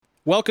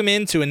Welcome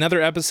into another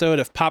episode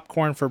of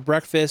Popcorn for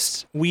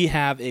Breakfast. We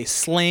have a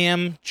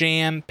slam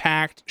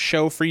jam-packed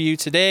show for you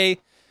today.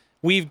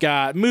 We've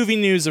got movie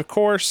news, of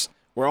course.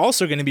 We're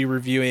also going to be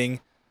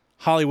reviewing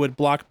Hollywood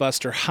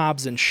blockbuster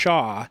Hobbs and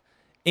Shaw.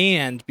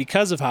 And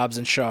because of Hobbs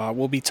and Shaw,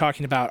 we'll be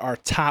talking about our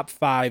top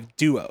 5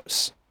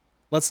 duos.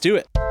 Let's do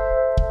it.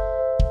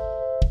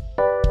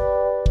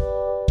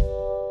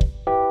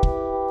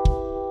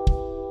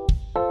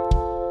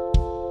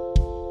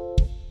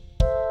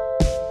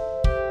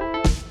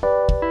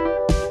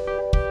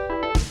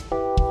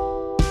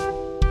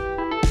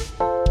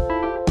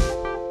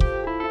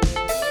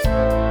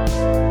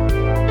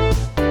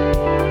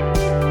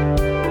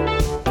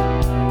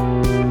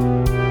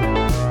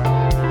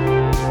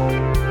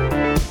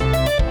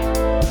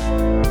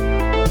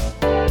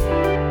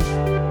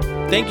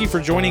 Thank you for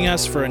joining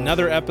us for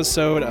another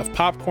episode of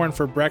Popcorn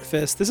for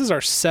Breakfast. This is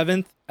our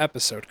 7th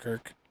episode,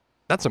 Kirk.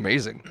 That's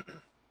amazing.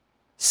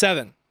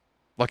 7.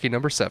 Lucky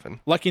number 7.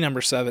 Lucky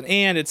number 7.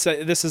 And it's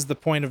this is the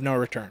point of no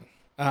return.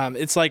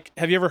 It's like,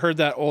 have you ever heard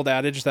that old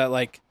adage that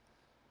like,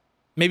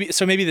 maybe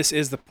this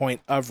is the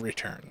point of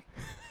return,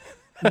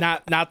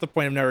 not the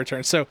point of no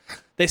return. So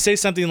they say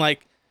something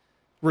like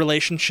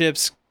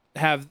relationships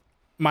have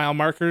mile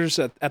markers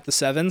at the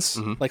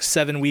 7s, like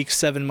 7 weeks,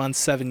 7 months,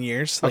 7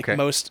 years. Like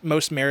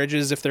most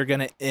marriages, if they're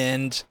going to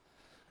end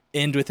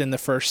within the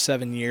first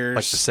 7 years.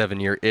 Like the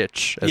 7-year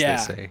itch, as they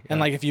say. Yeah. And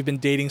like if you've been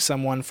dating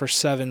someone for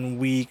 7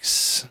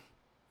 weeks,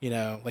 you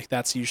know, like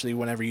that's usually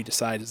whenever you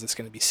decide, is this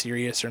going to be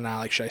serious or not?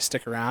 Like, should I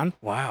stick around?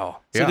 Wow.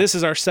 So this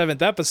is our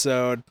 7th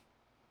episode.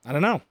 I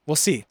don't know. We'll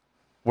see.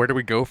 Where do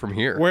we go from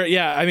here?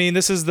 I mean,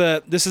 this is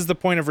the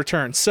point of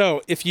return.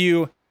 So if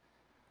you,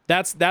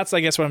 that's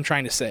I guess what I'm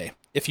trying to say.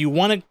 If you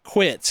want to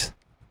quit,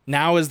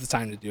 now is the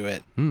time to do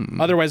it.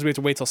 Otherwise, we have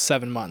to wait till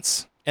 7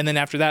 months. And then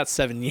after that,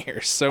 7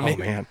 years. So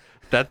maybe, man.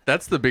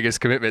 That's the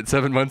biggest commitment,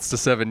 7 months to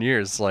 7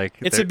 years. Like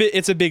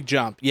it's a big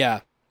jump.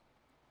 Yeah.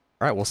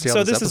 All right, we'll see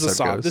how this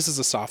episode goes. This is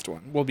a soft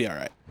one. We'll be all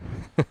right.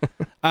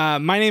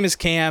 My name is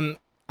Cam.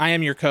 I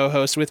am your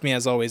co-host. With me,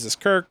 as always, is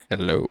Kirk.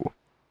 Hello.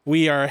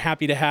 We are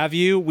happy to have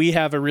you. We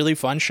have a really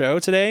fun show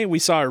today. We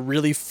saw a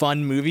really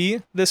fun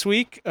movie this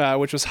week,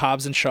 which was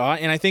Hobbs and Shaw.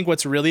 And I think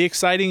what's really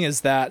exciting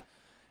is that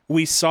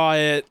we saw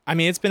it. I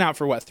mean, it's been out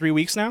for 3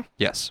 weeks now?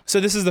 Yes.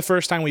 So this is the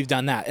first time we've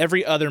done that.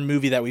 Every other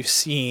movie that we've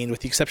seen, with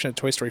the exception of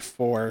Toy Story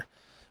 4,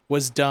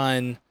 was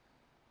done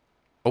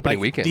opening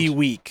weekend, the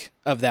week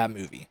of that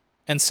movie.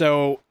 And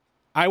so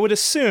I would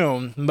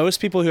assume most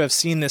people who have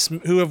seen this,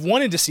 who have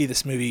wanted to see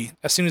this movie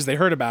as soon as they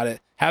heard about it,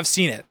 have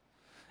seen it.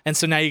 And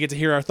so now you get to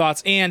hear our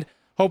thoughts, and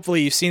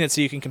hopefully you've seen it so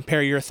you can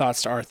compare your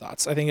thoughts to our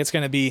thoughts. I think it's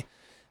going to be,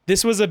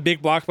 this was a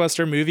big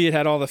blockbuster movie. It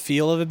had all the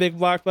feel of a big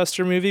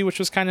blockbuster movie, which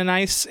was kind of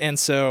nice. And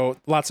so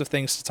lots of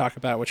things to talk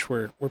about, which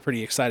we're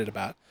pretty excited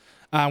about.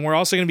 We're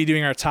also going to be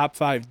doing our top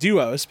 5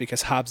 duos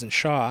because Hobbs and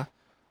Shaw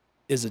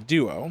is a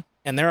duo,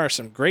 and there are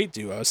some great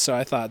duos. So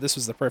I thought this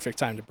was the perfect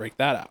time to break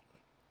that out.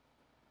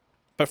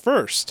 But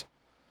first,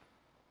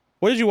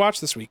 what did you watch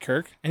this week,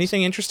 Kirk?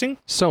 Anything interesting?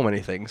 So many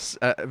things.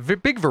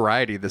 Big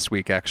variety this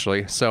week,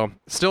 actually. So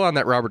still on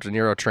that Robert De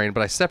Niro train,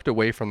 but I stepped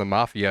away from the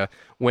mafia,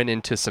 went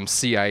into some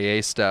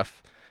CIA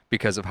stuff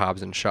because of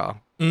Hobbs and Shaw.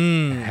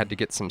 I had to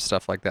get some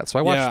stuff like that. So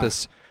I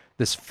watched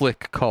this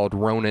flick called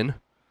Ronin.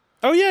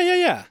 Oh,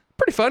 yeah.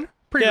 Pretty fun.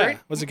 Pretty great.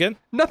 Was it good?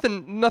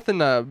 Nothing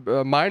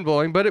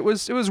mind-blowing, but it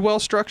was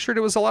well-structured.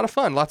 It was a lot of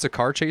fun. Lots of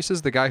car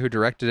chases. The guy who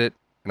directed it,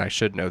 and I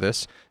should know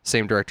this,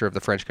 same director of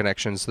The French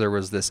Connection, so there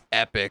was this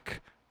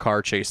epic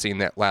car chasing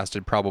that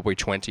lasted probably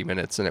 20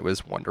 minutes, and it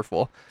was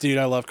wonderful. Dude,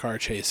 I love car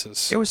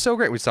chases. It was so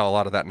great. We saw a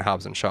lot of that in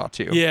Hobbs and Shaw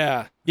too.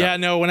 Yeah.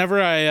 No, whenever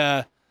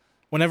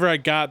I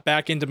got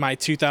back into my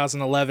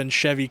 2011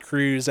 Chevy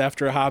Cruze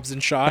after Hobbs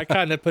and Shaw, I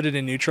kind of put it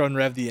in neutral and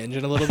rev the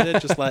engine a little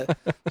bit,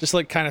 just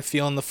like kind of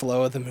feeling the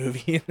flow of the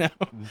movie, you know.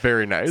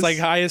 Very nice. It's like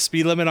highest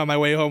speed limit on my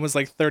way home was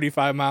like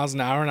 35 miles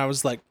an hour, and I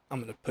was like, I'm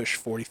gonna push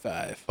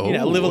 45. Oh. You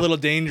know, live a little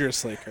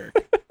dangerously, Kirk.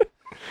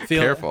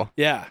 Careful.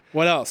 Yeah.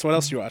 What else? What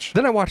else did you watch?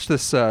 Then I watched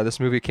this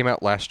movie came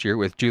out last year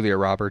with Julia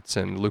Roberts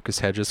and Lucas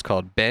Hedges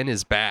called Ben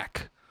is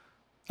Back.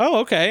 Oh,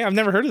 okay. I've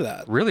never heard of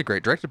that. Really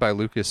great. Directed by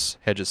Lucas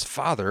Hedges'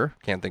 father.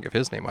 Can't think of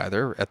his name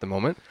either at the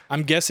moment.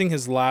 I'm guessing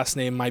his last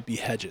name might be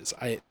Hedges.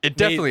 It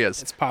definitely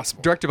is. It's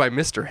possible. Directed by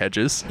Mr.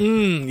 Hedges.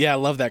 Yeah, I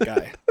love that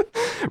guy.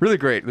 Really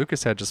great.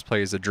 Lucas Hedges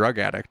plays a drug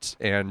addict,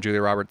 and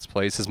Julia Roberts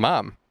plays his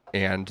mom.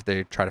 And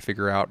they try to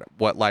figure out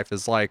what life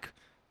is like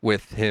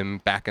with him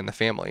back in the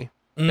family.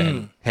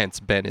 Hence,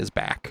 Ben is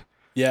Back.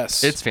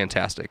 Yes. It's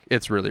fantastic.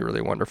 It's really,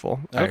 really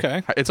wonderful.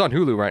 Okay. It's on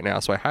Hulu right now,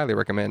 so I highly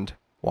recommend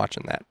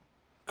watching that.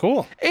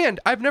 Cool. And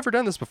I've never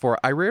done this before.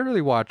 I'm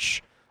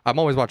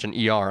always watching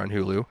ER on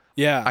Hulu.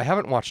 Yeah. I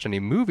haven't watched any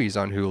movies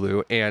on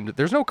Hulu, and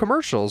there's no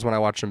commercials when I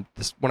watch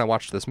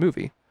this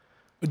movie.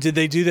 Did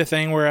they do the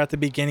thing where at the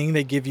beginning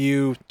they give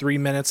you 3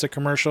 minutes of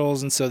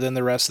commercials, and so then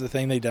the rest of the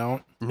thing they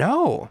don't?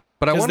 No.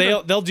 But I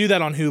wonder... they'll do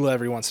that on Hulu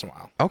every once in a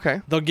while.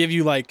 Okay. They'll give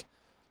you like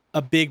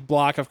a big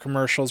block of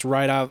commercials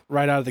right out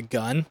of the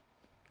gun,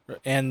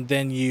 and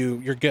then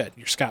you're good.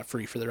 You're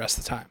scot-free for the rest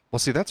of the time. Well,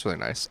 see, that's really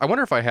nice. I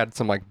wonder if I had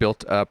some like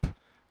built up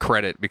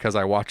credit because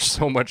I watched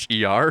so much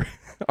ER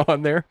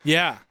on there.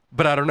 Yeah.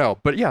 But I don't know.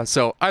 But yeah,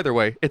 so either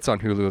way, it's on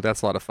Hulu.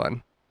 That's a lot of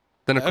fun.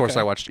 Then of course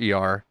I watched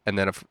ER, and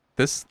then if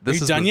this Are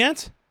you is done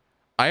yet?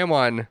 I'm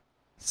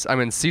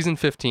in season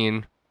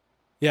 15.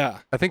 Yeah.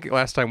 I think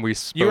last time we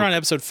spoke, You were on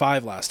episode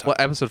 5 last time. well,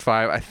 episode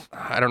 5.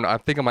 I don't know. I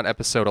think I'm on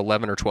episode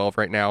 11 or 12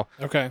 right now.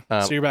 Okay.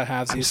 So you're about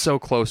half I'm season. so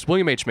close.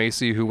 William H.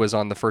 Macy, who was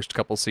on the first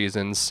couple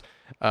seasons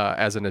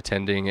as an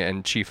attending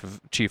and chief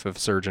of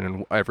surgeon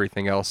and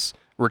everything else,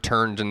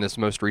 returned in this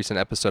most recent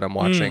episode I'm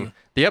watching.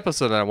 The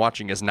episode that I'm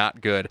watching is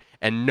not good,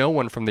 and no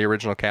one from the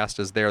original cast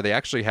is there. They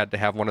actually had to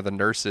have one of the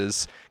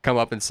nurses come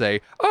up and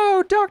say,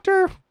 "Oh,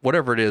 doctor,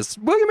 whatever it is,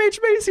 William H.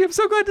 Macy, I'm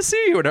so glad to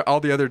see you." And all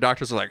the other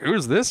doctors are like,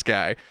 "Who's this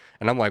guy?"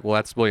 And I'm like, "Well,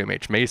 that's William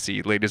H.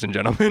 Macy, ladies and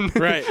gentlemen."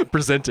 Right.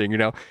 Presenting,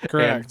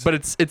 Correct. But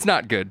it's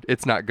not good.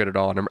 It's not good at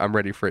all, and I'm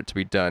ready for it to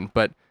be done.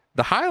 But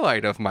the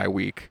highlight of my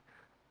week,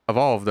 of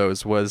all of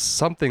those, was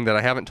something that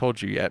I haven't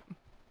told you yet.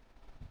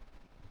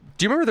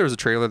 Do you remember there was a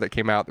trailer that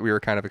came out that we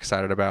were kind of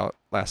excited about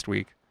last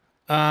week?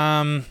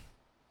 Little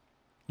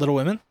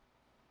Women?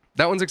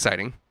 That one's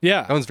exciting.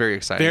 Yeah. That one's very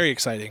exciting. Very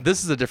exciting.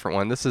 This is a different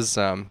one. This is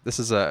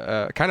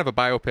a kind of a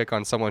biopic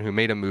on someone who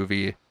made a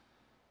movie.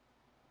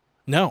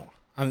 No.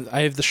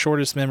 I have the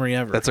shortest memory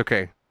ever. That's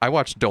okay. I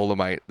watched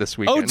Dolomite this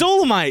weekend. Oh,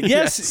 Dolomite.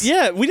 Yes. Yes.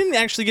 Yeah. We didn't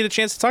actually get a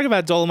chance to talk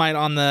about Dolomite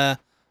on the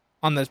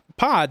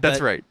pod. That's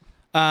but, right.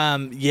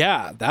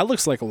 Yeah, that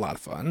looks like a lot of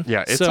fun.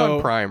 Yeah, it's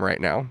on Prime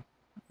right now.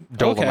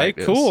 Dolomite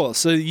okay, cool.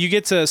 So you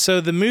get to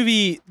the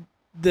movie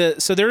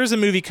so there is a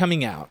movie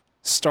coming out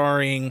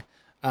starring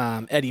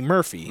Eddie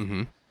Murphy.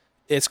 Mm-hmm.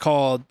 It's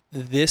called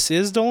This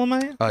Is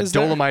Dolomite?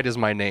 Dolomite is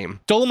my name.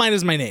 Dolomite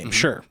is my name. Mm-hmm.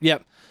 Sure.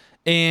 Yep.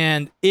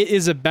 And it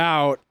is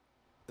about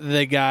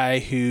the guy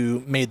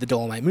who made the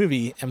Dolomite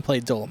movie and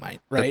played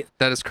Dolomite, right?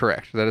 That is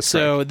correct. That is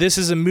so correct. this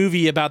is a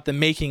movie about the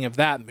making of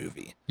that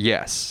movie.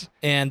 Yes.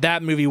 And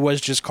that movie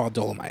was just called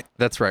Dolomite.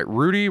 That's right.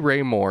 Rudy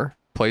Ray Moore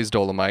plays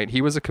Dolomite.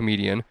 He was a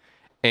comedian.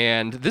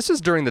 And this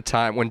is during the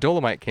time when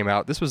Dolomite came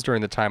out. This was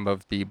during the time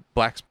of the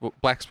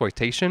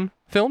blaxploitation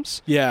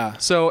films. Yeah.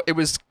 So it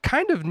was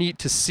kind of neat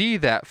to see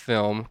that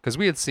film because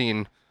we had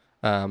seen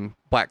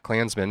Black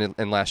Klansman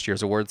in last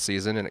year's awards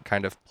season, and it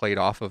kind of played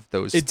off of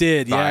those. It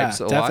did, vibes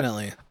yeah, a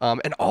definitely.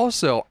 lot. And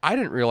also, I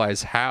didn't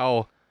realize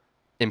how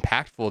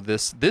impactful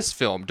this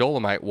film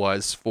Dolomite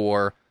was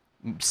for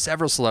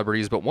several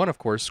celebrities, but one, of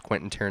course,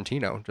 Quentin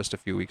Tarantino. Just a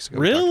few weeks ago.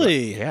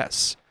 Really?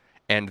 Yes.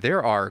 And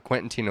there are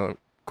Quentin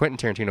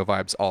Tarantino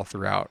vibes all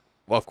throughout.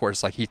 Well, of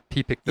course, like he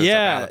picked those up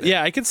out of it.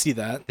 Yeah, I could see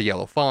that. The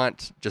yellow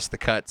font, just the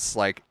cuts,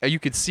 like you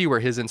could see where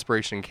his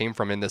inspiration came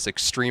from in this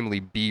extremely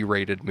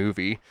B-rated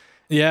movie.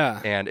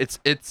 Yeah. And it's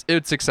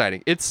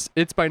exciting. It's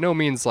by no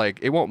means like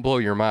it won't blow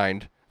your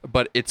mind,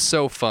 but it's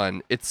so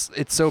fun. It's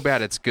so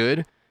bad it's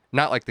good.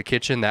 Not like The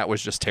Kitchen, that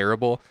was just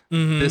terrible.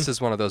 Mm-hmm. This is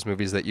one of those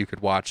movies that you could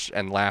watch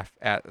and laugh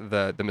at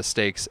the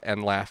mistakes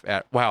and laugh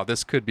at, wow,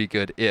 this could be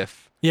good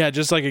if. Yeah,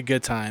 just like a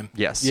good time.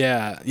 Yes.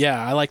 Yeah,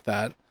 I like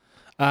that.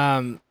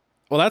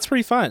 Well, that's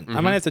pretty fun.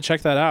 I might have to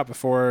check that out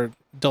before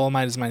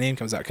Dolomite Is My Name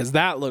comes out, because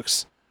that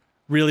looks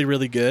really,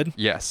 really good.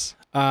 Yes.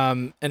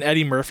 And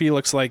Eddie Murphy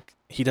looks like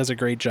he does a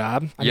great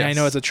job. I mean, I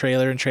know it's a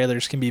trailer, and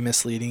trailers can be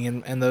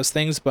misleading and those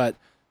things, but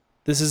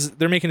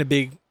they're making a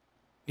big,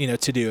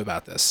 to-do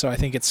about this. So I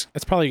think it's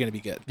probably going to be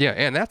good. Yeah,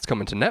 and that's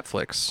coming to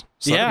Netflix.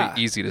 So that'll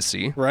be easy to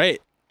see.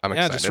 Right. I'm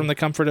excited. Yeah, just from the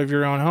comfort of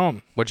your own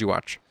home. What'd you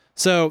watch?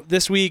 So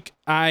this week,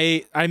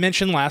 I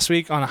mentioned last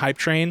week on a hype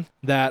train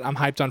that I'm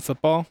hyped on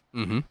football.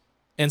 Mm-hmm.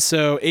 And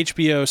so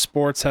HBO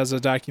Sports has a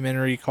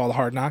documentary called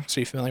Hard Knocks.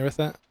 Are you familiar with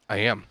that? I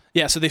am.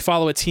 Yeah, so they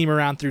follow a team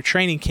around through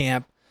training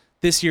camp.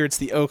 This year it's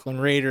the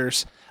Oakland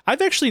Raiders.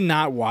 I've actually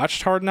not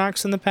watched Hard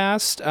Knocks in the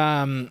past.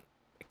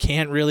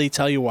 Can't really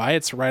tell you why.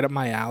 It's right up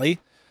my alley.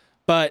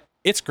 But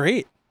it's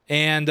great.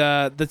 And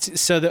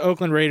so the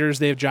Oakland Raiders,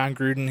 they have John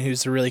Gruden,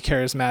 who's a really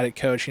charismatic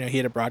coach. He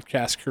had a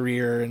broadcast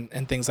career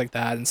and things like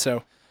that. And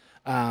so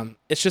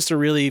it's just a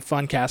really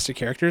fun cast of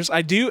characters.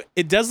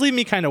 It does leave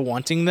me kind of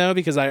wanting, though,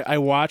 because I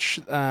watch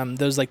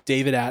those like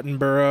David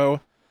Attenborough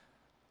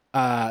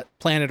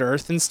Planet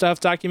Earth and stuff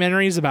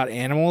documentaries about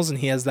animals, and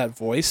he has that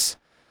voice.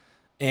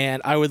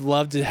 And I would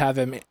love to have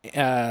him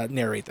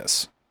narrate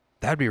this.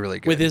 That'd be really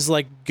good. With his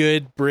like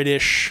good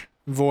British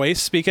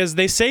voice, because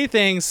they say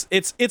things.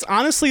 It's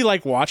honestly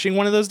like watching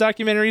one of those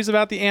documentaries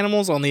about the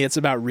animals, only it's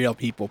about real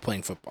people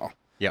playing football.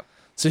 Yep.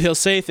 So he'll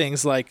say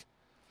things like,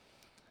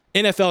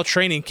 NFL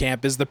training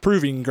camp is the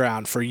proving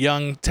ground for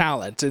young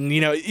talent. And,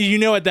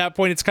 at that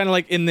point, it's kind of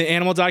like in the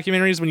animal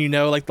documentaries when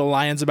like the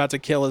lion's about to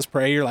kill his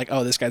prey, you're like,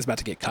 oh, this guy's about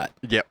to get cut.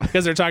 Yep.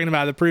 Because they're talking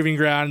about the proving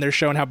ground and they're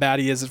showing how bad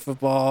he is at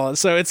football.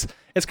 So it's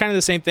kind of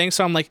the same thing.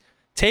 So I'm like,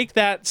 take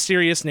that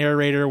serious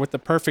narrator with the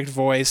perfect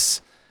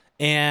voice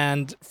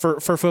and for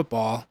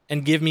football,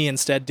 and give me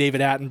instead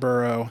David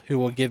Attenborough, who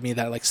will give me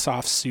that like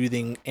soft,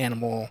 soothing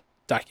animal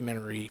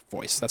documentary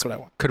voice. That's what I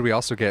want. Could we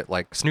also get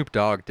like Snoop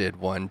Dogg did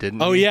one,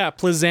 didn't Oh he? yeah,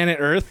 Planet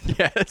Earth.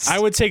 Yes. I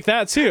would take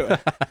that too.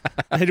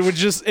 It would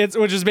just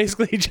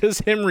basically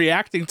just him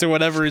reacting to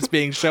whatever is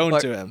being shown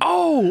to him.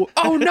 Oh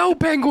no,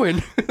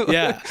 penguin.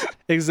 Yeah,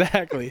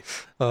 exactly.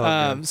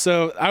 Man.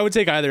 So I would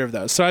take either of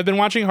those. So I've been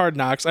watching Hard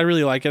Knocks. I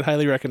really like it.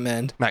 Highly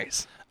recommend.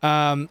 Nice.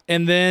 And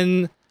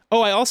then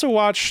I also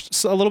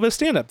watched a little bit of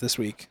stand up this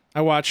week. I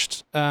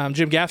watched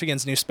Jim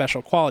Gaffigan's new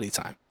special, Quality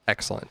Time.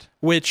 Excellent.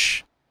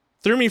 Which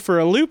threw me for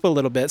a loop a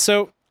little bit.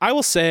 So I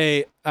will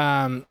say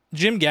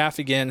Jim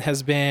Gaffigan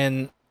has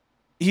been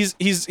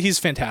he's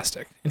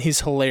fantastic and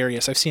he's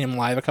hilarious. I've seen him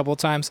live a couple of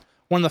times.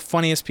 One of the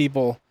funniest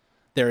people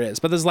there is.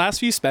 But those last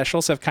few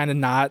specials have kind of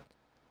not,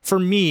 for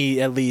me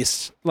at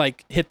least,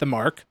 like hit the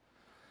mark.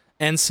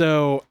 And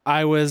so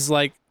I was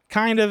like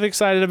kind of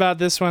excited about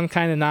this one,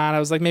 kind of not. I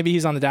was like, maybe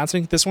he's on the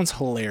downswing. This one's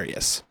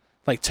hilarious.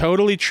 Like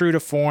totally true to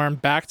form.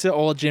 Back to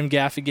old Jim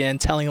Gaffigan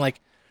telling like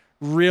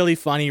really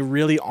funny,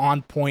 really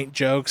on point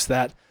jokes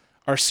that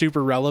are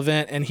super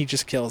relevant, and he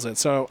just kills it.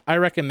 So I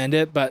recommend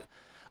it, but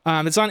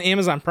it's on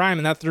Amazon Prime,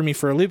 and that threw me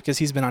for a loop because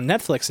he's been on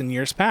Netflix in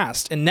years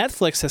past, and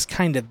Netflix has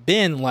kind of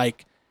been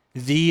like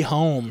the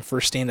home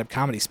for stand-up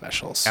comedy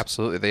specials.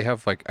 Absolutely. They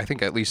have like, I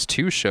think at least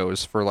 2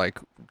 shows for like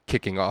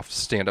kicking off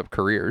stand-up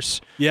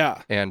careers.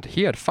 Yeah. And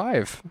he had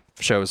 5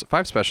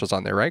 specials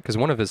on there, right? Because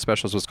one of his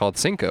specials was called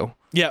Cinco.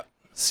 Yep.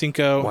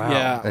 Cinco. Wow.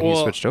 Yeah. And he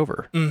switched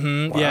over.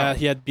 Mm-hmm. Wow. Yeah.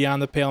 He had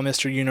Beyond the Pale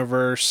Mr.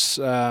 Universe,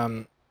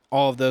 all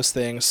of those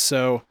things.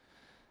 So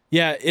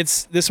yeah,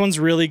 this one's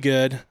really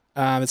good.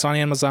 It's on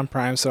Amazon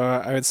Prime, so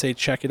I would say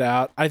check it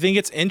out. I think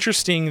it's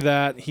interesting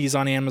that he's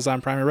on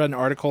Amazon Prime. I read an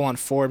article on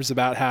Forbes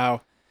about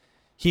how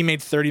he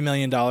made $30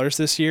 million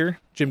this year,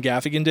 Jim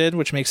Gaffigan did,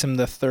 which makes him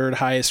the 3rd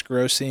highest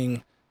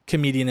grossing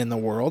comedian in the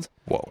world.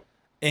 Whoa.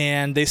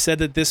 And they said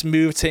that this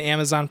move to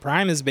Amazon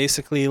Prime is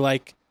basically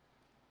like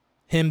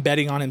him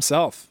betting on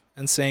himself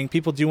and saying,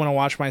 people do want to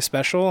watch my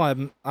special.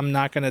 I'm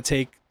not going to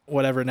take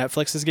whatever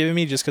Netflix is giving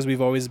me just because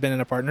we've always been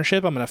in a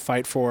partnership. I'm going to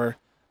fight for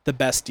the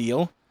best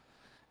deal.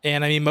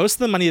 And I mean, most of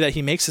the money that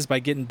he makes is by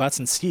getting butts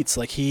and seats.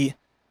 Like he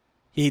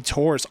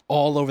tours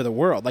all over the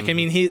world. Like, I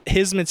mean,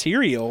 his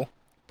material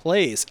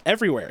plays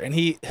everywhere, and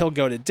he'll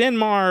go to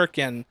Denmark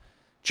and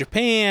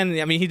Japan.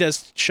 I mean, he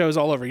does shows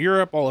all over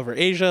Europe, all over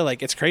Asia.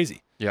 Like, it's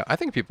crazy. Yeah, I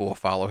think people will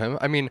follow him.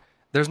 I mean,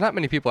 there's not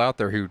many people out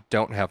there who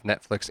don't have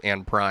Netflix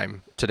and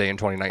Prime today in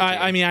 2019.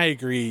 I mean, I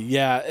agree.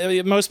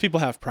 Yeah, most people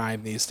have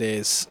Prime these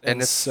days,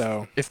 and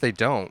if they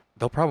don't,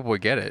 they'll probably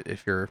get it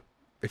if you're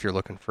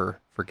looking for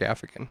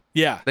Gaffigan.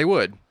 Yeah, they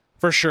would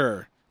for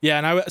sure. Yeah,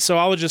 and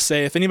I would just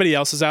say if anybody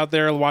else is out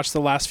there watched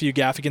the last few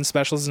Gaffigan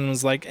specials and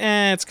was like,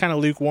 it's kind of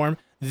lukewarm.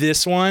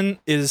 This one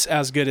is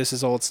as good as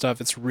his old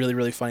stuff. It's really,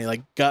 really funny,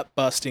 like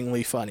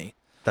gut-bustingly funny.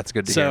 That's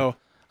good to hear. So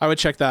I would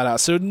check that out.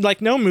 So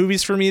like no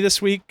movies for me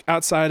this week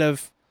outside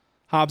of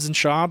Hobbs and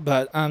Shaw,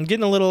 but I'm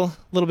getting a little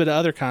bit of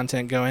other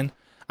content going.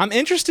 I'm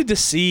interested to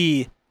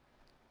see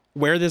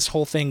where this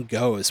whole thing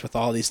goes with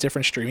all these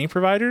different streaming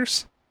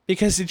providers,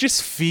 because it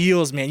just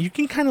feels, man, you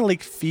can kind of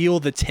like feel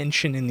the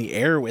tension in the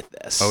air with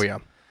this. Oh yeah.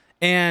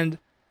 And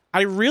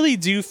I really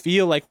do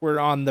feel like we're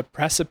on the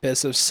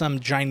precipice of some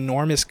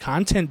ginormous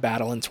content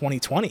battle in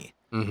 2020.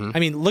 I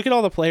mean, look at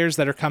all the players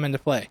that are coming to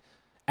play.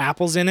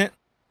 Apple's in it.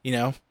 You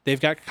know, they've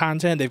got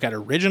content. They've got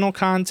original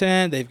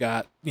content. They've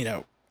got,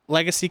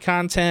 legacy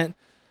content.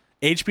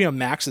 HBO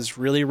Max is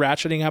really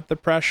ratcheting up the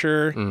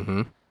pressure.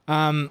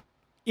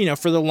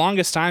 For the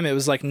longest time, it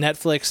was like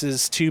Netflix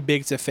is too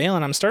big to fail.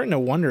 And I'm starting to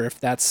wonder if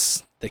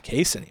that's the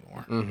case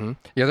anymore.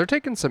 Yeah, they're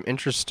taking some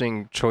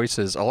interesting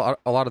choices. A lot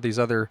of these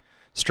other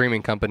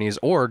streaming companies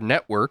or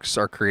networks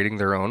are creating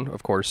their own,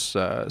 of course,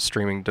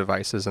 streaming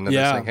devices, and then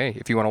they're saying, hey,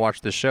 if you want to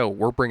watch this show,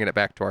 we're bringing it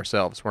back to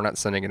ourselves. We're not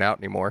sending it out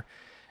anymore.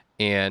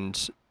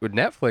 And with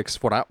Netflix,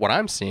 what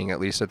I'm seeing,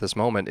 at least at this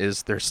moment,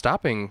 is they're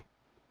stopping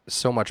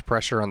so much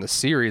pressure on the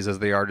series as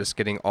they are just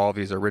getting all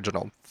these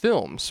original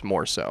films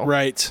more so.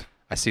 Right.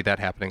 I see that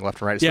happening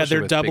left and right. Yeah,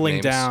 they're with doubling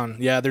big names. down.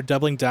 Yeah, they're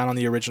doubling down on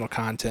the original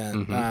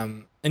content.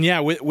 And yeah,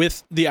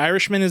 with The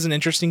Irishman is an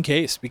interesting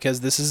case because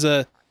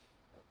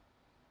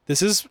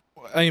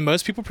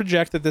most people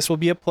project that this will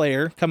be a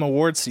player come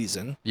award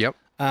season. Yep.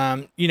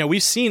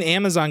 We've seen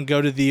Amazon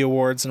go to the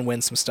awards and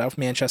win some stuff.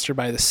 Manchester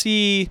by the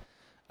Sea,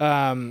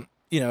 a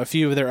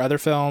few of their other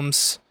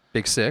films.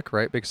 Big Sick,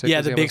 right? Big Sick.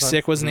 Yeah, The Big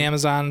Sick was an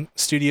Amazon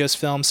Studios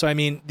film. So I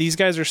mean, these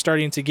guys are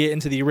starting to get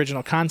into the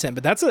original content,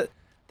 but that's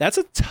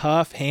a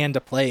tough hand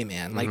to play,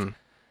 man. Like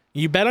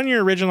you bet on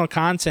your original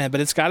content,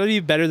 but it's got to be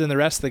better than the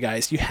rest of the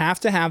guys. You have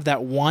to have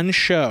that one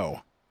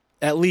show,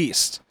 at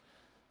least,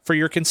 for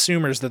your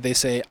consumers that they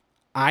say,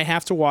 I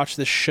have to watch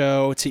this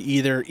show to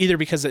either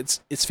because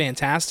it's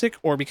fantastic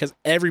or because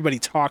everybody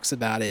talks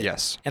about it.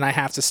 Yes. And I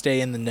have to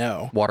stay in the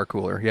know. Water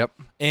cooler. Yep.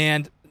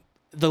 And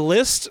the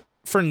list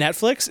for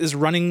Netflix is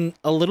running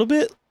a little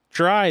bit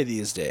dry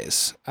these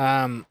days.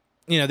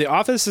 The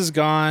Office is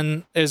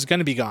going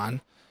to be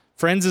gone.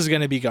 Friends is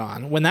going to be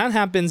gone. When that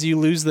happens, you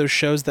lose those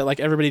shows that like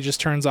everybody just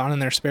turns on in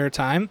their spare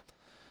time.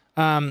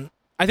 I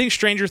think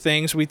Stranger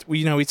Things, we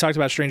talked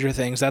about Stranger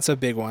Things. That's a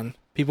big one.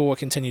 people will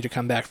continue to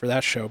come back for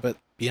that show. But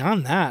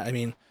beyond that, I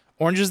mean,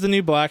 Orange is the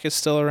New Black is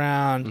still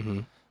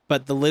around,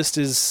 but the list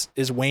is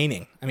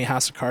waning. I mean,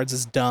 House of Cards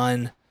is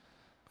done.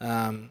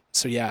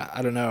 So yeah,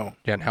 I don't know.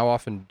 Yeah, and how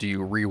often do you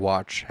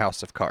rewatch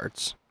House of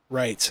Cards?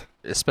 Right.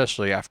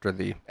 Especially after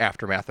the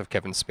aftermath of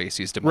Kevin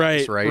Spacey's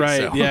demise, right?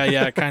 Right. So.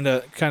 Yeah. Kind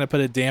of put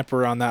a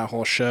damper on that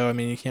whole show. I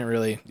mean, you can't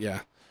really.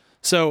 Yeah.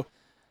 So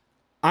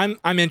I'm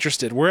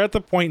interested. We're at the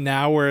point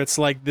now where it's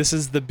like this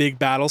is the big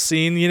battle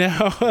scene, you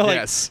know? Like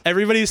Yes.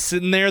 everybody's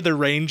sitting there, the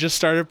rain just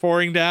started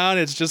pouring down.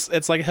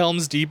 It's like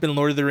Helm's Deep in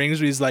Lord of the Rings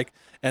where he's like,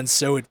 and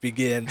so it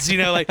begins. You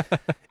know, like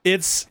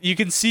you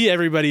can see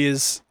everybody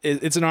it's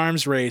an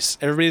arms race.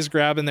 Everybody's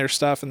grabbing their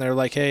stuff and they're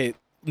like, hey,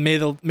 may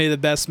the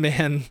best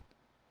man,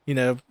 you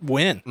know,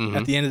 win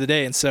at the end of the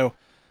day. And so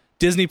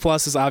Disney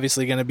Plus is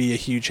obviously going to be a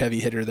huge heavy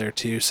hitter there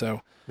too.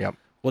 So yep.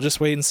 We'll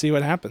just wait and see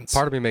what happens.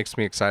 Part of me makes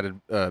me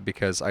excited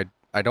because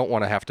I don't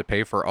want to have to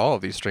pay for all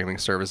of these streaming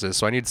services,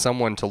 so I need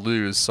someone to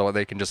lose so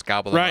they can just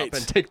gobble them up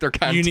and take their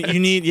content.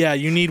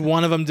 You need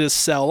one of them to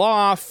sell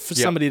off,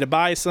 somebody to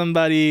buy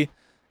somebody.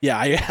 Yeah,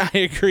 I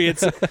agree.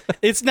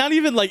 It's not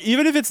even like,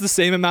 even if it's the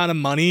same amount of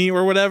money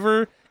or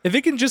whatever, if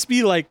it can just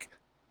be like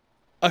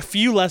a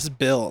few less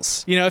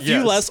bills, you know, a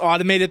few less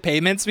automated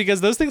payments,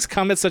 because those things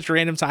come at such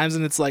random times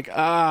and it's like,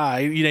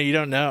 you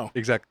don't know.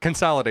 Exactly.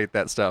 Consolidate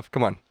that stuff.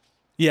 Come on.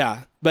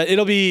 Yeah, but it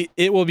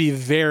will be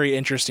very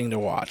interesting to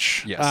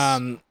watch.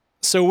 Yes.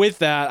 So with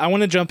that, I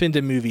want to jump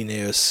into movie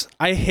news.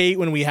 I hate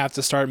when we have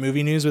to start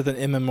movie news with an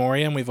in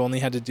memoriam. We've only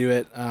had to do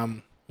it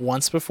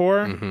once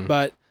before,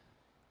 but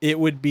it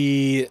would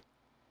be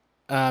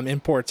in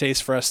poor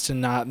taste for us to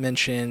not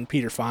mention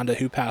Peter Fonda,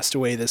 who passed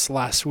away this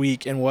last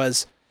week and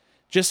was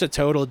just a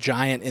total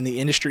giant in the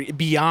industry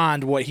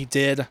beyond what he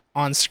did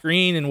on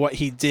screen and what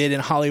he did in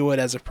Hollywood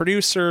as a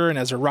producer and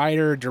as a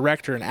writer,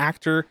 director, and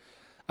actor.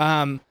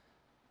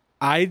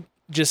 I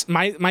just,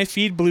 my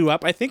feed blew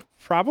up, I think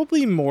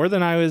probably more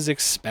than I was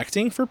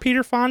expecting for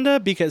Peter Fonda,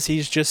 because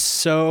he's just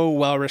so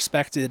well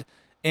respected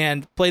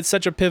and played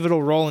such a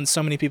pivotal role in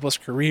so many people's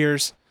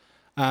careers.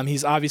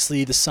 He's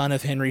obviously the son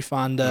of Henry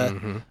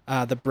Fonda,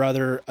 the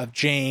brother of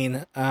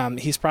Jane.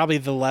 He's probably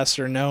the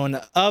lesser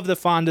known of the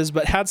Fondas,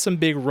 but had some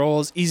big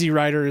roles. Easy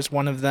Rider is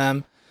one of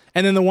them.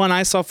 And then the one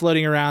I saw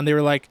floating around, they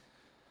were like,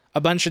 a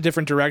bunch of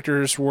different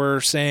directors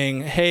were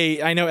saying,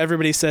 hey, I know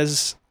everybody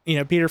says, you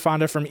know, Peter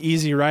Fonda from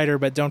Easy Rider,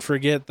 but don't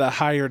forget The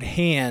Hired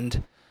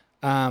Hand,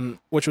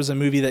 which was a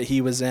movie that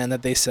he was in,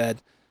 that they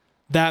said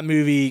that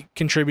movie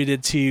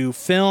contributed to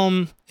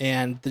film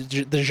and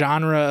the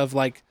genre of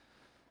like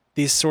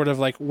these sort of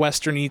like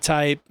Western-y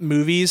type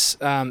movies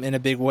in a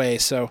big way.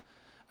 So,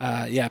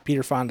 yeah,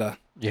 Peter Fonda.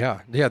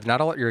 Yeah.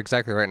 Not a lot. You're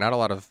exactly right. Not a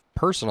lot of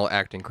personal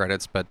acting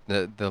credits, but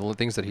the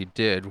things that he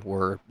did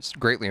were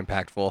greatly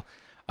impactful.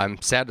 I'm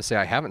sad to say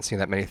I haven't seen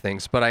that many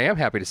things, but I am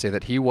happy to say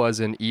that he was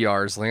in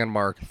ER's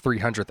landmark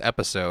 300th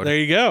episode. There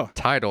you go.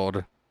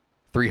 Titled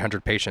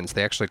 300 Patients.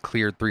 They actually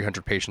cleared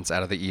 300 patients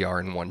out of the ER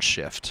in one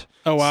shift.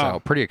 Oh, wow. So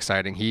pretty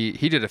exciting. He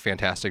did a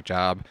fantastic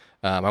job.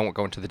 I won't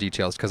go into the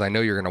details because I know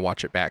you're going to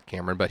watch it back,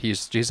 Cameron, but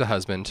he's a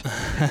husband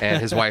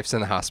and his wife's in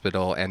the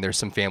hospital and there's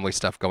some family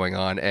stuff going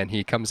on and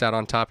he comes out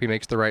on top. He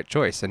makes the right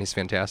choice and he's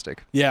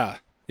fantastic. Yeah.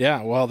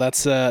 Yeah, well,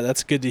 that's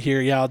good to hear.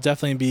 Yeah, I'll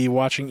definitely be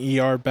watching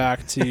ER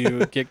back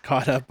to get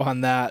caught up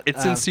on that.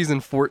 It's in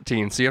season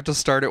 14, so you have to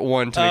start at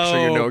 1 to make sure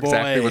you know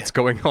exactly what's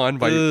going on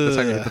by the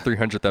time you hit the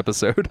 300th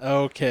episode.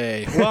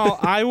 Okay. Well,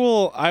 I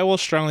will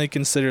strongly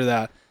consider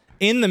that.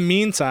 In the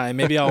meantime,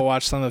 maybe I'll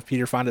watch some of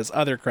Peter Fonda's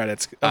other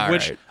credits,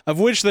 of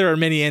which there are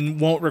many, and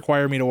won't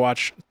require me to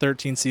watch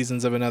 13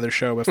 seasons of another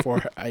show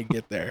before I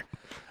get there.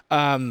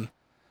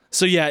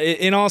 So yeah,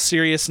 in all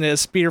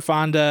seriousness, Peter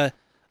Fonda,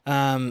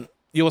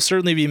 you will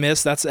certainly be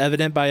missed. That's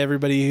evident by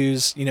everybody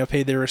who's, you know,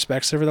 paid their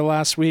respects over the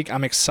last week.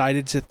 I'm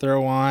excited to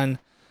throw on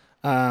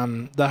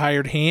The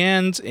Hired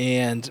Hand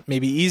and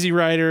maybe Easy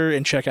Rider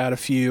and check out a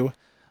few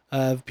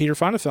of Peter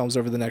Fonda films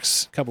over the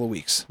next couple of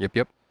weeks.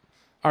 Yep.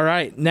 All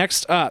right,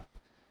 next up,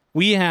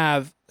 we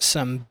have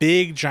some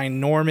big,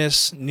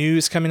 ginormous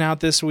news coming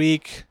out this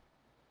week.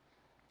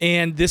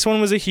 And this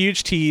one was a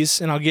huge tease,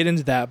 and I'll get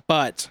into that.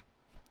 But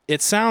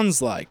it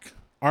sounds like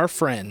our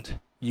friend,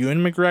 Ewan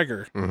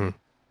McGregor,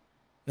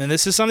 and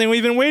this is something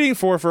we've been waiting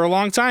for a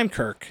long time,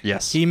 Kirk.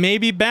 Yes. He may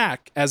be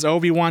back as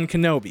Obi-Wan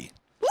Kenobi.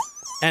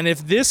 And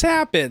if this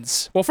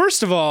happens, well,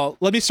 first of all,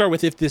 let me start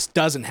with if this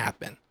doesn't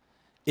happen.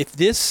 If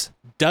this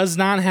does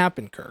not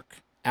happen, Kirk,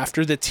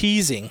 after the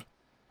teasing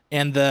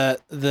and the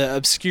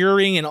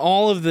obscuring and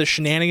all of the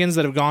shenanigans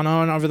that have gone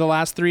on over the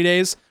last 3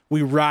 days,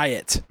 we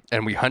riot.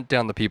 And we hunt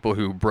down the people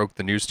who broke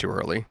the news too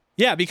early.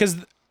 Yeah, because,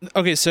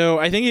 okay, so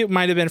I think it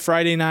might have been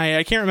Friday night.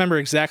 I can't remember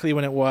exactly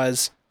when it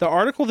was. The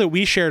article that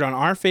we shared on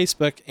our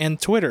Facebook and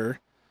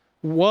Twitter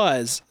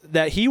was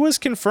that he was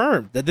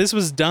confirmed that this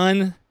was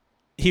done.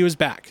 He was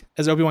back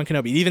as Obi-Wan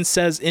Kenobi. It even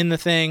says in the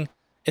thing,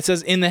 it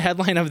says in the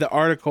headline of the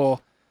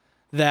article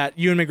that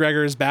Ewan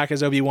McGregor is back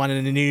as Obi-Wan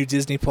in a new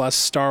Disney Plus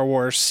Star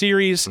Wars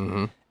series.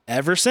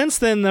 Ever since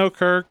then, though,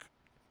 Kirk,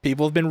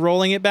 people have been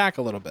rolling it back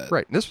a little bit.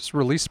 Right. This was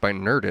released by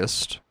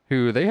Nerdist,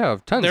 who they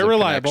have tons They're of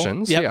reliable.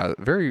 connections. Yep. Yeah,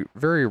 very,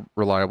 very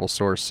reliable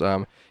source.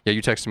 Yeah,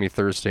 you texted me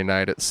Thursday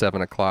night at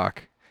 7:00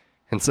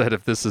 and said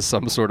if this is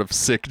some sort of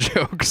sick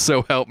joke,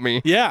 so help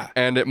me. Yeah.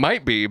 And it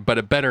might be, but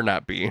it better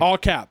not be. All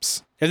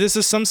caps. If this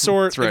is some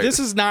sort, That's right. if this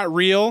is not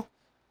real,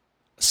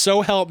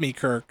 so help me,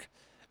 Kirk.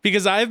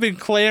 Because I have been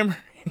clamoring,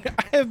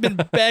 I have been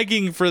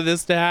begging for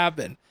this to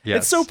happen. Yes.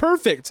 It's so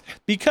perfect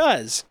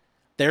because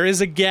there is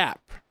a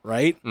gap,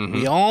 right? Mm-hmm.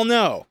 We all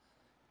know,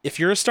 if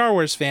you're a Star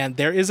Wars fan,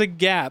 there is a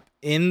gap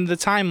in the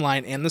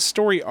timeline and the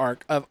story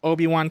arc of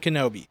Obi-Wan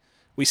Kenobi.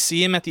 We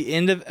see him at the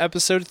end of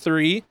episode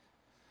 3.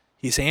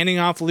 He's handing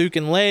off Luke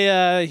and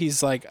Leia.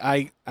 He's like,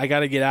 I got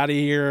to get out of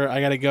here.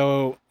 I got to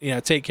go,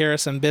 take care of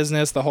some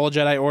business. The whole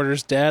Jedi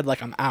Order's dead.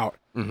 Like, I'm out.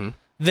 Mm-hmm.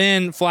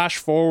 Then flash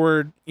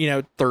forward,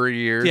 30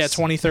 years. Yeah,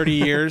 20, 30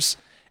 years.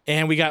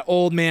 And we got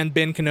old man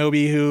Ben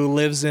Kenobi who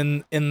lives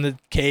in the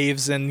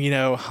caves and,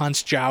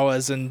 hunts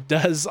Jawas and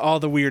does all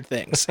the weird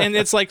things. And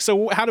it's like,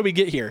 so how do we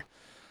get here?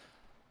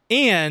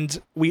 And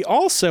we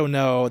also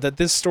know that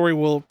this story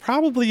will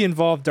probably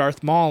involve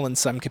Darth Maul in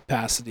some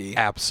capacity.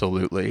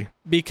 Absolutely.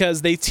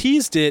 Because they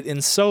teased it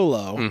in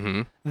Solo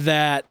Mm-hmm.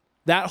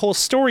 that whole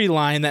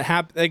storyline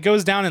that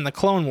goes down in the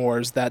Clone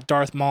Wars, that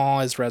Darth Maul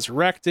is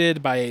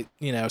resurrected by,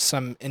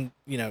 some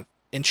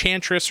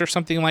enchantress or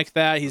something like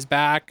that. He's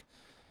back.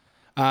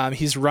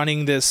 He's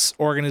running this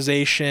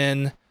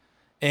organization,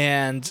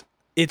 and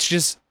it's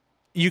just,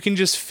 you can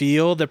just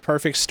feel the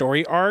perfect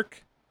story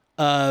arc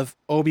of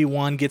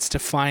Obi-Wan gets to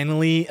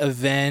finally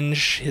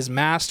avenge his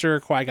master,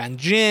 Qui-Gon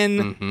Jinn.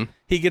 Mm-hmm.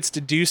 He gets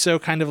to do so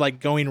kind of like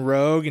going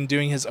rogue and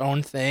doing his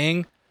own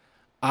thing.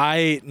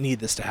 I need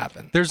this to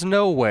happen. There's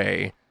no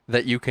way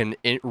that you can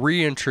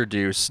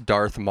reintroduce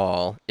Darth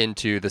Maul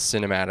into the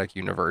cinematic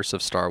universe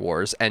of Star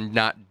Wars and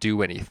not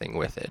do anything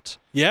with it.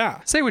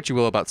 Yeah. Say what you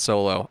will about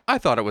Solo. I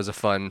thought it was a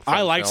fun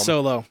I like film.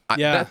 Solo.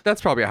 Yeah.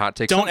 That's probably a hot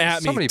take. Don't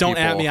at me. Don't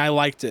at me. I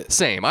liked it.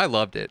 Same. I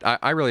loved it.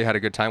 I really had a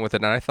good time with it.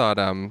 And I thought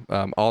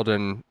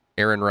Alden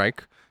Ehrenreich,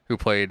 who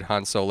played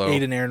Han Solo.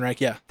 Aiden Ehrenreich,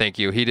 yeah. Thank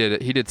you.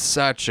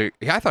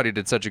 I thought he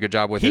did such a good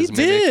job with his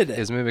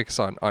mimics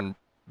on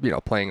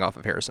playing off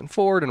of Harrison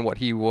Ford and what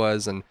he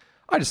was, and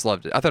I just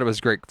loved it. I thought it was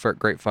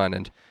great fun,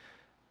 and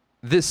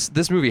this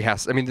movie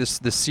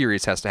this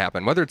series has to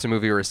happen. Whether it's a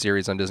movie or a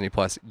series on Disney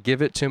Plus,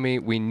 give it to me.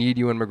 We need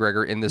Ewan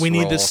McGregor in this role. We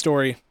need this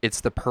story.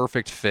 It's the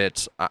perfect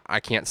fit.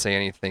 I can't say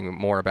anything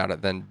more about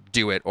it than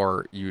do it,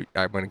 or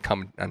I'm going to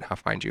come and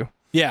find you.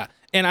 Yeah,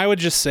 and I would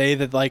just say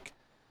that, like,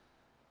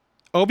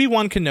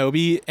 Obi-Wan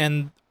Kenobi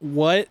and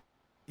what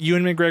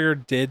Ewan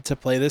McGregor did to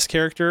play this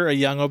character, a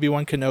young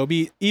Obi-Wan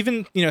Kenobi,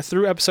 even,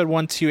 through episode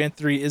 1, 2, and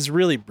 3, is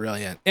really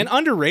brilliant and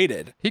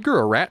underrated. He grew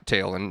a rat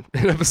tail in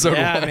episode 1.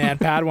 Yeah, man,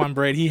 Padawan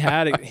braid. He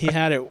had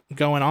it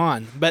going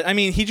on. But I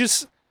mean,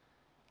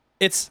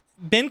 it's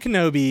Ben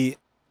Kenobi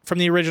from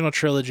the original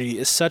trilogy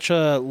is such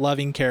a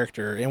loving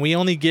character, and we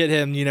only get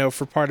him,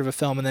 for part of a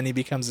film, and then he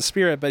becomes a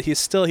spirit, but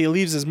he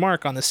leaves his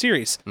mark on the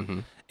series.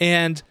 Mm-hmm.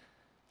 And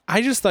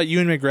I just thought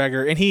Ewan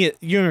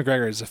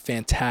McGregor is a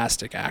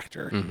fantastic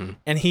actor, Mm-hmm.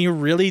 and he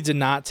really did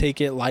not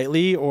take it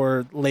lightly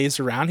or laze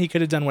around. He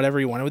could have done whatever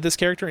he wanted with this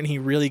character, and he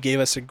really gave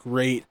us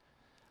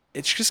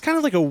it's just kind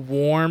of like a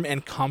warm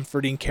and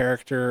comforting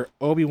character.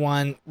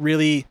 Obi-Wan,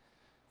 really,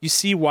 you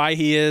see why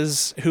he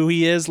is who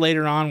he is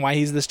later on, why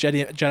he's this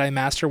Jedi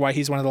Master, why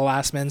he's one of the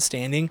last men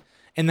standing.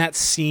 And that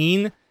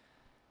scene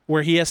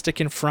where he has to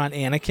confront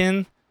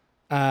Anakin,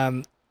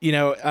 on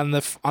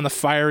the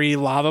fiery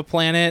lava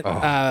planet,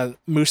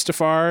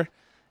 Mustafar,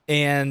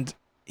 and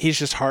he's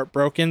just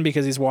heartbroken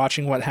because he's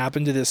watching what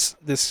happened to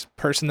this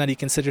person that he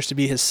considers to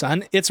be his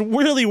son. It's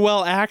really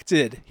well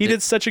acted. He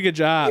did such a good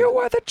job. You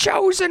are the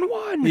chosen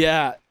one.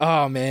 Yeah.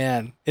 Oh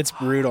man, it's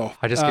brutal.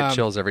 I just get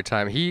chills every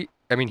time. He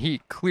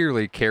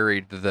clearly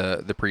carried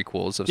the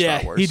prequels of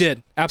Star Wars. He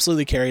did.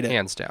 Absolutely carried it.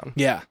 Hands down.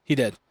 Yeah, he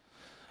did.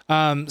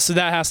 So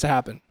that has to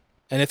happen.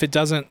 And if it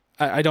doesn't,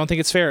 I don't think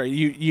it's fair.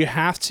 You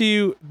have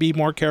to be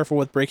more careful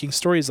with breaking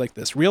stories like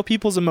this. Real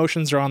people's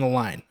emotions are on the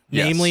line,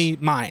 namely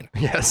mine.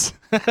 Yes.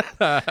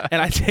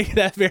 And I take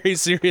that very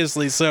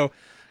seriously. So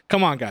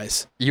come on,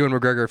 guys. Ewan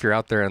McGregor, if you're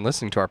out there and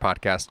listening to our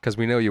podcast, because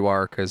we know you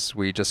are, because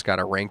we just got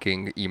a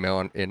ranking email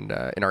in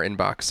our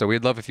inbox. So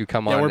we'd love if you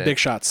come on. We're big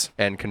shots.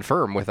 And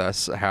confirm with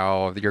us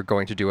how you're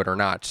going to do it or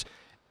not.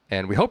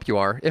 And we hope you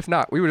are. If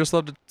not, we would just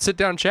love to sit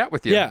down and chat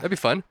with you. Yeah. That'd be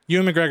fun.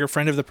 Ewan McGregor,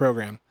 friend of the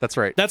program. That's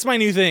right. That's my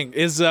new thing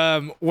is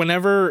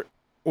whenever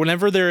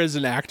there is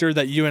an actor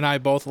that you and I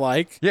both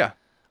like, yeah,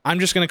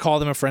 I'm just going to call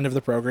them a friend of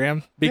the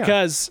program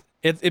because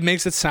it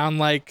makes it sound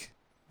like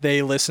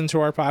they listen to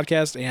our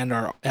podcast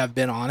and have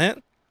been on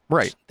it.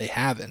 Right. They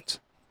haven't.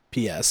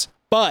 P.S.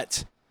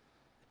 But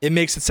it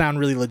makes it sound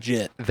really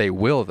legit. They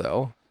will,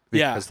 though.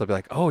 Yeah. Because they'll be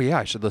like, oh, yeah,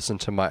 I should listen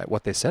to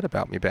what they said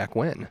about me back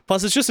when.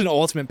 Plus, it's just an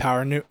ultimate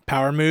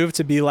power move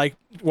to be like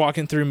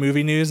walking through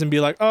movie news and be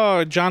like,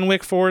 oh, John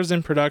Wick 4 is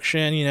in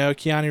production.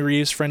 Keanu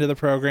Reeves, friend of the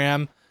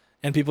program.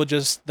 and people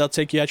they'll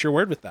take you at your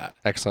word with that.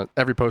 Excellent.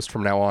 Every post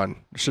from now on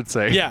should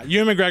say. Yeah,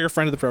 Ewan McGregor,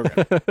 friend of the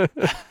program.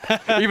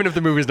 Even if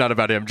the movie's not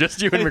about him,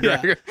 just Ewan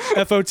McGregor.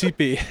 Yeah.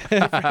 FOTP,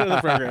 friend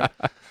of the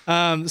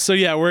program. So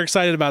yeah, we're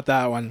excited about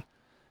that one.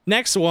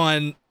 Next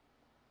one,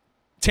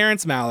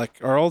 Terrence Malick,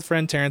 our old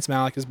friend Terrence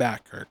Malick is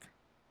back, Kirk.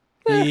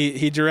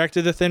 He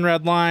directed The Thin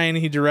Red Line.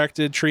 He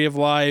directed Tree of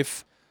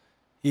Life.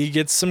 He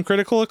gets some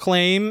critical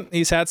acclaim.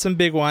 He's had some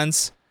big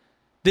ones.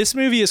 This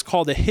movie is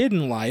called A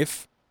Hidden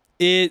Life.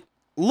 It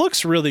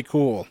looks really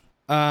cool.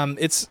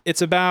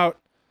 It's about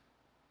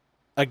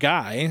a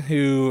guy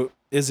who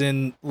is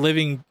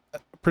living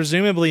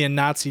presumably in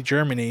Nazi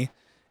Germany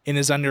and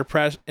is under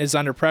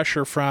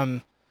pressure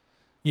from,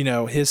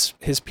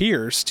 his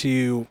peers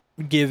to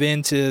give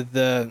in to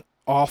the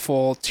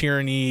awful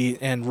tyranny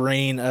and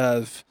reign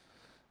of,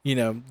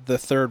 the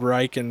Third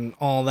Reich and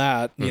all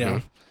that,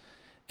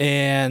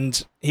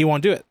 and he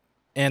won't do it.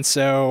 And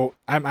so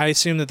I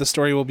assume that the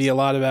story will be a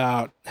lot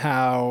about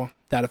how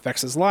that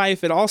affects his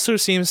life. It also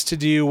seems to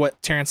do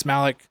what Terrence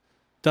Malick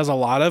does a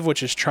lot of,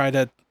 which is try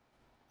to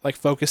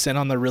focus in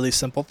on the really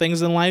simple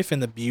things in life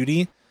and the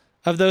beauty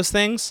of those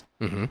things.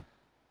 Mm-hmm.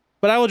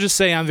 But I will just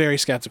say I'm very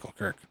skeptical,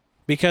 Kirk,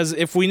 because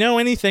if we know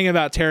anything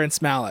about Terrence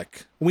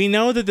Malick, we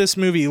know that this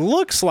movie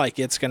looks like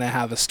it's going to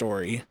have a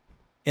story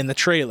in the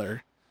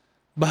trailer.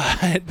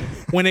 But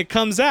when it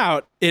comes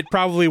out, it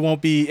probably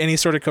won't be any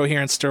sort of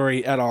coherent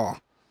story at all.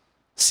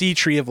 See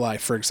Tree of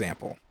Life, for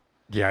example.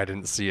 Yeah, I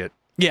didn't see it.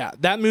 Yeah,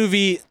 that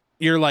movie,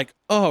 you're like,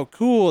 oh,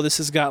 cool. This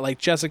has got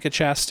Jessica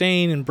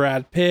Chastain and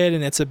Brad Pitt,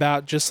 and it's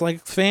about just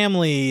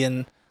family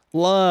and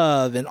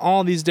love and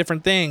all these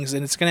different things,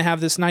 and it's going to have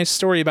this nice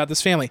story about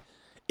this family.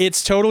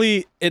 It's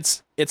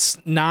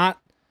not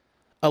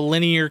a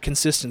linear,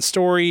 consistent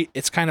story.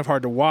 It's kind of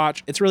hard to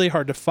watch. It's really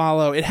hard to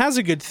follow. It has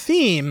a good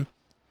theme,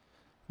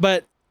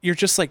 but you're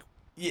just it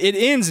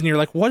ends and you're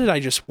like, what did I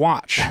just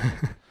watch?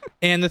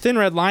 And The Thin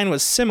Red Line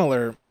was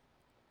similar.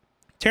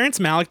 Terrence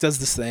Malick does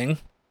this thing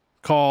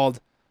called,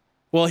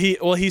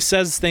 he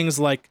says things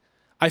like,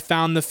 I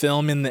found the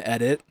film in the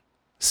edit.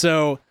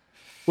 So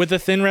with The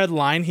Thin Red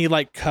Line, he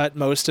cut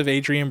most of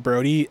Adrian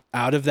Brody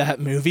out of that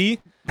movie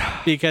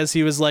because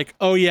he was like,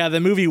 oh yeah, the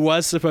movie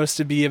was supposed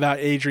to be about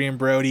Adrian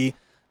Brody.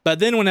 But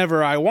then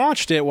whenever I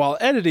watched it while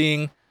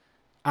editing,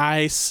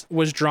 I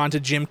was drawn to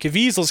Jim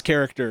Caviezel's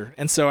character,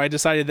 and so I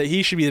decided that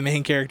he should be the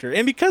main character.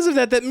 And because of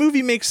that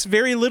movie makes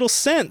very little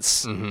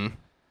sense. Mm-hmm.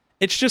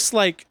 It's just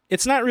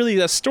it's not really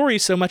a story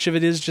so much of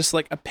it is just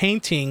a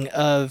painting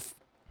of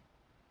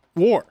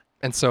war.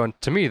 And so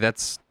to me,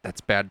 that's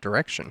bad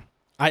direction.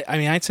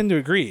 I tend to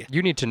agree.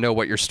 You need to know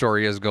what your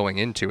story is going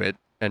into it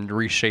and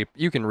reshape.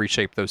 You can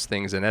reshape those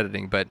things in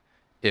editing, but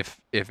if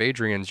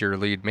Adrian's your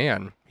lead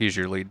man, he's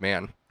your lead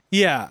man.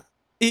 Yeah.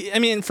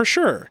 For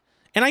sure.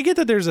 And I get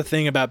that there's a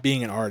thing about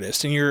being an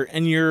artist, and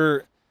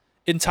you're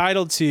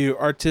entitled to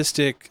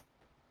artistic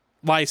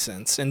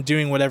license and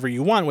doing whatever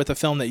you want with a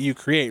film that you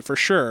create, for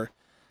sure.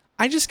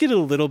 I just get a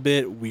little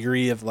bit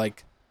weary of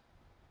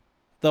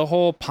the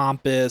whole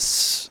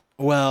pompous,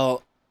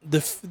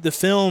 the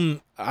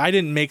film, I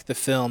didn't make the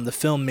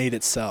film made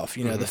itself.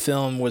 Mm-hmm. The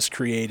film was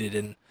created,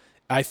 and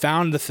I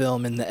found the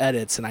film in the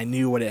edits, and I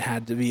knew what it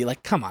had to be.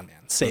 Come on,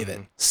 man, save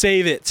it.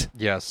 Save it.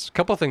 Yes. A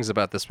couple of things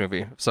about this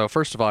movie. So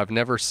first of all, I've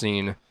never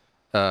seen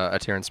a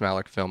Terrence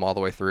Malick film all the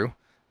way through,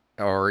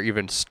 or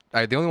even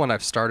the only one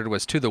I've started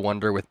was To the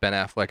Wonder with Ben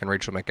Affleck and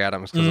Rachel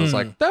McAdams, because I was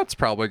like, that's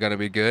probably going to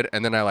be good,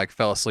 and then I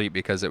fell asleep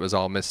because it was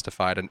all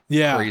mystified and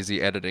crazy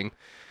editing.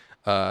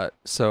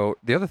 So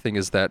the other thing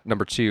is that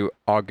number 2,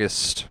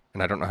 August,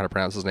 and I don't know how to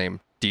pronounce his name,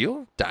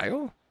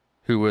 Dial,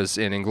 who was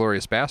in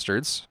Inglourious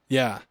Bastards.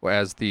 Yeah.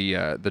 As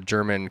the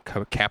German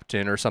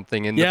captain or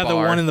something in the bar. Yeah, the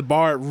one in the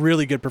bar.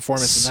 Really good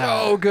performance in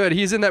that. So good.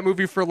 He's in that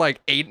movie for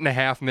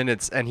 8.5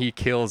 minutes, and he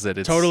kills it.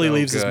 It's totally so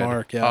leaves good. his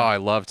mark, yeah. Oh, I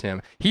loved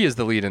him. He is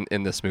the lead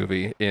in this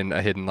movie, in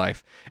A Hidden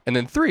Life. And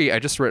then 3, I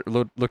just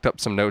looked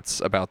up some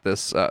notes about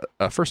this.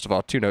 First of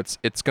all, 2 notes.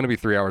 It's going to be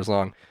 3 hours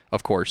long,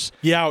 of course.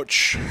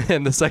 Youch.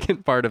 And the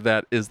second part of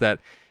that is that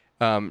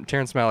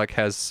Terrence Malick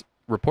has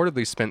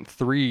reportedly spent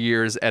 3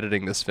 years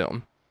editing this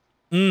film.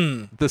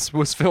 This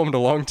was filmed a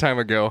long time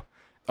ago.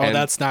 Oh,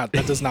 that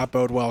does not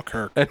bode well,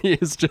 Kirk. And he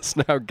is just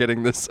now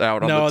getting this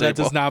out on the table. No, that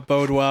does not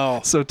bode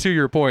well. So to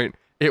your point,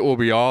 it will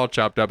be all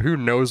chopped up. Who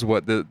knows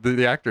what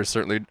the actors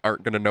certainly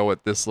aren't going to know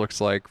what this looks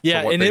like.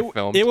 Yeah, what and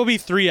it will be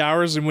 3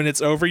 hours, and when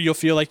it's over, you'll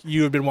feel like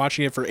you have been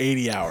watching it for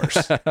 80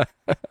 hours.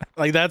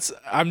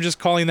 I'm just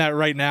calling that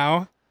right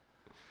now.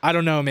 I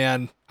don't know,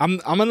 man. I'm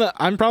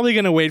probably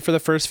gonna wait for the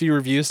first few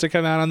reviews to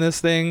come out on this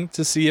thing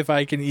to see if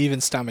I can even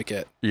stomach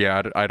it.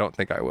 Yeah, I don't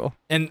think I will.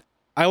 And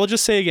I will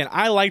just say again,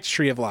 I liked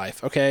Tree of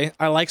Life. Okay,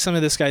 I like some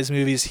of this guy's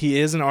movies. He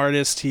is an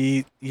artist.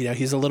 He's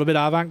a little bit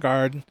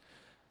avant-garde,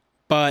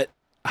 but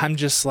I'm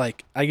just I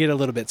get a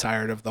little bit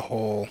tired of the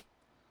whole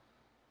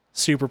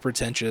super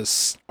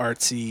pretentious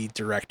artsy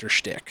director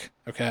shtick.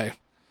 Okay.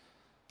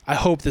 I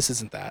hope this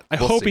isn't that. I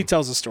hope he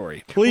tells a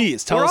story.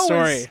 Please tell a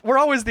story. We're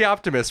always the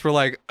optimists. We're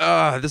like,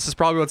 this is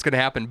probably what's going to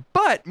happen.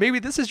 But maybe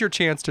this is your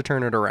chance to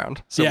turn it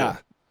around. So yeah.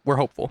 we're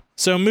hopeful.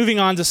 So moving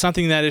on to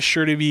something that is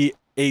sure to be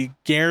a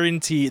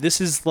guarantee. This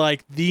is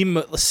like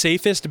the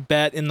safest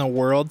bet in the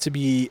world to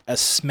be a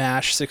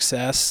smash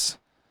success.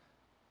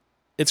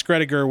 It's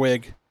Greta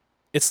Gerwig.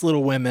 It's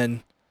Little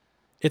Women.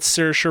 It's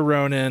Saoirse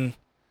Ronan.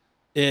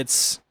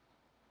 It's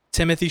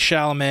Timothy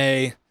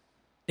Chalamet.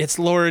 It's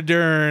Laura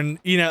Dern.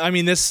 You know, I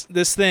mean, this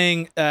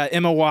thing,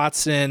 Emma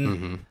Watson.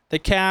 Mm-hmm. The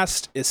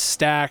cast is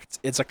stacked.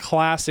 It's a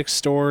classic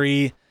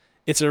story.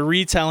 It's a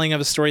retelling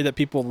of a story that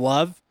people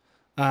love.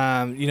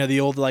 You know, the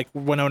old like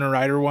Winona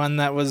Ryder one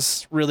that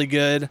was really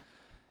good.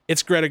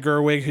 It's Greta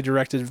Gerwig who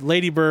directed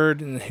Lady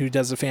Bird and who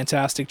does a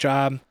fantastic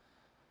job.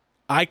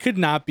 I could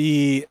not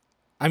be.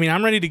 I mean,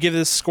 I'm ready to give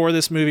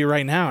this movie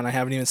right now, and I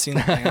haven't even seen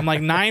the thing. I'm like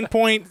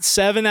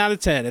 9.7 out of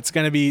 10. It's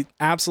going to be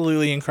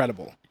absolutely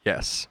incredible.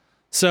 Yes.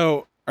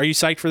 So, are you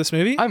psyched for this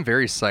movie? I'm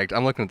very psyched.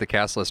 I'm looking at the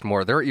cast list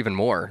more. There are even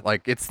more.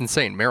 Like, it's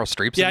insane. Meryl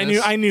Streep's in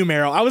this. I knew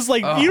Meryl. I was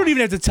like, you don't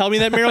even have to tell me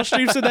that Meryl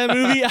Streep's in that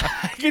movie.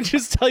 I can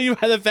just tell you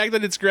by the fact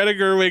that it's Greta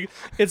Gerwig,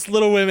 it's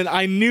Little Women.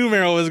 I knew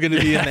Meryl was going to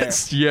be in there.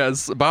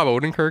 Yes. Bob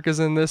Odenkirk is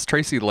in this.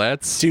 Tracy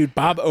Letts. Dude,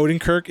 Bob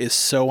Odenkirk is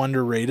so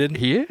underrated.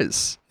 He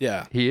is.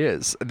 Yeah. He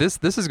is. This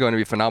is going to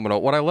be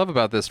phenomenal. What I love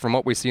about this, from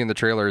what we see in the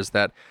trailer, is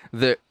that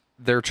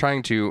they're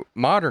trying to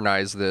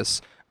modernize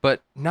this,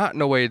 but not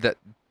in a way that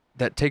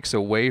takes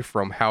away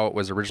from how it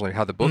was originally,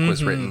 how the book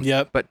was written.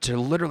 Yep. But to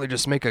literally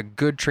just make a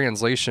good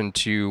translation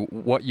to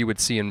what you would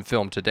see in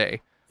film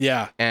today.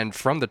 Yeah. And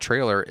from the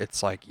trailer,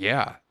 it's like,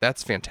 yeah,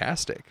 that's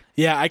fantastic.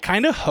 Yeah, I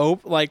kind of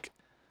hope, like,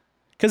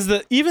 because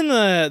even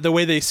the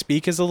way they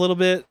speak is a little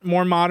bit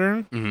more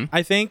modern,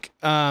 I think.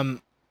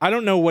 I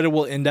don't know what it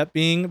will end up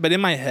being, but in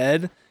my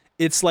head,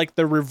 it's like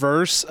the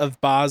reverse of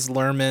Baz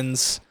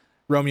Luhrmann's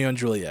Romeo and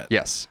Juliet.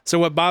 Yes. So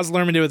what Baz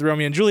Luhrmann did with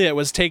Romeo and Juliet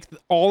was take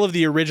all of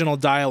the original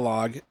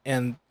dialogue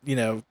and, you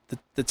know,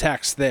 the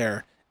text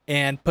there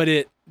and put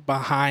it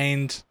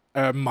behind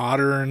a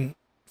modern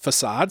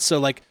facade. So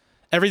like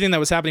everything that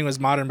was happening was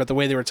modern, but the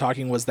way they were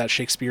talking was that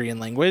Shakespearean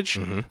language.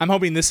 I'm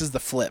hoping this is the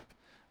flip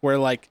where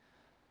like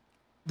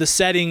the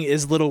setting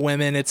is Little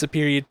Women. It's a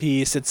period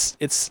piece.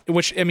 It's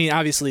which, I mean,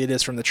 obviously it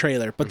is from the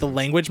trailer, but the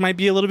language might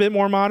be a little bit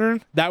more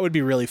modern. That would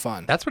be really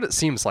fun. That's what it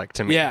seems like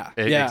to me. Yeah.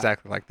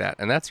 Exactly like that.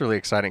 And that's really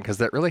exciting because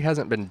that really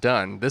hasn't been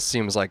done. This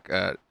seems like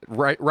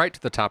right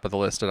to the top of the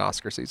list at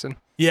Oscar season.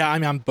 Yeah, I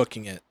mean, I'm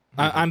booking it.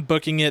 I'm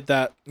booking it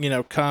that, you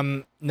know,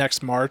 come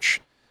next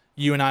March,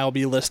 you and I will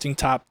be listing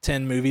top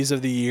 10 movies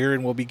of the year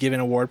and we'll be giving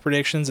award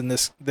predictions. And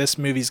this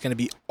movie's going to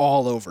be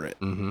all over it.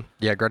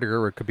 Yeah, Greta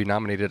Gerwig could be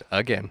nominated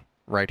again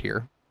right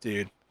here.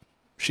 Dude,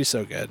 she's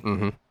so good.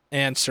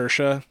 And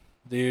Saoirse,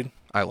 dude.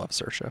 I love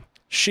Saoirse.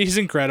 She's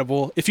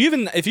incredible. If you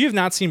have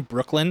not seen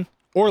Brooklyn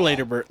or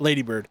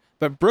Lady Bird,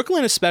 but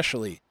Brooklyn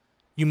especially,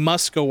 you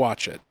must go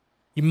watch it.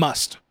 You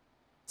must.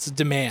 It's a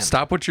demand.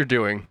 Stop what you're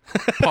doing.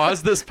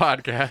 Pause this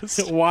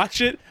podcast.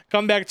 Watch it.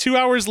 Come back 2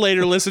 hours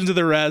later. Listen to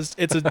the rest.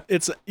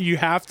 You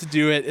have to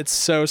do it. It's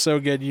so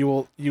good.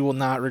 You will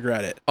not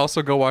regret it.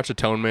 Also, go watch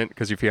Atonement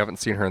because if you haven't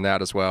seen her in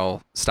that as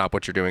well, stop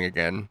what you're doing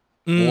again.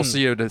 We'll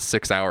see you in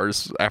 6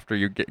 hours after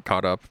you get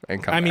caught up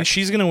and come back. I mean,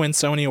 she's going to win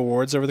so many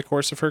awards over the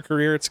course of her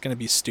career. It's going to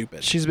be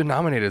stupid. She's been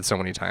nominated so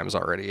many times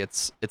already.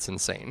 It's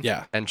insane.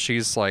 Yeah. And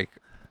she's like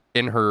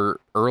in her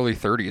early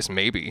 30s,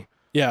 maybe.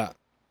 Yeah.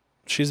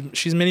 She's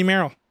Minnie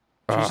Meryl.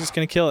 She's just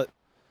going to kill it.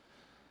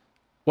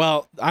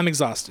 Well, I'm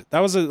exhausted. That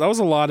was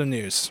a lot of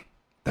news.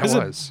 It was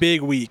a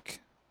big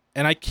week.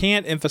 And I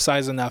can't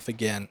emphasize enough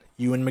again,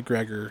 Ewan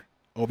McGregor,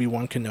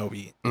 Obi-Wan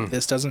Kenobi. If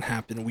this doesn't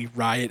happen, we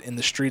riot in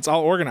the streets.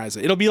 I'll organize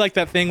it. It'll be like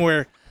that thing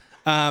where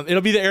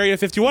it'll be the Area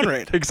 51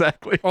 raid.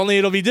 Exactly. Only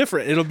it'll be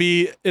different. It'll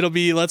be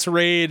let's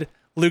raid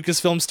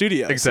Lucasfilm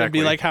Studios. Exactly.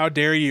 It'll be like, how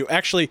dare you?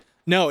 Actually,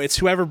 no, it's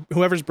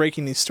whoever's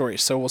breaking these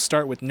stories. So we'll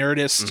start with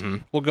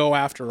Nerdist. We'll go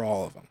after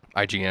all of them.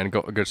 IGN,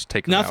 go just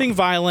take them Nothing out.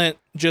 Violent,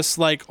 just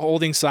like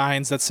holding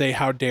signs that say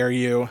 "How dare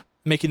you,"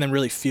 making them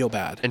really feel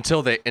bad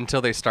until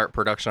they start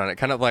production on it.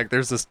 Kind of like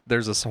there's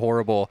this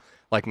horrible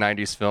like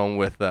 90s film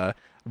with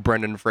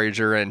Brendan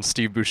Fraser and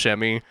Steve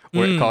Buscemi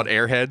called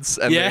Airheads.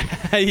 And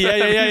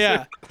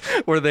yeah.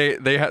 Where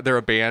they're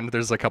a band.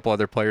 There's a couple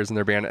other players in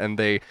their band, and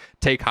they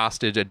take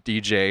hostage a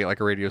DJ, like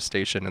a radio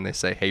station, and they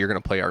say, "Hey, you're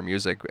gonna play our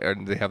music."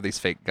 And they have these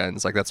fake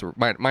guns. Like that's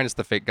minus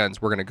the fake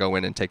guns. We're gonna go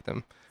in and take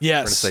them. Yes.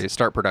 We're gonna say,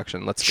 "Start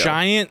production. Let's go."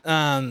 Giant.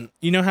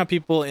 You know how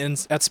people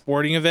at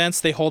sporting events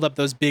they hold up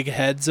those big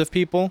heads of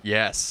people.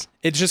 Yes.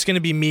 It's just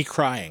gonna be me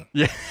crying.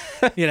 Yeah.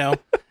 You know.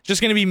 Just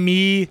going to be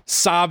me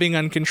sobbing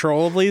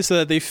uncontrollably so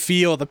that they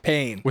feel the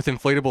pain. With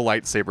inflatable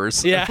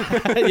lightsabers. Yeah,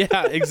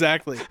 yeah,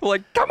 exactly.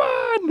 Like, come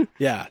on!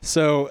 Yeah,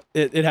 so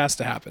it has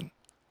to happen.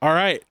 All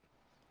right.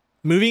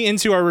 Moving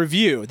into our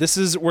review.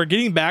 We're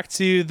getting back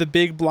to the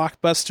big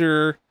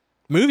blockbuster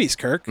movies,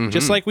 Kirk.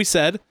 Just like we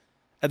said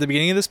at the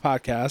beginning of this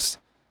podcast,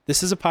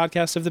 this is a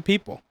podcast of the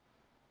people.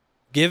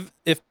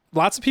 If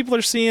lots of people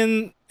are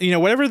seeing,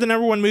 whatever the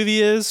number one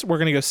movie is, we're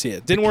going to go see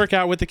it. Didn't work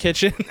out with The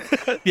Kitchen.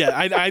 Yeah,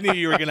 I knew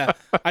you were going to.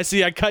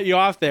 I cut you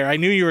off there. I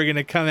knew you were going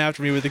to come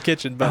after me with The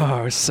Kitchen.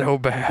 But so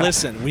bad.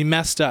 Listen, we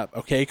messed up,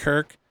 okay,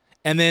 Kirk?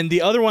 And then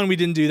the other one we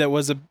didn't do that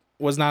was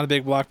was not a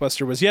big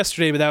blockbuster was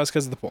Yesterday, but that was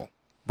because of the poll.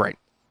 Right.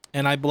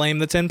 And I blame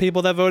the 10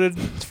 people that voted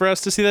for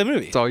us to see that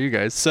movie. It's all you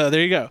guys. So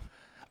there you go.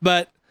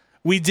 But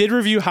we did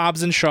review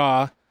Hobbs and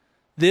Shaw.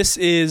 This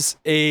is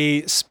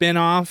a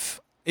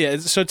spin-off. Yeah,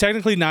 so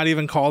technically not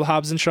even called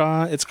Hobbs and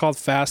Shaw. It's called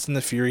Fast and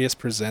the Furious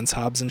Presents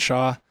Hobbs and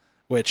Shaw,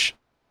 which,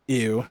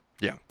 ew.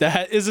 Yeah.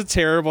 That is a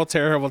terrible,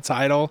 terrible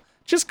title.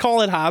 Just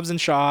call it Hobbs and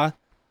Shaw.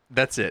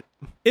 That's it.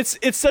 It's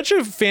such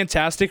a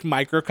fantastic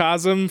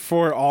microcosm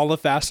for all of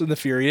Fast and the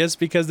Furious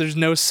because there's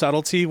no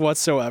subtlety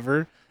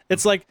whatsoever.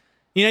 It's like,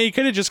 you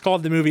could have just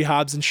called the movie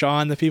Hobbs and Shaw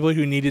and the people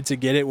who needed to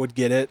get it would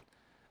get it.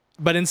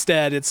 But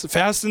instead, it's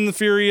Fast and the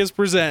Furious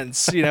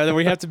Presents, that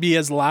we have to be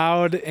as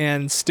loud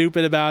and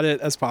stupid about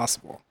it as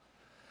possible.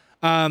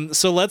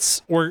 So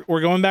we're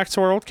going back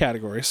to our old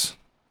categories.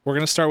 We're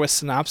going to start with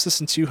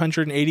synopsis in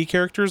 280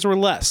 characters or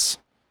less.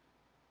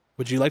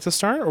 Would you like to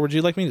start or would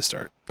you like me to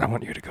start? I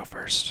want you to go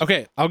first.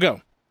 Okay, I'll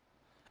go.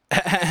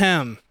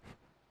 Ahem.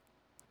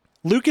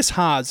 Lucas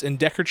Hobbs and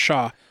Deckard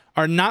Shaw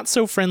are not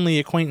so friendly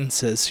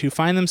acquaintances who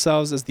find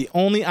themselves as the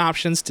only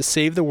options to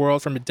save the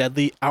world from a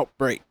deadly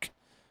outbreak.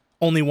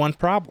 Only one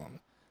problem.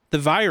 The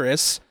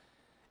virus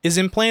is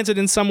implanted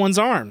in someone's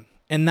arm,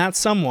 and that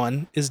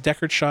someone is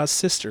Deckard Shaw's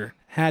sister,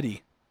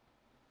 Hattie.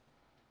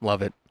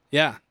 Love it.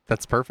 Yeah.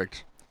 That's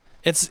perfect.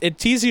 It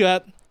tees you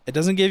up. It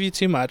doesn't give you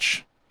too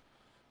much.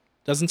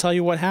 Doesn't tell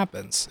you what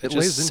happens. It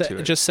lays into it.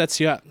 It just sets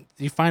you up.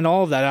 You find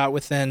all of that out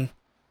within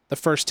the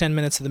first 10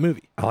 minutes of the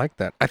movie. I like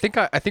that. I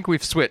think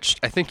we've switched.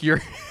 I think you're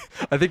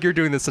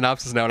doing the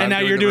synopsis now, and now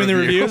you're doing the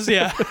reviews.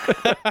 Yeah.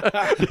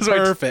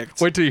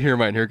 Perfect. Wait till you hear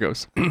mine. Here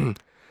goes.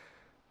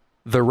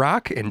 The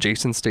Rock and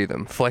Jason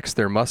Statham flex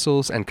their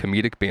muscles and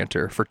comedic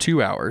banter for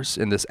 2 hours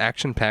in this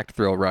action-packed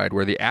thrill ride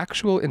where the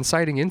actual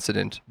inciting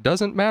incident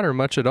doesn't matter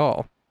much at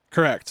all.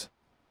 Correct.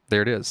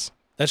 There it is.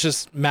 That's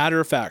just matter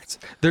of fact.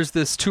 There's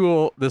this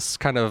tool, this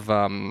kind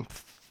of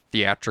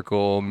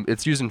theatrical,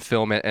 it's used in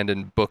film and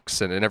in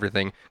books and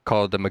everything,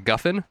 called the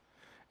MacGuffin.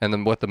 And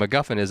then what the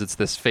MacGuffin is, it's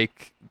this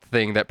fake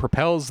thing that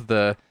propels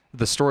the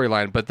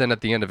storyline, but then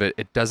at the end of it,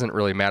 it doesn't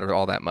really matter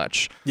all that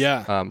much.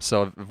 Yeah.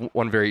 So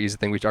one very easy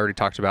thing we already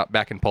talked about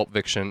back in Pulp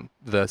Fiction,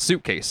 the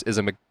suitcase is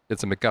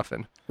it's a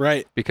MacGuffin.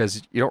 Right.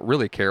 Because you don't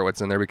really care what's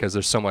in there because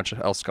there's so much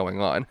else going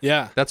on.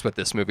 Yeah. That's what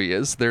this movie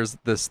is. There's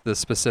this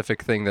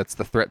specific thing that's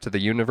the threat to the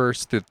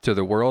universe, to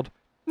the world.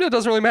 It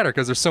doesn't really matter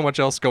because there's so much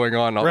else going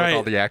on with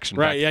all the action.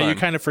 Right. Yeah. fun. You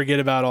kind of forget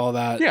about all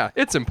that. Yeah.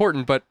 It's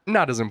important, but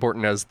not as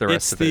important as the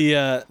rest of it.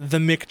 It's the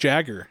Mick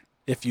Jagger,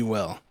 if you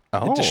will.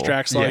 Oh, it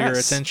distracts all your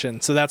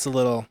attention. So that's a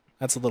little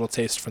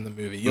taste from the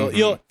movie.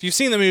 You'll if you've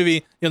seen the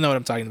movie, you'll know what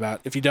I'm talking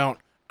about. If you don't,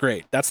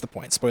 great. That's the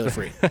point. Spoiler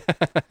free.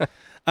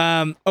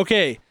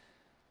 Okay.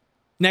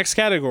 Next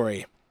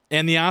category,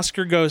 and the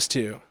Oscar goes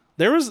to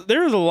there was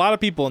a lot of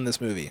people in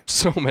this movie.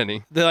 So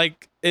many.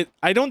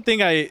 I don't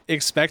think I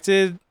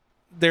expected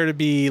there to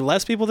be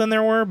less people than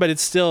there were, but it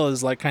still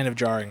is like kind of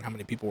jarring how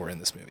many people were in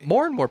this movie.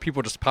 More and more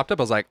people just popped up.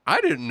 I was like,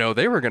 I didn't know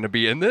they were going to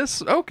be in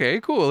this.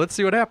 Okay, cool. Let's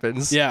see what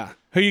happens. Yeah.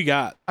 Who you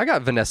got? I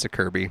got Vanessa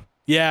Kirby.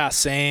 Yeah,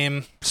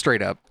 same.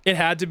 Straight up. It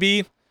had to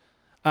be.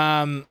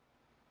 There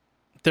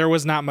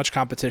was not much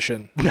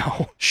competition.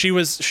 No. She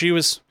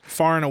was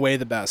far and away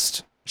the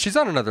best. She's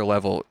on another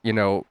level,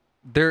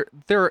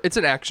 it's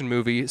an action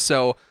movie,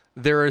 so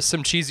there is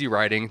some cheesy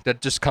writing that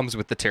just comes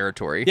with the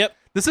territory. Yep.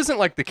 This isn't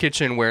like The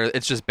Kitchen where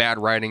it's just bad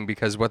writing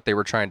because what they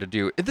were trying to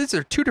do. These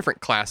are two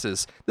different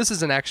classes. This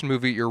is an action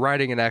movie. You're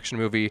writing an action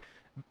movie,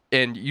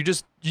 and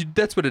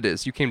that's what it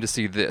is. You came to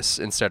see this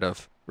instead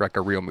of like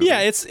a real movie. Yeah,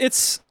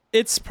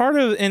 it's part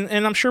of,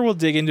 and I'm sure we'll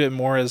dig into it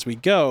more as we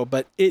go,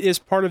 but it is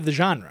part of the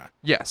genre.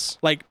 Yes.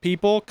 Like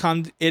people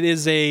come, it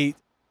is a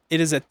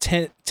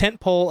tent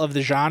pole of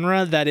the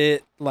genre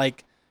that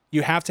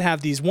you have to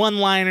have these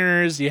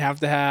one-liners, you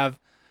have to have,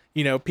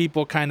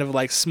 people kind of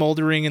like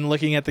smoldering and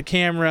looking at the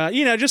camera,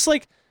 just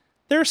like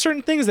there are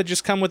certain things that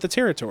just come with the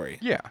territory.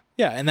 Yeah.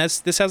 Yeah, and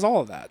this has all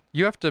of that.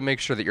 You have to make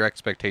sure that your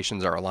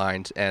expectations are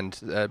aligned and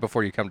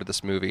before you come to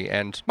this movie,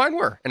 and mine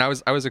were. And I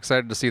was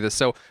excited to see this.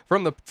 So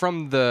from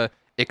the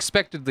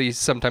expectedly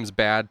sometimes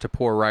bad to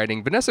poor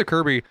writing, Vanessa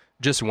Kirby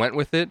just went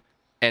with it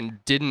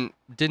and didn't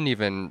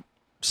even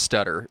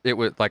stutter. It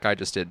was like I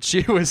just did.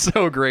 She was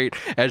so great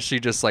as she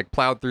just like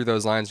plowed through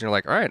those lines and you're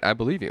like, all right, I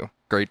believe you.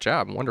 Great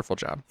job. Wonderful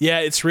job. Yeah,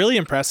 it's really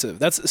impressive.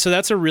 That's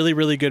a really,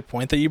 really good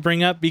point that you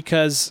bring up,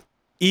 because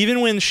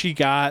even when she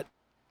got,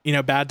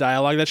 bad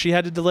dialogue that she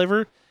had to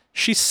deliver,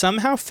 she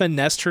somehow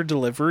finessed her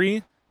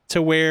delivery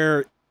to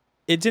where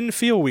it didn't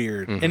feel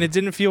weird and it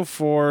didn't feel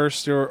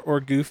forced or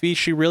goofy.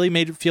 She really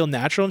made it feel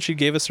natural, and she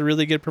gave us a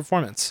really good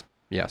performance.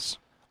 Yes.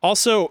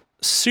 Also,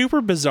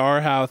 super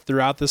bizarre how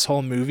throughout this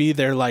whole movie,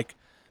 they're like,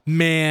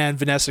 man,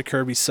 Vanessa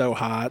Kirby's so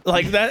hot.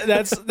 Like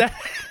that's that.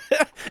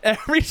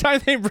 Every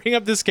time they bring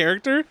up this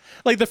character,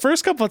 like the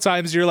first couple of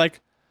times you're like,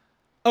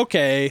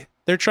 okay,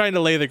 they're trying to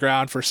lay the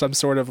ground for some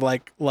sort of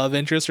like love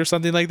interest or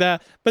something like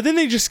that. But then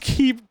they just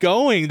keep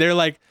going. They're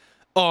like,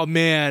 oh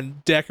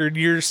man, Deckard,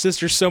 your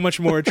sister's so much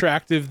more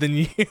attractive than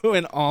you,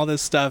 and all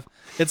this stuff.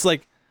 It's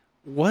like,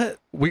 what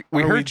we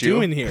are heard we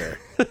doing here?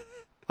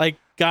 Like,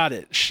 got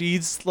it.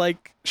 She's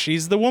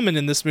the woman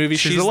in this movie.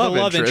 She's She's the the love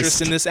love interest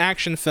interest in this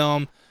action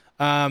film.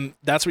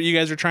 That's what you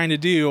guys are trying to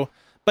do.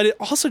 But it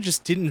also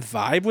just didn't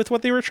vibe with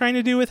what they were trying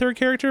to do with her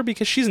character,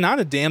 because she's not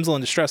a damsel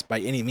in distress by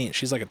any means.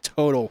 She's like a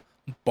total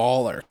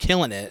baller,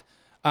 killing it.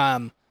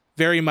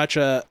 Very much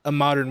a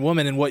modern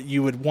woman and what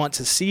you would want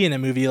to see in a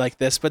movie like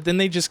this. But then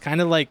they just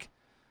kind of I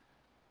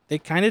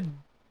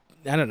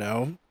don't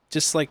know,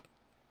 just like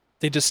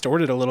they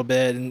distort it a little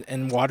bit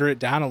and water it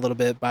down a little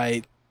bit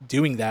by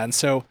doing that. And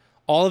so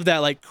all of that,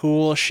 like,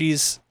 cool,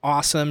 she's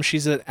awesome,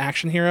 she's an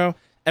action hero.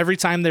 Every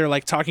time they're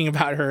like talking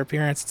about her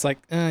appearance, it's like,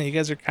 you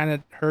guys are kind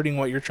of hurting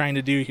what you're trying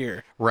to do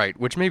here. Right,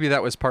 which maybe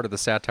that was part of the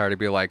satire, to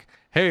be like,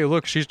 hey,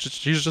 look, she's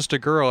just a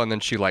girl, and then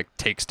she like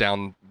takes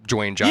down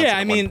Dwayne Johnson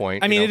at one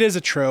point. I mean, it is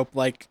a trope.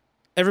 Like,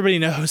 everybody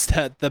knows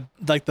that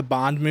the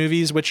Bond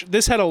movies, which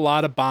this had a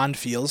lot of Bond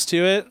feels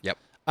to it. Yep.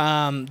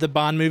 The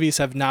Bond movies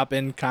have not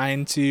been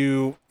kind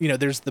to,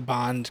 there's the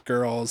Bond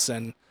girls,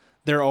 and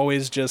they're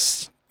always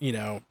just,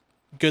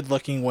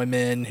 good-looking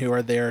women who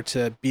are there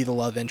to be the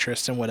love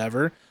interest and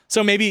whatever.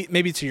 So maybe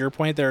to your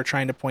point, they're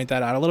trying to point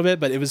that out a little bit,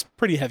 but it was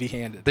pretty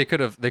heavy-handed. They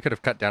could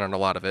have cut down on a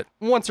lot of it.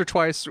 Once or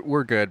twice,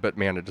 we're good, but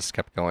man, it just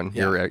kept going.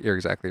 Yeah. You're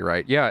exactly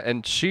right. Yeah,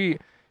 and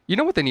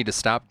what they need to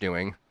stop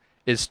doing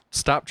is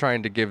stop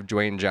trying to give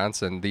Dwayne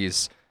Johnson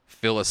these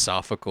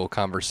philosophical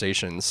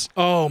conversations.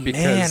 Oh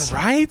man,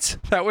 right?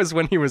 That was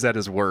when he was at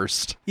his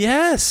worst.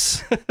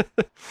 Yes.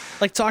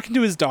 Like talking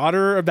to his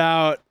daughter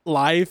about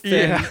life.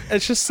 Yeah. And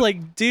it's just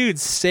like, dude,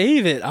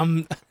 save it.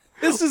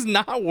 This is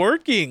not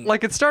working.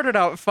 Like, it started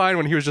out fine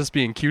when he was just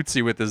being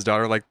cutesy with his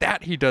daughter. Like,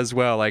 that he does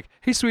well. Like,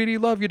 hey, sweetie,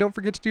 love you. Don't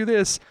forget to do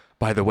this.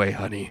 By the way,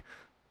 honey,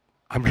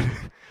 I'm going to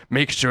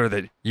make sure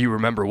that you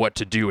remember what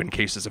to do in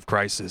cases of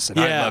crisis. And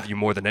I love you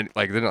more than any.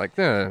 Like, they're like,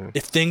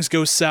 if things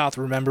go south,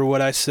 remember what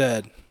I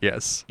said.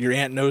 Yes. Your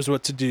aunt knows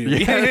what to do.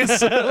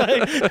 Yes.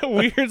 Like,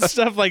 weird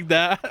stuff like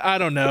that. I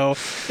don't know.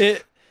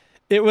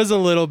 It was a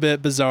little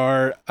bit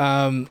bizarre.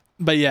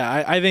 But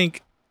yeah, I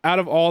think out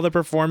of all the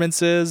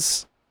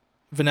performances,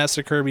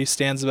 Vanessa Kirby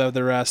stands above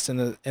the rest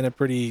in a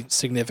pretty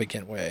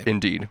significant way.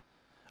 Indeed.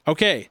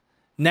 Okay,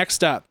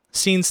 next up,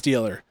 Scene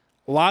Stealer.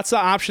 Lots of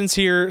options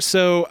here.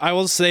 So I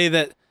will say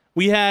that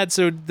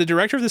the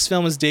director of this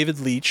film is David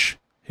Leitch,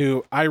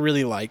 who I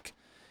really like.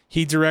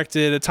 He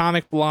directed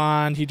Atomic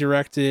Blonde. He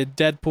directed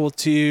Deadpool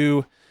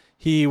 2.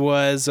 He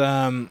was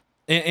and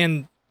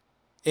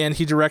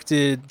he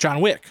directed John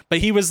Wick. But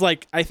he was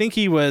I think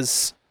he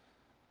was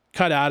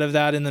cut out of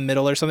that in the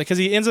middle or something, because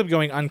he ends up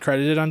going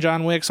uncredited on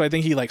John Wick. So I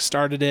think he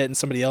started it and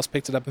somebody else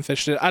picked it up and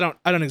fished it. I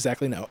don't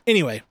exactly know.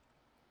 Anyway,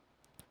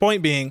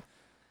 point being,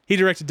 he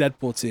directed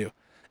Deadpool 2,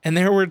 and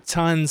there were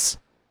tons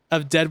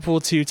of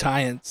Deadpool 2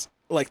 tie-ins,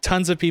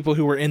 tons of people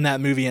who were in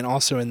that movie and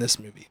also in this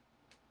movie.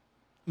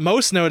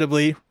 Most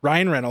notably,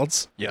 Ryan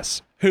Reynolds.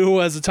 Yes. Who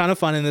was a ton of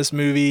fun in this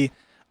movie.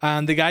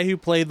 The guy who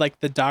played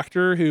the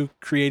doctor who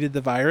created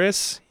the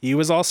virus, he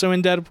was also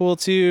in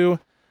Deadpool 2.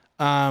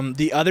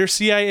 The other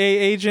CIA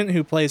agent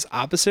who plays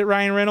opposite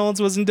Ryan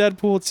Reynolds was in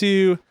Deadpool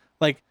 2.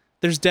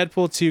 There's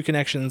Deadpool 2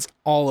 connections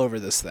all over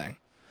this thing.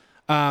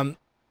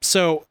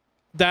 So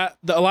a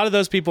lot of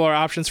those people are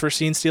options for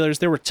Scene Stealers.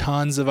 There were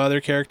tons of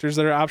other characters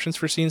that are options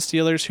for Scene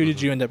Stealers. Who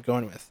did you end up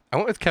going with? I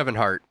went with Kevin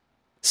Hart.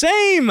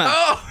 Same!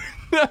 Oh,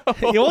 no!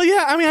 Well,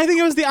 yeah, I think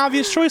it was the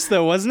obvious choice,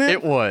 though, wasn't it?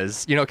 It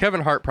was.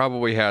 Kevin Hart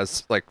probably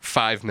has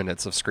 5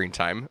 minutes of screen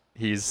time.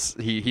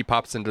 He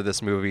pops into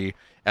this movie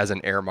as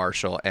an air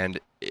marshal, and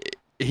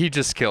he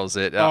just kills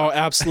it. Oh,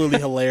 absolutely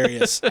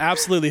hilarious.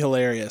 Absolutely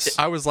hilarious.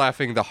 I was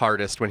laughing the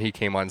hardest when he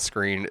came on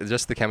screen.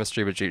 Just the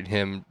chemistry between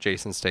him,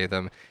 Jason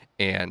Statham,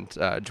 and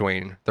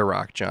Dwayne "The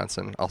Rock"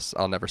 Johnson.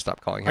 I'll never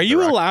stop calling him. Are you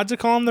The Rock. allowed to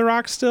call him The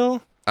Rock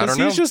still? I don't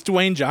know. He's just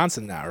Dwayne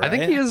Johnson now, right? I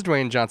think he is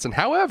Dwayne Johnson.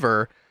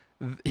 However,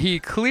 he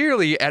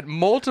clearly, at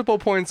multiple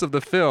points of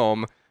the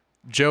film,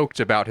 joked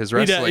about his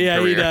wrestling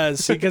career. He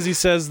does, because he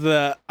says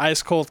the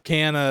ice cold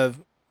can of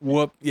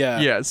whoop.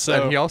 Yeah. Yes,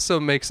 So, and he also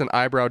makes an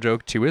eyebrow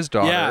joke to his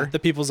daughter. yeah, the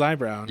people's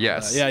eyebrow.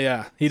 Yes.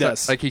 Yeah, he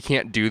does. He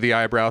can't do the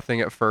eyebrow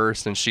thing at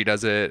first, and she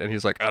does it, and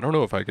he's like, I don't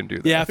know if I can do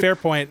that. Yeah, fair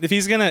point. If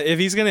he's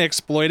gonna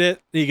exploit it,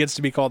 he gets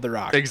to be called The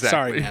Rock.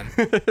 Exactly.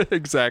 Sorry, man.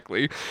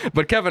 Exactly.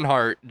 But Kevin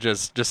Hart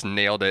just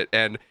nailed it,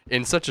 and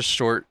in such a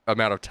short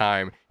amount of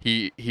time,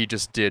 he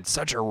just did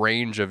such a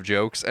range of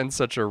jokes and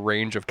such a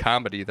range of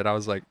comedy that I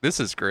was like, this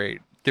is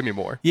great. Give me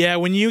more. Yeah,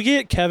 when you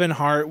get Kevin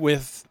Hart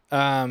with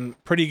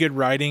pretty good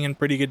writing and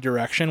pretty good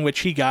direction,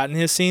 which he got in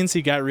his scenes,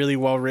 he got really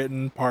well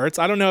written parts.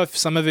 I don't know if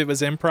some of it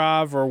was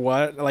improv or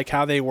what,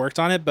 how they worked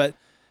on it, but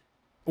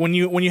when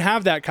you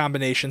have that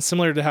combination,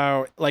 similar to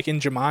how in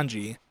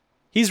Jumanji,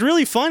 he's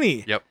really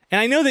funny. Yep. And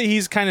I know that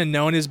he's kind of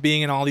known as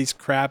being in all these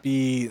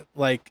crappy,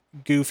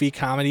 goofy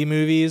comedy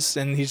movies,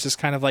 and he's just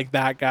kind of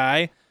that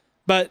guy,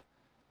 but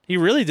he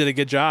really did a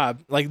good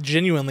job.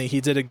 Genuinely, he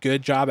did a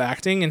good job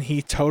acting, and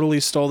he totally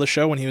stole the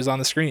show when he was on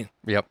the screen.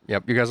 Yep. You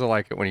guys will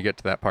like it when you get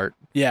to that part.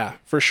 Yeah,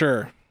 for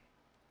sure.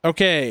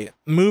 Okay,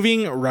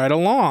 moving right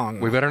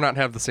along. We better not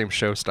have the same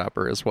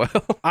showstopper as well.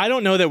 I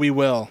don't know that we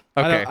will.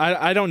 Okay.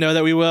 I don't know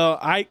that we will.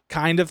 I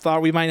kind of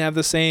thought we might have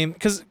the same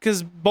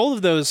because both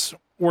of those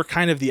were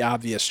kind of the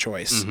obvious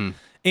choice. Mm-hmm.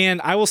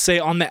 And I will say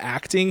on the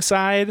acting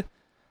side,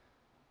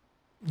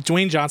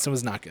 Dwayne Johnson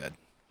was not good.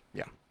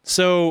 Yeah.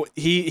 So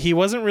he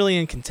wasn't really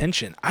in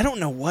contention. I don't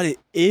know what it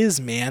is,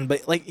 man,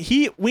 but like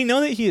we know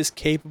that he is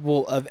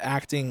capable of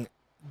acting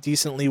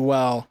decently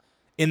well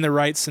in the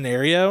right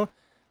scenario.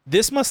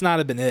 This must not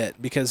have been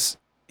it because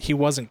he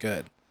wasn't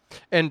good.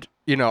 And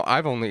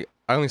I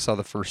only saw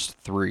the first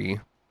 3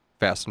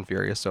 Fast and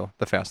Furious, so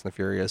the Fast and the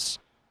Furious,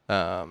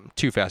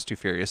 Too Fast, Too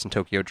Furious, and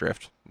Tokyo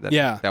Drift.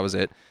 That was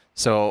it.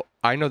 So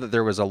I know that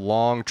there was a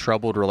long,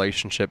 troubled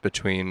relationship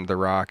between The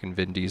Rock and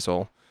Vin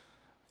Diesel.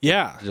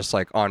 Yeah. Just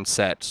like on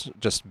set,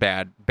 just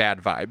bad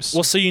vibes.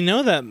 Well, so you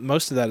know that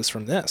most of that is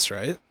from this,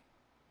 right?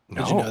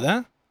 No. Did you know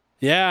that?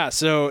 Yeah.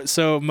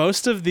 So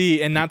most of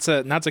the, and not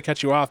to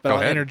cut you off, but Go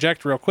I'll ahead.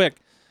 interject real quick.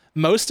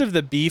 Most of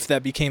the beef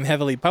that became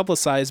heavily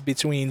publicized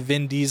between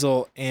Vin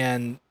Diesel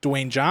and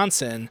Dwayne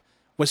Johnson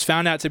was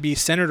found out to be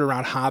centered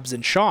around Hobbs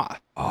and Shaw.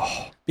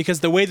 Oh.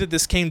 Because the way that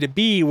this came to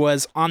be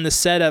was on the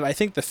set of, I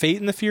think, The Fate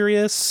and the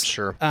Furious.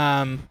 Sure.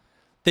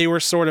 They were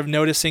sort of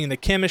noticing the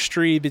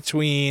chemistry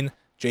between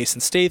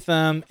Jason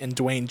Statham and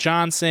Dwayne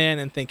Johnson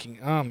and thinking,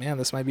 oh man,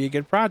 this might be a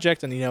good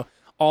project. And,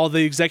 all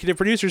the executive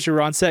producers who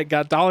were on set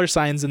got dollar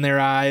signs in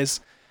their eyes.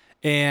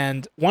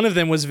 And one of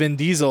them was Vin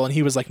Diesel. And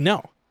he was like,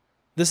 no,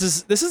 this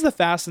is the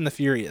Fast and the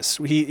Furious.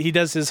 He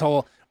does his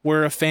whole,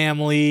 we're a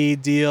family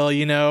deal,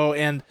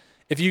 and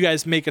if you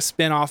guys make a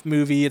spin-off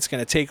movie, it's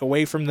going to take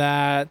away from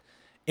that.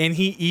 And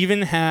he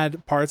even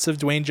had parts of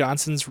Dwayne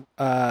Johnson's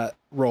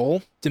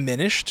role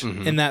diminished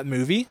in that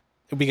movie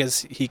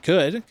because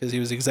because he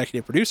was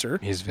executive producer.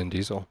 He's Vin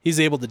Diesel. He's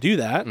able to do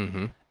that.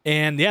 Mm-hmm.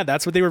 And yeah,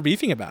 that's what they were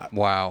beefing about.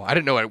 Wow. I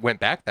didn't know it went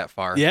back that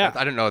far. Yeah.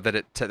 I didn't know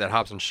that that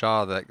Hobbs and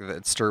Shaw that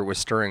was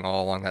stirring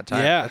all along that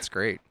time. Yeah. That's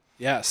great.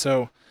 Yeah.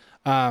 So,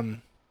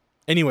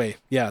 anyway,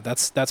 yeah,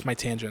 that's my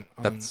tangent.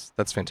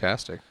 That's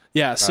fantastic.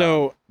 Yeah.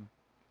 So,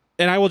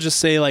 and I will just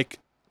say, like,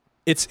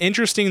 it's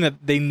interesting that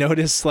they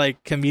noticed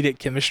like comedic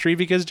chemistry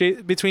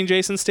between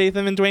Jason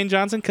Statham and Dwayne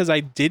Johnson, because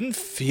I didn't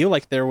feel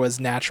like there was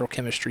natural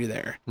chemistry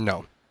there.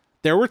 No.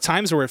 There were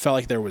times where it felt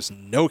like there was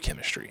no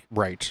chemistry.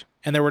 Right.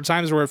 And there were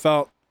times where it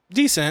felt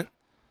decent,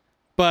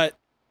 but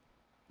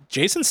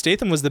Jason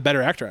Statham was the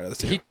better actor out of the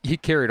two. He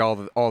carried all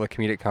the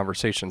comedic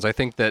conversations. I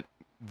think that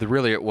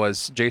really it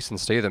was Jason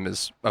Statham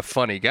is a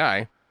funny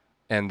guy,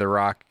 and The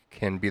Rock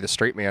can be the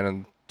straight man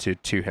and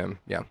to him.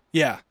 Yeah.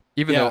 Yeah.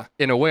 Even though,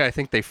 in a way, I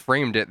think they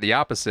framed it the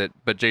opposite,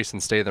 but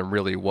Jason Statham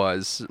really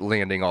was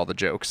landing all the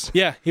jokes.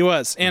 Yeah, he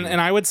was. And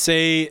I would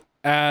say,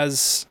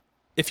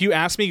 if you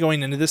asked me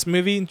going into this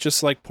movie,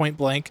 just like point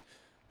blank,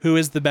 who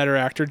is the better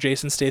actor,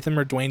 Jason Statham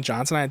or Dwayne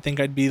Johnson, I think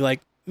I'd be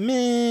like,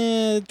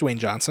 meh, Dwayne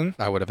Johnson.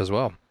 I would have as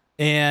well.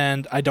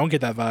 And I don't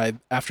get that vibe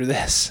after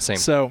this. Same.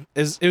 So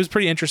it was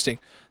pretty interesting.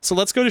 So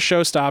let's go to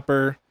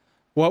Showstopper.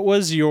 What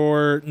was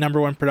your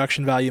number one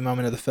production value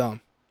moment of the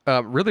film?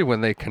 Really,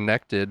 when they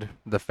connected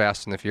the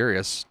Fast and the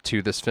Furious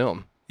to this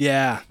film.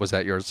 Yeah. Was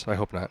that yours? I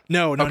hope not.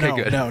 No.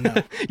 Good. No.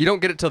 You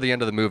don't get it till the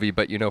end of the movie,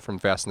 but from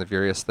Fast and the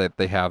Furious that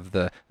they have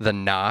the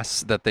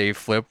NOS that they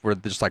flip where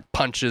it just like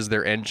punches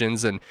their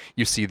engines, and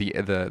you see the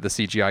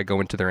CGI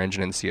go into their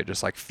engine and see it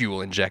just like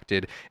fuel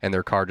injected, and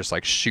their car just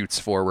like shoots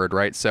forward,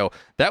 right? So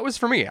that was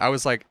for me. I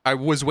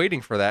was waiting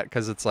for that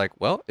because it's like,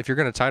 well, if you're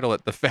going to title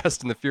it The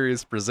Fast and the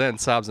Furious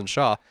Presents Hobbs and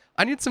Shaw,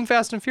 I need some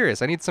Fast and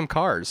Furious. I need some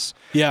cars.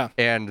 Yeah.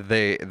 And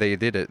they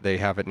did it. They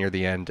have it near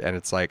the end, and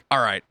it's like, all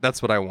right,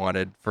 that's what I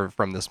wanted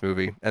from this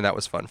movie, and that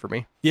was fun for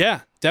me.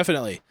 Yeah,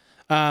 definitely.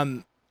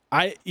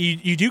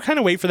 You do kind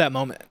of wait for that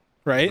moment,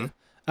 right?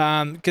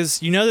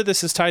 Because you know that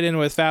this is tied in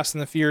with Fast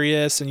and the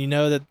Furious, and you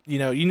know that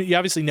you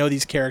obviously know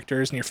these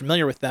characters and you're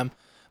familiar with them,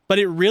 but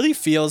it really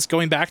feels,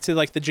 going back to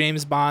like the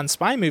James Bond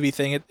spy movie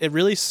thing, it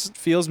really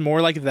feels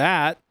more like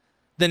that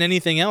than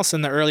anything else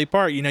in the early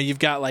part. You've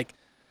got like,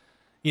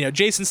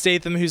 Jason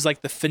Statham, who's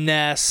like the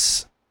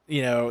finesse,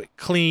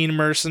 clean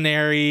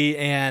mercenary,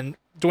 and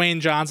Dwayne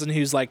Johnson,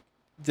 who's like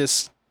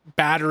this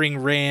battering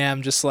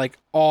ram, just like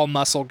all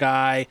muscle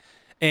guy.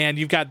 And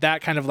you've got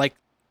that kind of like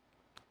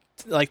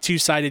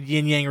two-sided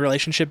yin-yang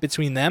relationship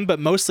between them, but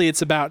mostly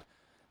it's about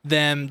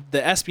them,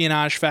 the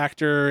espionage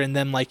factor, and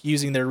them like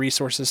using their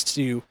resources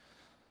to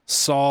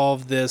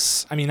solve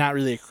this, not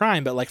really a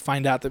crime, but like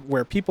find out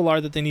where people are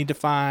that they need to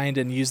find,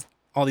 and use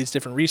all these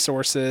different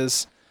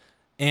resources.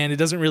 And it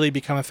doesn't really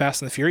become a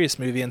Fast and the Furious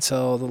movie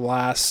until the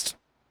last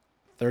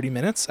 30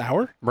 minutes,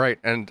 hour. Right.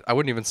 And I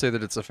wouldn't even say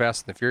that it's a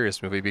Fast and the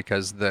Furious movie,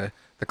 because the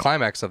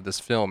climax of this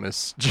film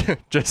is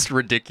just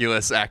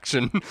ridiculous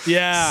action.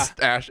 Yeah.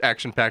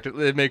 Action packed.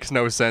 It makes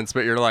no sense,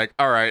 but you're like,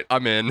 all right,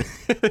 I'm in.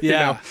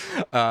 Yeah.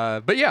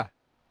 But yeah.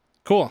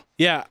 Cool.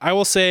 Yeah. I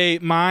will say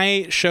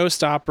my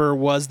showstopper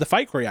was the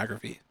fight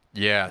choreography.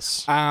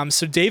 Yes.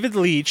 So David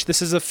Leitch,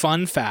 this is a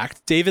fun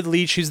fact. David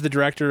Leitch, who's the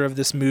director of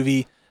this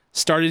movie,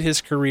 started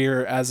his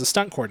career as a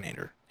stunt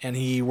coordinator, and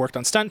he worked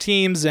on stunt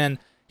teams, and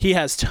he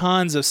has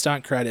tons of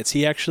stunt credits.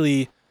 He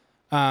actually,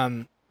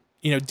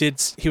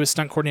 he was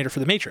stunt coordinator for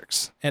The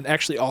Matrix, and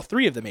actually all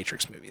 3 of the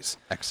Matrix movies.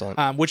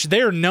 Excellent. Which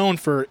they're known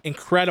for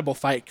incredible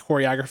fight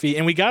choreography,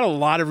 and we got a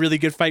lot of really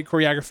good fight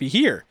choreography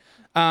here.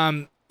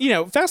 Fast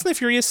and the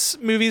Furious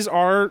movies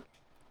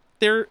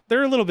they're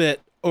a little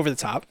bit over the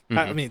top.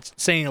 I mean,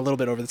 saying a little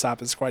bit over the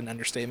top is quite an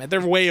understatement. They're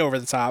way over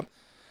the top.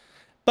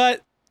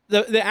 But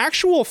the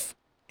actual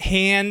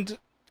hand-to-hand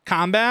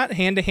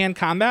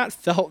combat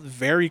felt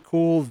very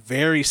cool,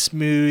 very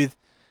smooth,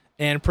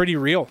 and pretty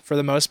real for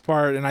the most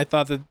part. And I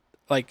thought that,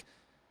 like,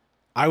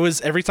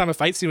 every time a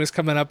fight scene was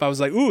coming up, I was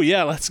like, ooh,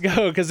 yeah, let's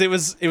go. Because it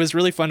was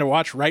really fun to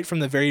watch right from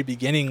the very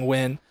beginning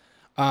when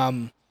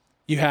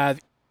you have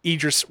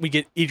we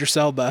get Idris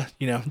Elba,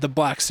 the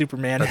Black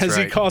Superman, That's as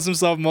he right. calls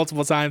himself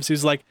multiple times,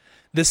 who's like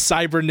this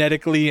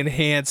cybernetically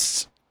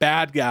enhanced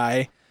bad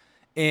guy.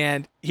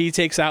 And he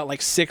takes out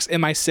like 6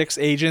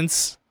 MI6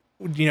 agents,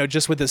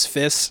 just with his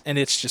fists, and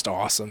it's just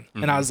awesome.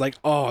 And I was like,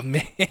 oh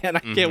man, I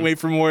can't wait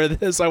for more of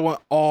this. I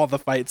want all the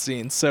fight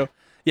scenes. So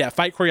yeah,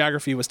 fight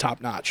choreography was top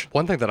notch.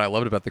 One thing that I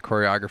loved about the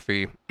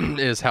choreography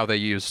is how they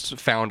used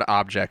found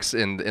objects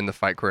in the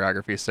fight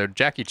choreography. So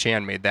Jackie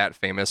Chan made that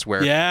famous,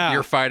 where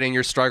you're fighting,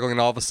 you're struggling,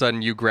 and all of a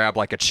sudden you grab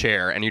like a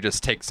chair and you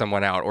just take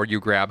someone out, or you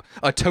grab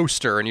a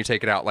toaster and you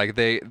take it out. Like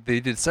they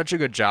did such a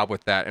good job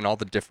with that and all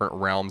the different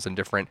realms and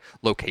different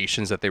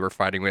locations that they were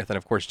fighting with. And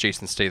of course,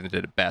 Jason Statham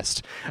did it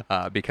best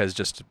because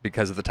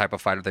of the type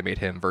of fighter they made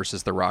him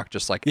versus The Rock,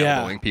 just like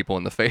elbowing people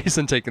in the face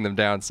and taking them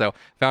down. So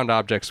found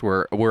objects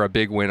were a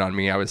big win on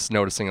me. I was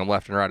noticing them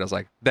left and right. I was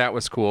like, that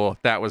was cool.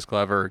 That was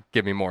clever.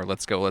 Give me more.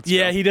 Let's go.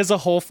 Yeah, he does a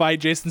whole fight.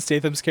 Jason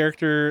Statham's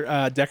character,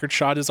 Deckard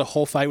Shaw, does a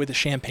whole fight with a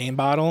champagne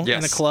bottle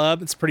in a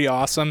club. It's pretty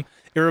awesome.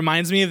 It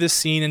reminds me of this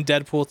scene in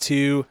Deadpool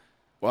 2,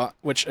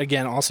 which,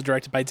 again, also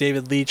directed by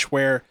David Leitch,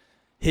 where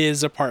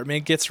his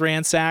apartment gets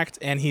ransacked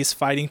and he's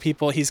fighting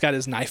people. He's got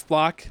his knife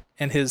block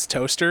and his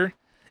toaster,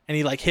 and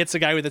he like hits a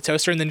guy with a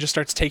toaster and then just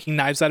starts taking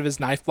knives out of his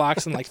knife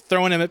blocks and like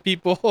throwing them at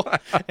people.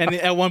 And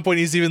at one point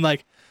he's even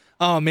like,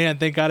 oh man,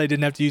 thank God I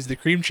didn't have to use the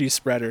cream cheese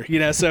spreader.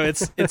 So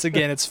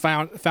it's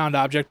found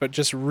object, but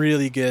just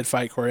really good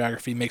fight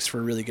choreography, makes for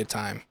a really good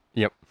time.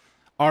 Yep.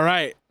 All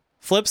right.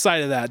 Flip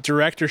side of that,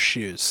 director's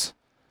shoes.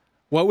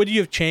 What would you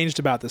have changed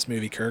about this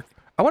movie, Kirk?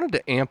 I wanted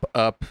to amp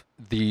up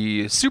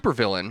the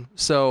supervillain.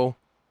 So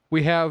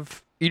we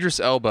have Idris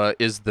Elba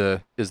is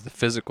the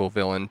physical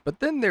villain,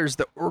 but then there's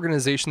the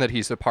organization that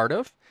he's a part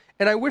of,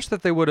 and I wish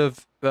that they would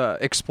have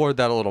explored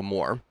that a little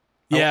more.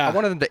 Yeah. I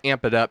wanted them to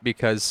amp it up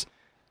because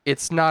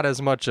it's not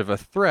as much of a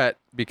threat,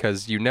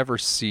 because you never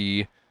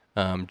see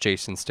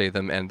Jason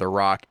Statham and The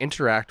Rock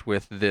interact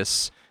with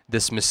this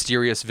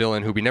mysterious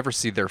villain who we never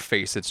see their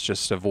face. It's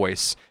just a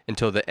voice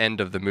until the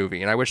end of the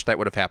movie. And I wish that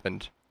would have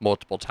happened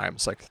multiple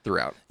times, like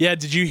throughout. Yeah.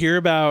 Did you hear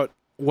about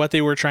what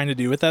they were trying to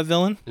do with that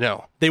villain?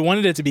 No. They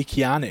wanted it to be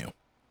Keanu.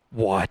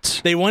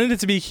 What? They wanted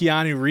it to be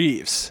Keanu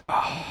Reeves.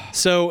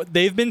 So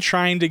they've been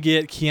trying to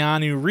get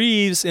Keanu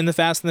Reeves in the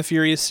Fast and the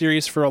Furious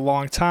series for a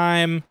long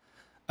time.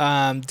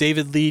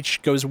 David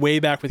Leitch goes way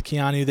back with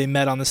Keanu. They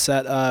met on the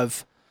set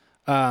of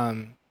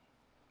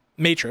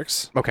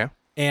Matrix. Okay.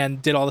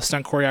 And did all the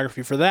stunt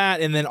choreography for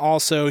that. And then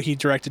also he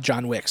directed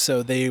John Wick.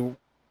 So they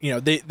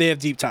have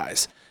deep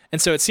ties.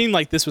 And so it seemed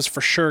like this was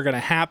for sure going to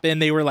happen.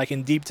 They were like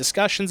in deep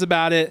discussions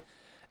about it.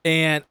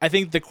 And I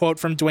think the quote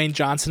from Dwayne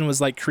Johnson was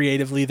like,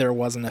 creatively, there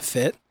wasn't a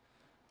fit,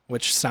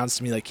 which sounds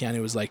to me like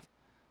Keanu was like,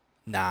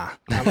 nah,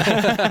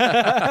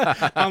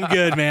 I'm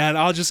good, man.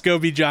 I'll just go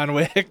be John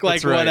Wick,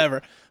 like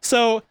whatever.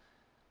 So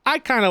I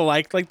kind of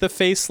liked like the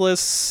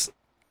faceless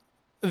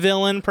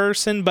villain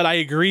person, but I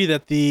agree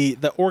that the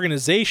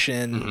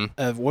organization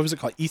of, what was it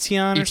called?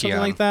 Etion or something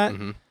like that.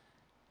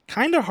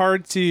 Kind of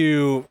hard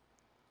to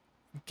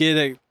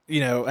get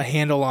a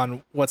handle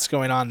on what's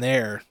going on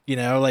there,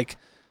 like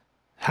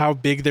how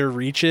big their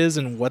reach is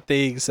and what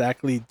they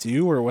exactly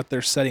do or what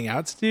they're setting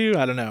out to do.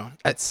 I don't know.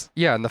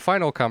 And the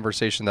final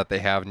conversation that they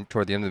have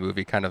toward the end of the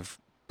movie kind of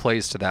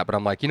plays to that, but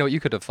I'm like, you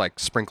could have like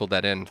sprinkled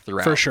that in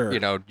throughout. For sure.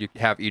 You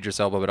have Idris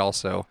Elba, but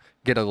also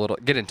get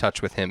in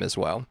touch with him as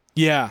well.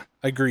 Yeah,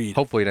 agreed.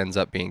 Hopefully it ends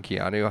up being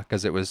Keanu,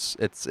 because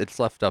it's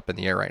left up in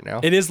the air right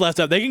now. It is left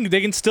up. They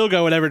can still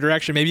go whatever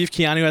direction. Maybe if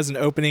Keanu has an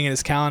opening in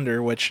his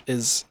calendar, which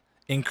is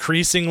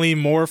increasingly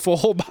more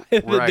full by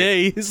the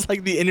day. He's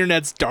like the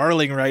internet's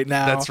darling right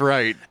now. That's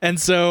right. And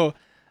so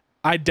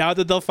I doubt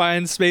that they'll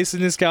find space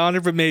in his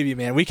calendar, but maybe,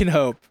 man, we can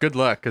hope. Good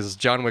luck, because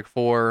John Wick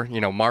 4,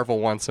 Marvel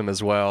wants him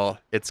as well.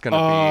 It's going to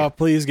be... Oh,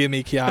 please give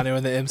me Keanu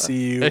in the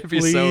MCU. It'd be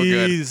please. So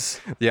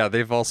good. Yeah,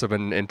 they've also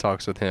been in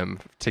talks with him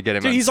to get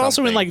him. Dude, he's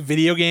also in like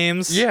video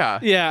games. Yeah.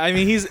 Yeah, I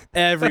mean, he's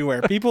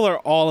everywhere. People are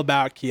all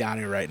about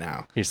Keanu right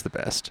now. He's the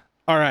best.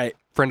 All right.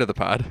 Friend of the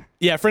pod.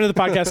 Yeah, friend of the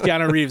podcast,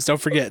 Keanu Reeves.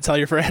 Don't forget. Tell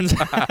your friends.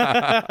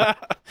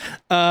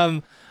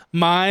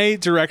 My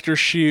director's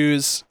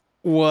shoes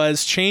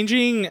was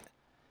changing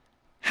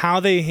how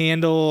they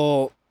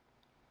handle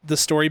the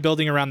story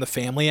building around the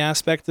family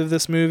aspect of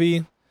this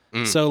movie.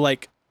 So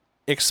like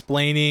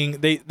explaining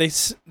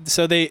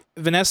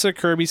Vanessa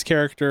Kirby's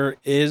character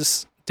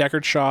is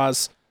Deckard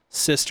Shaw's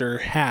sister,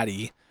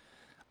 Hattie.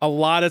 A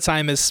lot of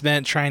time is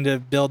spent trying to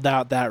build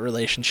out that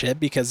relationship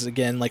because,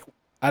 again, like,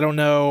 I don't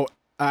know.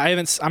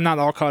 I'm not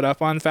all caught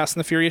up on Fast and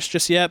the Furious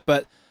just yet,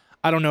 but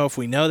I don't know if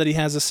we know that he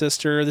has a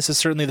sister. This is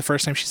certainly the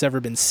first time she's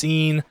ever been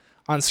seen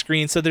on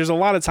screen. So there's a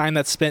lot of time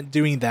that's spent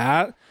doing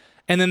that.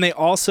 And then they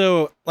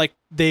also, like,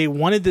 they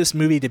wanted this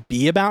movie to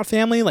be about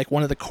family, like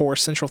one of the core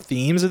central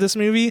themes of this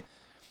movie.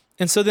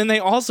 And so then they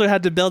also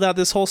had to build out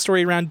this whole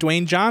story around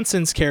Dwayne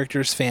Johnson's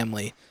character's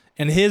family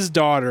and his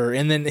daughter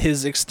and then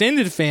his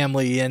extended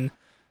family. And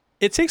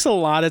it takes a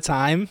lot of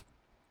time.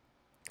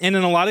 And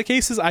in a lot of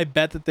cases, I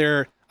bet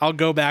that I'll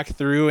go back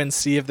through and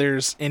see if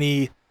there's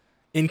any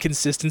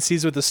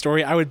inconsistencies with the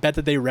story. I would bet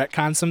that they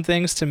retcon some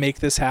things to make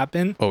this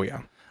happen. Oh,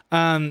 yeah.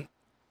 And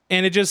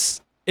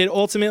it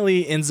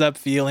ultimately ends up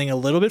feeling a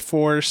little bit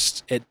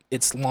forced.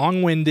 It's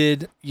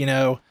long-winded,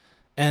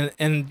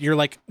 and you're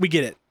like, we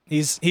get it.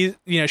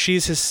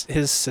 She's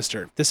his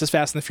sister. This is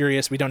Fast and the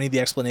Furious. We don't need the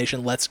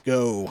explanation. Let's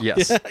go.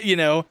 Yes.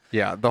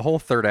 Yeah. The whole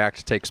third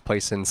act takes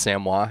place in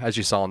Samoa, as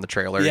you saw in the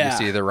trailer. Yeah. You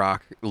see The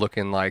Rock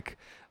looking like,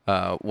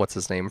 what's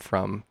his name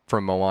from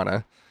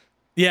Moana?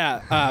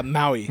 Yeah,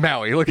 Maui.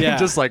 Maui, looking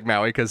just like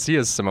Maui, because he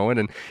is Samoan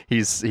and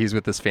he's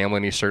with his family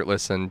and he's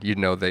shirtless, and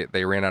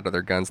they ran out of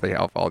their guns. They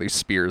have all these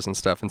spears and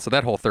stuff, and so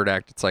that whole third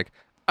act, it's like,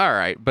 all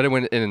right. But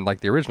when in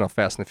like the original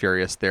Fast and the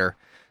Furious, they're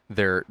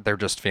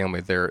just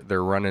family. They're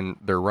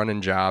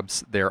running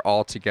jobs. They're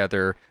all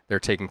together. They're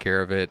taking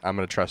care of it. I'm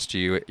gonna trust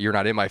you. You're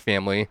not in my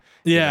family.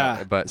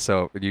 Yeah. But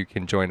so you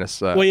can join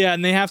us. Well, yeah,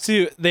 and they have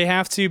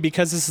to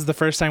because this is the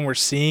first time we're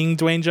seeing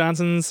Dwayne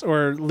Johnson's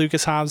or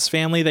Lucas Hobbs'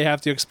 family. They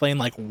have to explain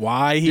like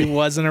why he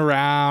wasn't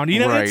around.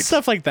 Right. It's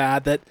stuff like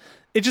that. That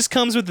it just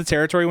comes with the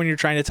territory when you're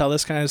trying to tell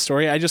this kind of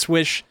story. I just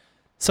wish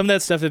some of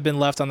that stuff had been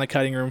left on the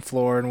cutting room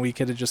floor and we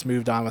could have just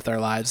moved on with our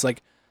lives.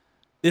 Like,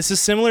 this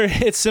is similar.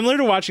 It's similar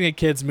to watching a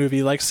kid's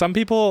movie. Like, some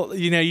people,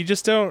 you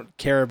just don't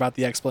care about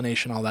the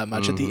explanation all that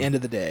much at the end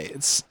of the day.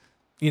 It's,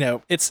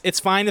 it's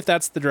fine if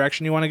that's the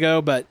direction you want to go,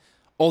 but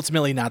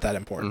ultimately not that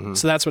important.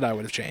 So that's what I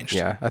would have changed.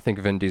 Yeah, I think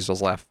Vin Diesel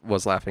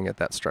was laughing at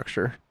that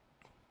structure,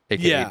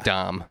 aka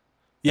Dom,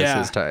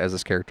 as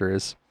his character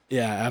is.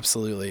 Yeah,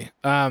 absolutely.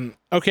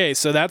 Okay,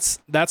 so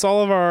that's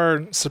all of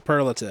our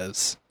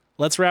superlatives.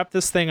 Let's wrap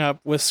this thing up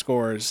with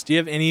scores. Do you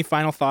have any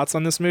final thoughts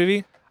on this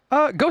movie?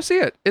 Go see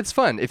it. It's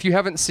fun. If you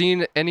haven't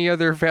seen any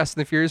other Fast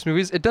and the Furious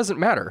movies, it doesn't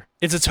matter.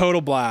 It's a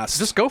total blast.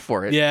 Just go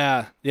for it.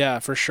 Yeah,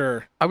 for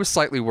sure. I was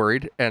slightly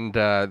worried, and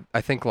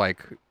I think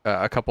like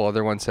a couple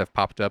other ones have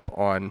popped up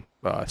on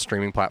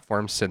streaming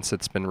platforms since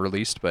it's been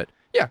released. But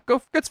yeah,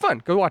 go. It's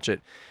fun. Go watch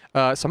it.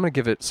 So I'm gonna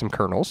give it some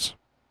kernels.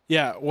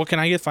 Yeah. Well, can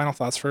I get final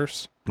thoughts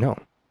first? No.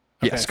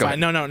 Okay, yes. Go ahead.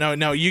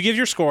 No. You give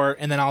your score,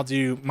 and then I'll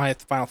do my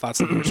final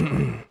thoughts. On your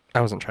score. I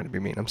wasn't trying to be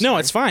mean. I'm sorry. No,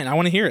 it's fine. I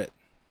want to hear it.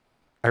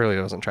 I really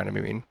wasn't trying to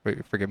be mean.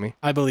 Wait, forgive me.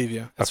 I believe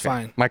you. That's okay.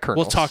 fine. My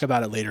kernels. We'll talk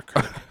about it later,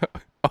 Kirk.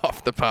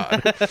 Off the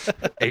pod.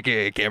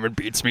 AKA Cameron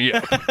beats me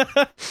up.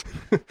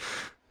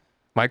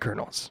 My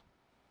kernels.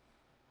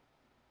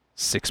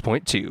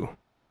 6.2.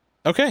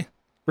 Okay.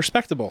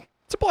 Respectable.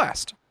 It's a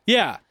blast.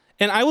 Yeah.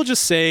 And I will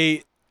just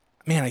say,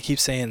 man, I keep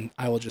saying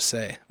I will just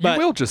say. But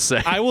you will just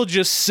say. I will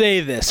just say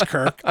this,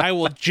 Kirk. I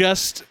will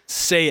just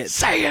say it.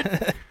 Say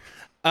it.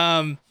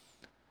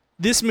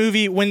 This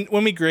movie, when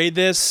we grade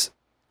this,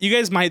 you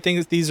guys might think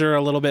that these are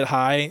a little bit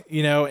high,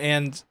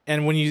 and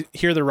when you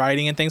hear the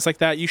writing and things like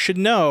that, you should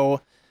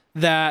know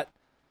that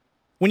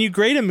when you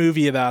grade a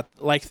movie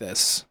like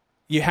this,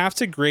 you have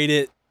to grade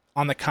it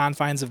on the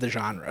confines of the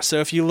genre.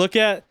 So if you look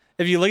at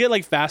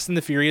like Fast and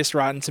the Furious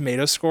Rotten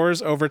Tomatoes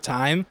scores over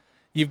time,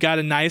 you've got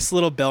a nice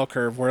little bell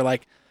curve where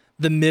like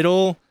the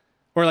middle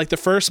or like the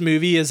first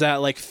movie is at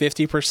like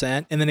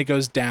 50% and then it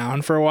goes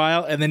down for a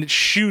while and then it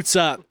shoots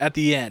up at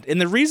the end.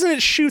 And the reason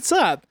it shoots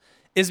up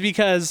is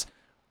because,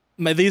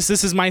 at least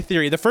this is my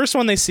theory, the first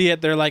one they see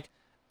it, they're like,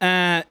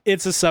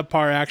 it's a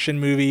subpar action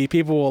movie.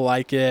 People will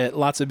like it.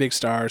 Lots of big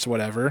stars,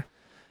 whatever.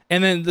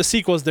 And then the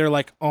sequels, they're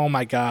like, oh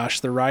my gosh,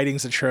 the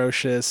writing's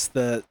atrocious.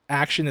 The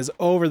action is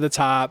over the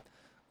top,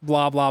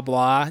 blah, blah,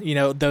 blah.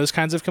 Those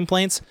kinds of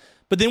complaints.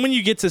 But then when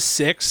you get to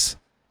 6,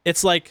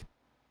 it's like,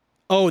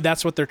 oh,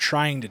 that's what they're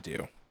trying to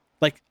do.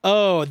 Like,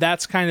 oh,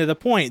 that's kind of the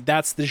point.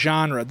 That's the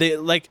genre. They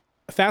like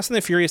Fast and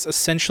the Furious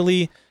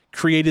essentially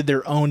created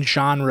their own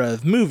genre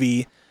of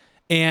movie.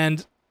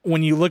 And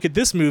when you look at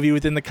this movie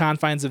within the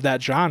confines of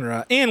that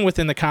genre and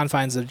within the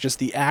confines of just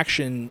the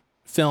action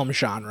film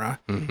genre,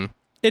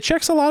 it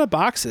checks a lot of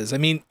boxes. I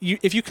mean,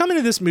 if you come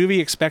into this movie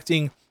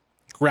expecting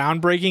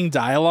groundbreaking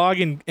dialogue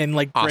and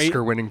like great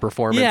Oscar-winning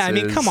performances, yeah, I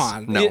mean, come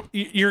on, no,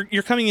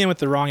 you're coming in with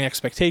the wrong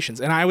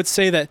expectations. And I would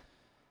say that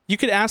you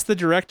could ask the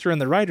director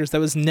and the writers, that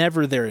was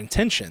never their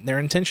intention. Their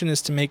intention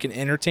is to make an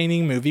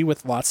entertaining movie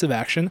with lots of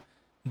action.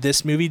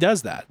 This movie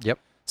does that. Yep.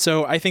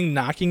 So I think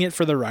knocking it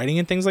for the writing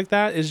and things like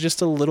that is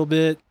just a little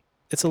bit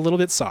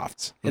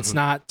soft. It's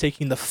not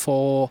taking the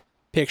full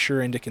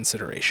picture into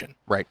consideration.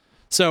 Right.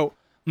 So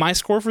my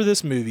score for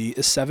this movie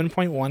is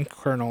 7.1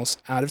 kernels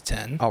out of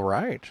 10. All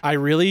right. I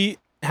really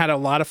had a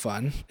lot of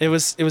fun. It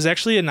was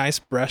actually a nice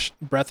breath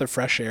of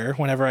fresh air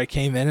whenever I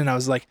came in, and I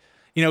was like,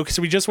 because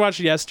we just watched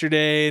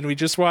yesterday, and we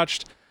just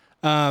watched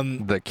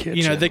The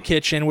Kitchen. The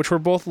Kitchen, which were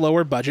both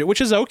lower budget,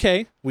 which is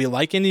okay. We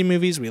like indie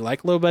movies, we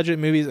like low budget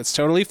movies. It's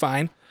totally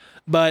fine,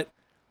 but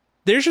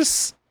there's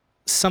just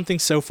something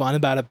so fun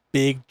about a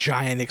big,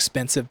 giant,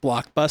 expensive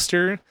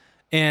blockbuster.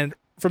 And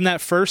from that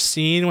first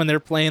scene when they're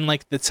playing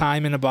like the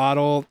Time in a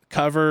Bottle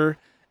cover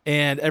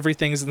and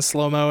everything's in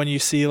slow-mo and you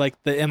see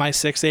like the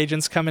MI6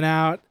 agents coming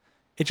out,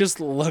 it just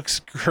looks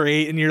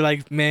great. And you're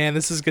like, man,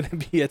 this is going to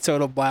be a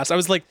total blast. I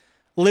was like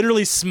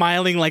literally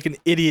smiling like an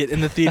idiot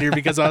in the theater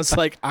because I was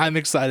like, I'm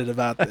excited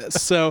about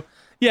this. So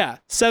yeah,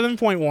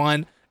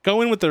 7.1.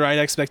 Go in with the right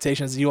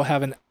expectations. You will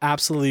have an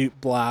absolute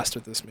blast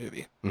with this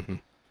movie. Mm-hmm.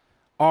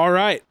 All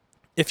right.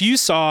 If you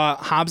saw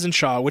Hobbs and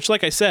Shaw, which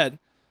like I said,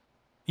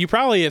 you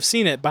probably have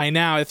seen it by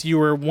now. If you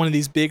were one of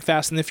these big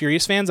Fast and the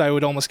Furious fans, I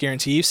would almost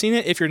guarantee you've seen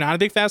it. If you're not a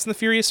big Fast and the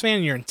Furious fan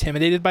and you're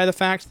intimidated by the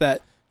fact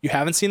that you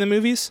haven't seen the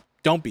movies,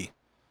 don't be.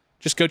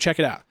 Just go check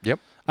it out. Yep.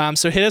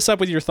 So hit us up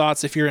with your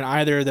thoughts if you're in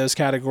either of those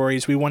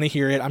categories. We want to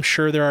hear it. I'm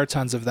sure there are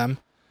tons of them.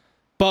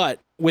 But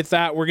with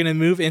that, we're going to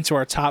move into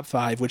our top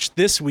 5, which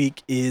this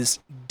week is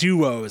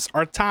duos.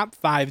 Our top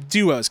 5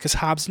 duos, because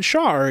Hobbs and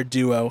Shaw are a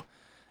duo.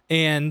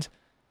 And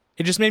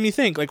it just made me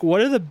think, like,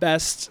 what are the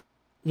best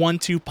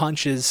 1-2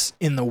 punches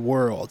in the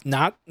world?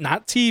 Not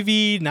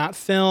TV, not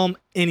film,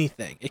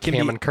 anything. It can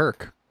Cam be and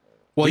Kirk.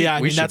 Well,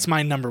 I mean, that's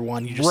my number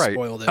one. You just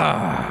spoiled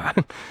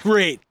it.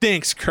 Great.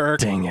 Thanks, Kirk.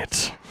 Dang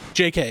it.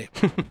 JK.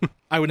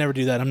 I would never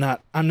do that.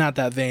 I'm not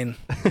that vain.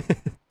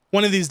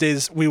 One of these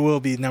days we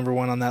will be number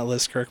one on that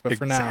list, Kirk, but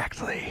for now.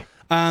 Exactly.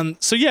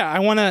 So yeah, I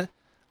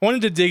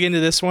wanted to dig into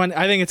this one.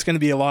 I think it's going to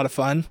be a lot of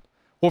fun.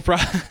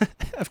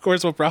 Of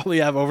course we'll probably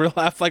have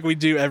overlap like we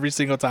do every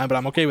single time, but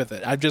I'm okay with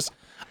it.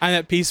 I'm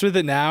at peace with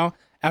it now.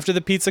 After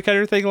the pizza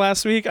cutter thing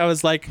last week, I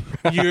was like,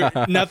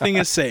 nothing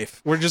is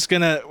safe. It's just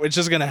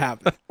gonna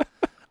happen.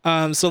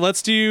 So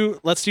let's do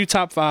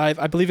top 5.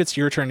 I believe it's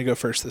your turn to go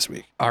first this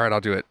week. All right,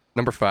 I'll do it.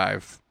 Number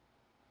 5.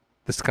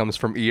 This comes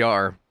from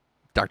ER,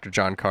 Dr.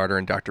 John Carter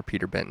and Dr.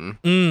 Peter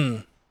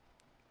Benton.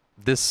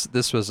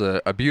 This was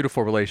a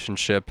beautiful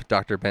relationship.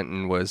 Dr.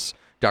 Benton was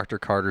Dr.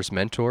 Carter's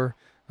mentor.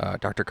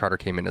 Dr. Carter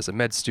came in as a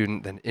med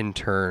student, then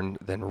intern,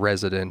 then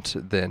resident,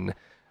 then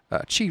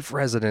chief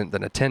resident,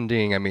 then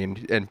attending. I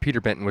mean, and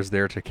Peter Benton was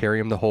there to carry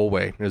him the whole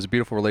way. It was a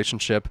beautiful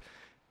relationship.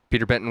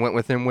 Peter Benton went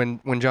with him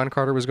when John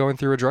Carter was going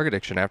through a drug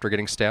addiction after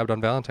getting stabbed on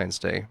Valentine's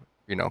Day.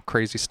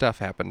 Crazy stuff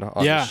happened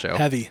on this show.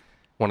 Heavy.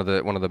 One of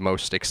the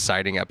most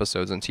exciting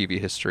episodes in TV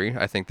history,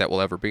 I think, that will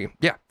ever be.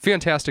 Yeah,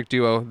 fantastic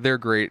duo. They're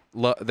great.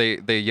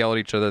 They yell at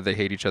each other, they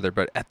hate each other,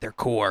 but at their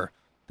core,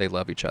 they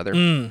love each other.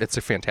 It's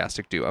a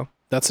fantastic duo.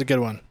 That's a good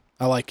one.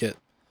 I like it.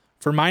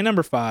 For my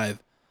number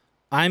 5,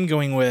 I'm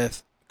going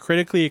with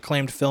critically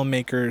acclaimed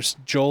filmmakers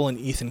Joel and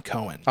Ethan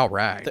Coen. All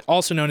right.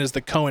 Also known as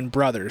the Coen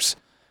brothers,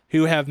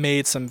 who have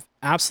made some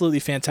absolutely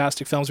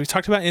fantastic films. We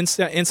talked about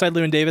Inside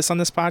Llewyn Davis on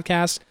this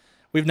podcast.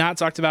 We've not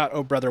talked about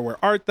Oh Brother, Where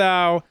Art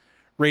Thou?,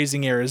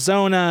 Raising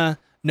Arizona,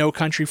 No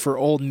Country for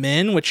Old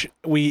Men, which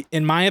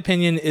in my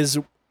opinion, is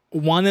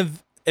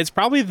it's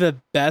probably the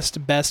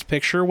best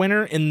picture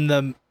winner in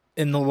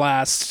the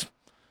last,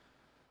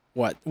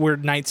 we're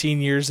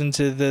 19 years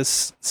into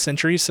this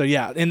century. So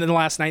yeah, in the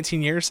last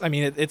 19 years, I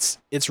mean,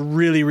 it's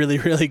really, really,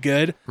 really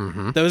good.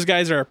 Mm-hmm. Those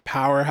guys are a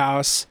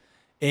powerhouse,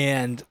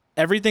 and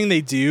everything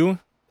they do,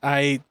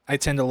 I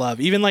tend to love.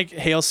 Even like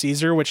Hail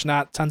Caesar, which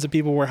not tons of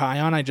people were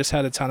high on. I just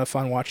had a ton of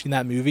fun watching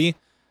that movie.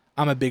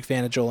 I'm a big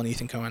fan of Joel and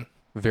Ethan Coen.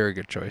 Very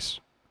good choice.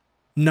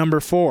 Number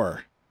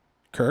 4,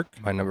 Kirk.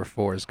 My number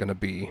 4 is going to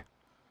be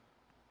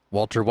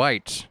Walter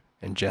White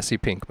and Jesse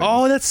Pinkman.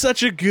 Oh, that's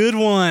such a good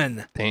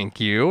one. Thank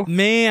you.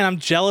 Man, I'm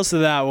jealous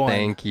of that one.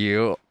 Thank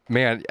you.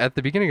 Man, at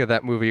the beginning of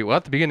that movie,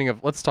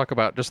 let's talk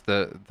about just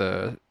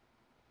the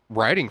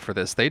writing for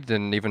this. They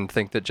didn't even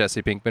think that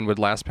Jesse Pinkman would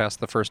last past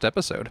the first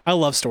episode. I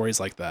love stories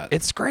like that.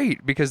 It's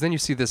great because then you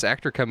see this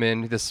actor come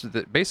in,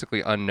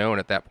 basically unknown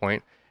at that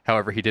point.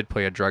 However, he did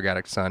play a drug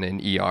addict son in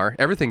ER.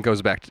 Everything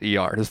goes back to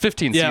ER. There's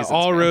 15 seasons. Yeah,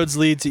 all roads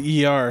lead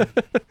to ER.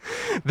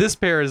 This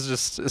pair is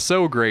just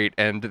so great,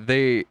 and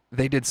they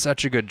did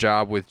such a good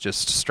job with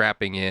just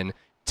strapping in,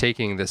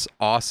 taking this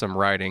awesome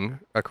writing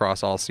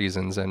across all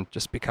seasons, and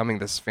just becoming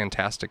this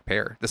fantastic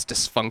pair. This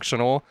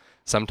dysfunctional,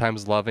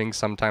 sometimes loving,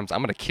 sometimes I'm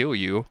going to kill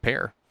you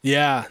pair.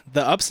 Yeah,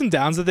 the ups and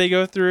downs that they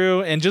go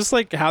through, and just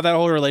like how that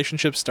whole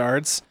relationship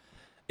starts,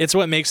 it's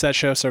what makes that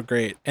show so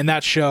great. And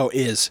that show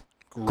is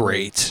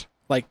great.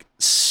 Like,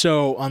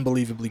 so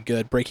unbelievably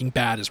good. Breaking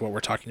Bad is what we're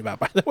talking about,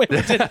 by the way.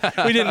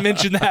 We didn't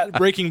mention that.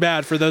 Breaking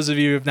Bad, for those of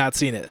you who have not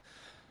seen it.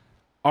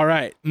 All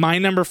right, my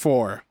number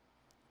 4,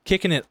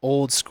 kicking it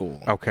old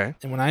school. Okay.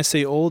 And when I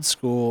say old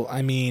school,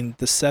 I mean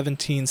the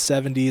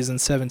 1770s and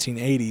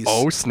 1780s.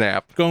 Oh,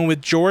 snap. Going with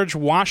George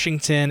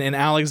Washington and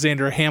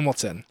Alexander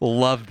Hamilton.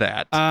 Love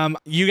that.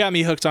 You got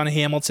me hooked on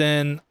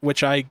Hamilton,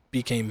 which I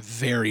became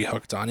very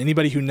hooked on.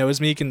 Anybody who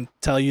knows me can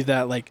tell you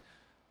that, like,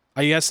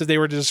 I guess if they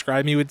were to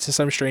describe me to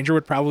some stranger,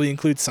 would probably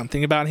include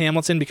something about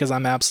Hamilton because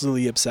I'm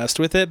absolutely obsessed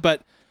with it.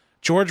 But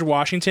George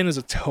Washington is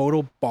a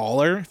total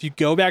baller. If you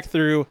go back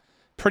through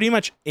pretty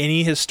much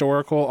any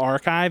historical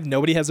archive,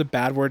 nobody has a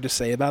bad word to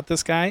say about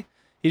this guy.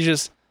 He's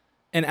just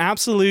an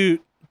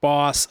absolute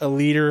boss, a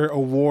leader, a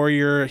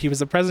warrior. He was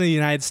the president of the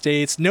United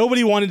States.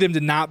 Nobody wanted him to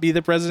not be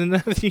the president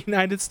of the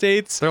United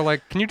States. They're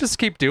like, can you just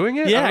keep doing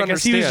it? Yeah,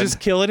 because he was just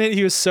killing it.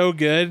 He was so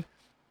good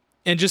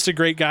and just a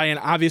great guy. And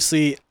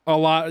obviously a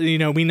lot,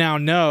 we now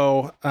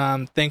know,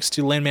 thanks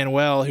to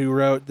Lin-Manuel, who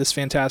wrote this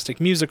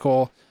fantastic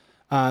musical,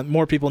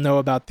 more people know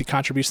about the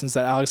contributions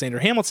that Alexander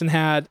Hamilton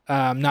had,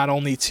 not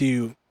only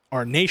to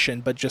our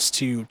nation, but just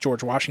to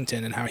George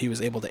Washington and how he was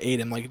able to aid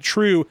him.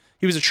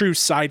 He was a true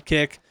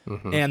sidekick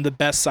and the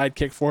best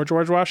sidekick for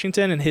George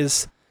Washington, and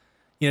his,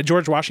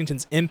 George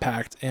Washington's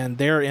impact and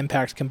their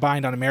impact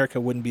combined on America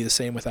wouldn't be the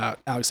same without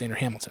Alexander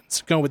Hamilton.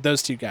 So going with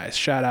those two guys,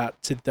 shout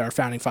out to our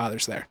founding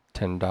fathers there.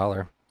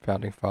 $10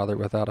 founding father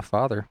without a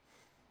father.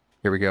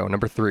 Here we go.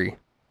 Number 3,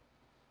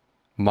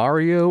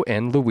 Mario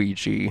and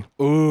Luigi.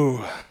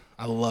 Ooh,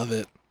 I love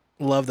it.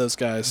 Love those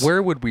guys.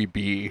 Where would we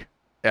be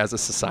as a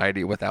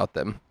society without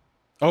them?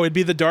 Oh, it'd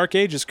be the Dark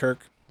Ages,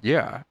 Kirk.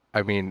 Yeah.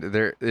 I mean,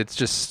 it's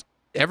just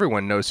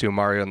everyone knows who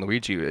Mario and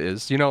Luigi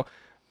is. I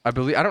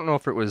don't know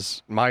if it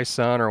was my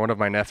son or one of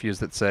my nephews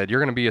that said, you're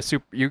going to be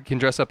you can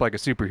dress up like a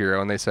superhero.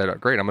 And they said, oh,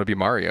 great, I'm going to be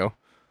Mario.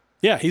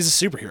 Yeah, he's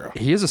a superhero.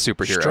 He is a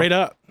superhero. Straight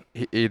up.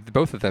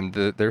 Both of them,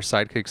 they're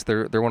sidekicks.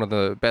 They're one of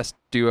the best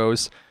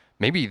duos,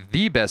 maybe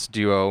the best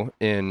duo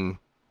in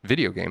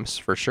video games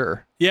for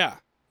sure. Yeah.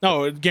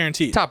 No,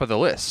 guaranteed. Top of the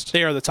list.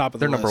 They are the top of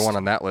the list. They're number 1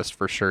 on that list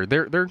for sure.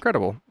 They're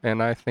incredible,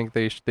 and I think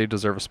they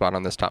deserve a spot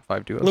on this top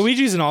 5 duos.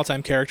 Luigi's an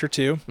all-time character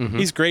too. Mm-hmm.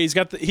 He's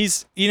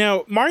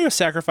great. Mario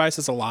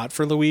sacrifices a lot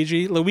for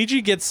Luigi.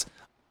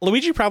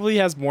 Luigi probably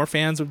has more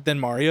fans than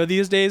Mario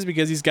these days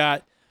because he's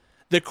got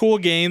the cool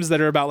games that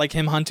are about like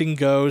him hunting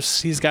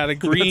ghosts. He's got a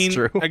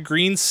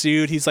green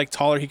suit. He's like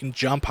taller. He can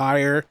jump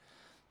higher.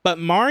 But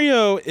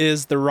Mario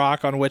is the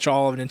rock on which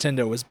all of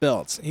Nintendo was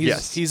built.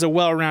 He's a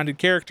well-rounded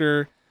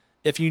character.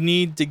 If you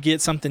need to get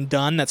something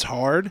done that's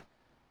hard,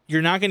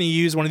 you're not going to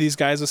use one of these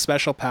guys with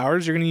special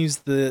powers. You're going to use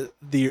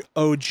the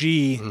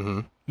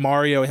OG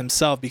Mario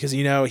himself because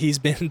he's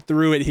been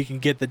through it. He can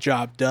get the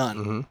job done.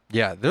 Mm-hmm.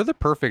 Yeah, they're the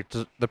perfect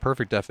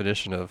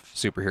definition of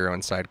superhero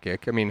and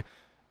sidekick. I mean,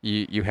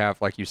 you have,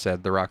 like you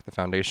said, The Rock, the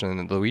Foundation,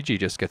 and Luigi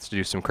just gets to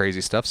do some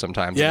crazy stuff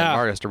sometimes. Yeah, and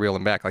Mario has to reel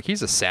him back. Like,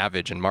 he's a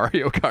savage in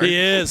Mario Kart. He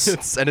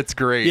is, and it's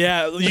great.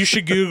 Yeah, you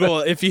should Google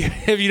if you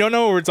don't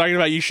know what we're talking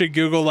about. You should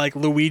Google like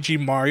Luigi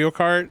Mario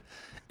Kart.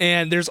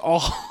 And there's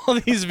all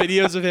these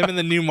videos of him in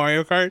the new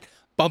Mario Kart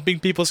bumping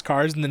people's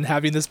cars and then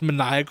having this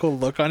maniacal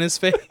look on his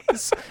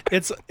face.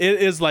 It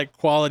is like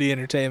quality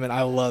entertainment.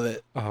 I love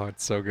it. Oh,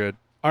 it's so good.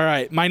 All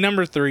right, my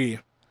number 3.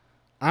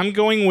 I'm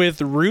going with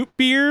root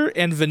beer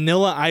and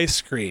vanilla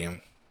ice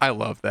cream. I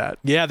love that.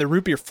 Yeah, the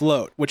root beer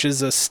float, which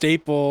is a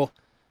staple.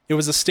 It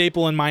was a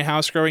staple in my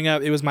house growing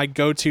up. It was my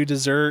go-to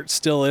dessert.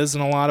 Still is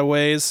in a lot of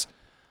ways.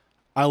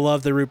 I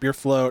love the root beer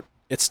float.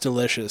 It's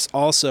delicious.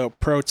 Also,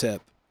 pro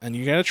tip. And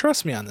you got to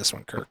trust me on this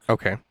one, Kirk.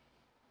 Okay.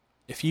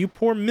 If you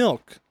pour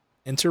milk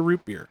into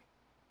root beer,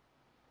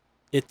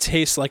 it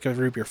tastes like a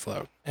root beer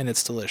float, and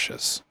it's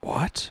delicious.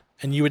 What?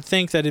 And you would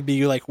think that it'd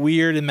be like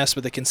weird and mess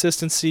with the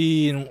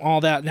consistency and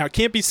all that. Now, it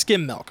can't be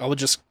skim milk. I would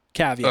just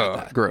caveat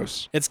that.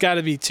 Gross. It's got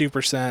to be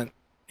 2%,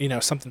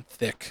 something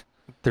thick.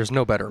 There's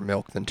no better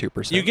milk than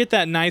 2%. You get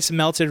that nice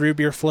melted root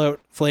beer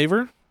float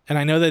flavor, and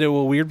I know that it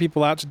will weird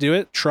people out to do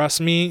it. Trust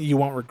me, you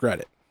won't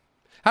regret it.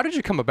 How did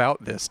you come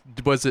about this?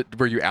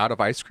 Were you out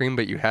of ice cream,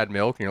 but you had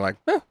milk, and you're like,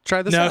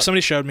 try this out? No,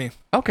 somebody showed me.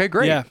 Okay,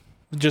 great. Yeah,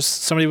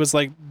 just somebody was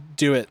like,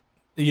 do it.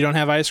 You don't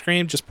have ice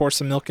cream, just pour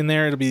some milk in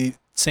there. It'll be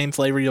same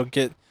flavor. You'll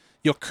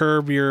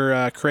curb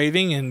your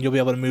craving, and you'll be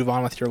able to move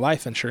on with your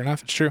life. And sure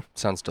enough, it's true.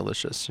 Sounds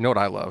delicious. You know what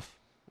I love?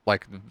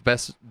 Like the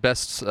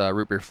best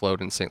root beer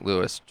float in St.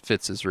 Louis,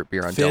 Fitz's root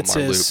beer on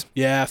Delmar Loop.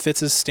 Yeah,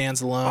 Fitz's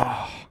stands alone.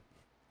 Oh.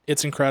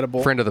 It's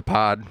incredible. Friend of the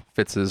pod,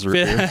 Fitz's root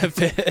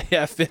beer.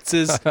 Yeah,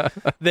 Fitz's.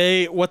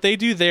 What they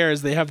do there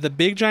is they have the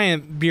big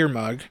giant beer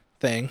mug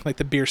thing, like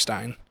the beer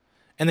stein,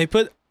 and they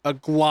put a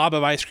glob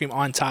of ice cream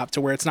on top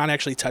to where it's not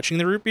actually touching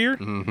the root beer.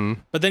 Mm-hmm.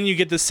 But then you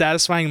get this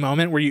satisfying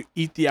moment where you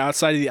eat the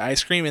outside of the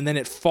ice cream and then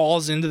it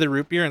falls into the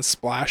root beer and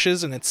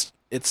splashes, and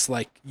it's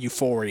like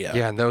euphoria.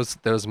 Yeah, and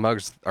those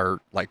mugs are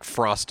like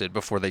frosted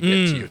before they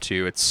get to you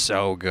too. It's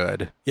so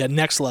good. Yeah,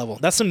 next level.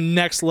 That's some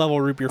next level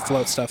root beer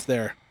float stuff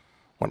there.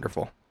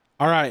 Wonderful.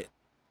 All right.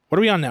 What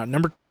are we on now?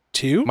 Number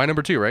 2? My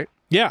number 2, right?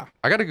 Yeah.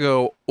 I got to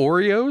go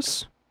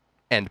Oreos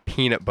and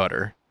peanut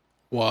butter.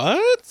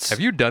 What? Have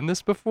you done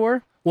this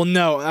before? Well,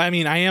 no. I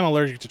mean, I am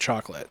allergic to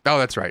chocolate. Oh,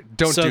 that's right.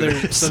 Don't do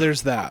this. So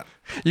there's that.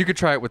 You could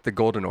try it with the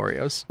golden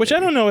Oreos. Which maybe.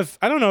 I don't know if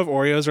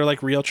Oreos are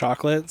like real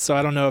chocolate, so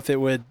I don't know if it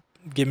would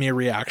give me a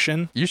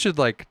reaction. You should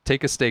like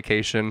take a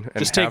staycation and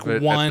just have take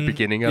it one at the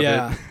beginning of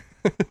it.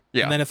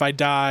 Yeah. And then if I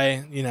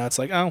die, it's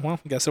like, oh, well,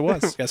 guess it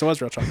was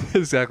real chocolate.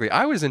 Exactly.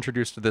 I was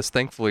introduced to this,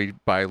 thankfully,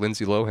 by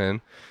Lindsay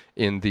Lohan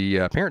in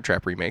the Parent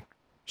Trap remake.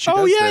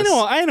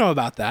 I know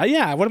about that.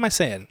 Yeah. What am I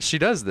saying? She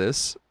does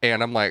this,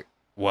 and I'm like,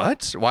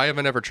 what? Why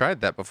haven't I ever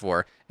tried that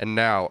before? And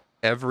now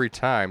every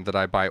time that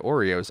I buy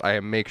Oreos, I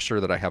make sure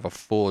that I have a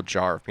full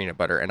jar of peanut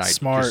butter, and I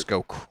Smart. just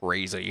go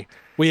crazy.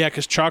 Well, yeah,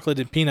 because chocolate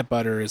and peanut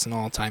butter is an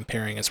all-time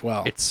pairing as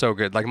well. It's so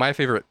good. Like my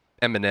favorite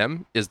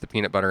M&M is the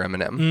peanut butter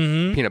M&M.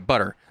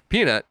 Mm-hmm.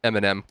 Peanut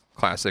M&M,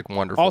 classic,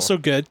 wonderful. Also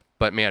good.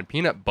 But man,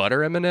 peanut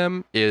butter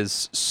M&M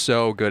is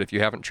so good. If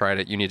you haven't tried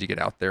it, you need to get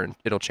out there, and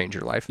it'll change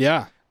your life.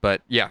 Yeah.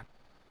 But yeah,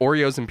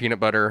 Oreos and peanut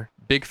butter,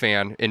 big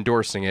fan,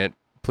 endorsing it.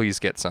 Please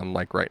get some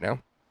like right now.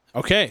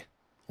 Okay.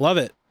 Love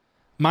it.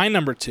 My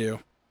number 2.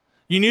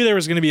 You knew there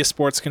was going to be a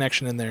sports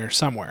connection in there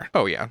somewhere.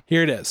 Oh yeah.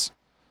 Here it is.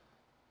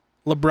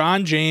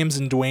 LeBron James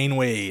and Dwayne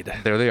Wade.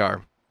 There they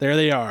are. There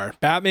they are.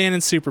 Batman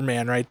and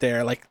Superman right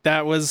there. Like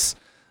that was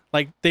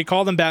like they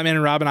called them Batman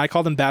and Robin. I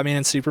called them Batman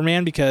and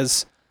Superman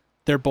because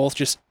they're both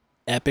just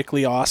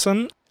epically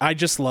awesome. I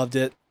just loved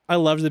it. I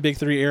loved the Big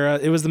Three era.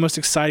 It was the most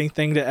exciting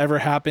thing to ever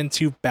happen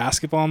to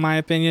basketball, in my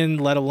opinion,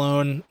 let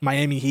alone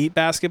Miami Heat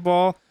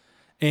basketball.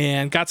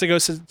 And got to go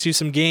to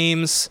some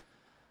games.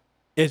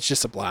 It's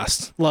just a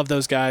blast. Love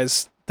those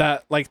guys.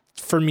 That, like,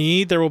 for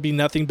me, there will be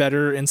nothing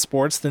better in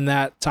sports than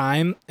that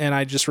time, and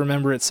I just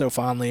remember it so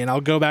fondly. And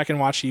I'll go back and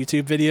watch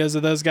YouTube videos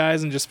of those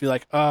guys and just be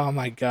like, oh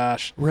my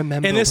gosh.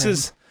 Remember and this him.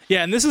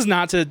 and this is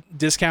not to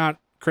discount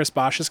Chris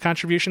Bosh's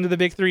contribution to the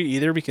Big Three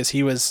either, because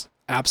he was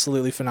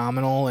absolutely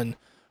phenomenal and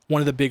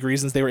one of the big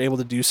reasons they were able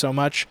to do so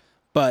much.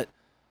 But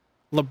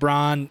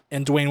LeBron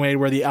and Dwayne Wade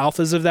were the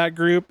alphas of that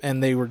group,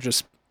 and they were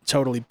just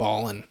totally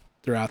balling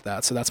throughout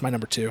that. So that's my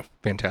number 2.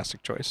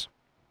 Fantastic choice.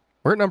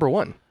 We're at number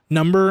 1.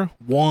 Number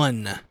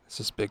 1. This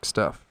is big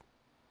stuff.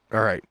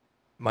 All right.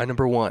 My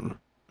number 1.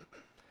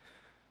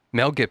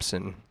 Mel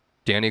Gibson,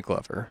 Danny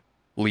Glover,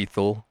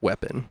 Lethal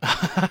Weapon.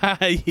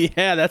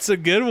 Yeah, that's a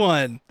good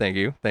one. Thank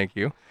you. Thank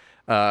you.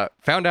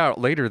 Found out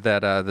later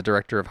that the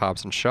director of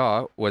Hobbs and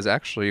Shaw was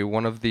actually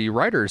one of the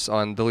writers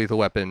on the Lethal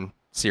Weapon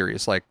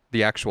series, like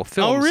the actual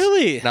films. Oh,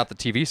 really? Not the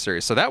TV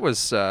series. So that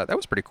was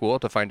pretty cool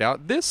to find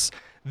out. This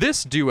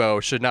duo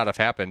should not have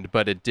happened,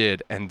 but it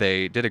did, and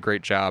they did a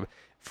great job.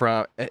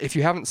 If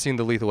you haven't seen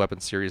the Lethal Weapon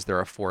series, there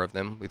are 4 of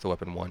them: Lethal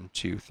Weapon 1,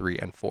 2, 3,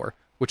 and 4.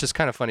 Which is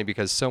kind of funny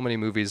because so many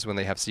movies, when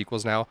they have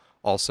sequels now,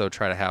 also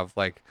try to have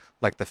like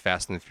the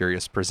Fast and the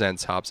Furious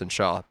presents Hobbs and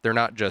Shaw. They're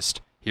not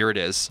just here it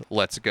is,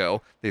 let's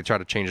go. They try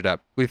to change it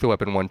up. Lethal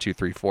Weapon 1, 2,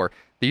 3, 4.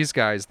 These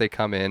guys, they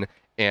come in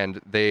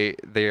and they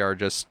are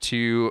just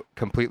 2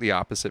 completely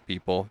opposite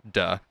people.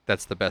 Duh.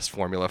 That's the best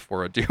formula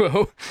for a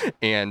duo.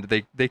 And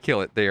they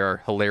kill it. They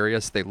are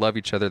hilarious. They love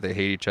each other. They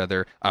hate each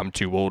other. I'm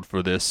too old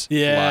for this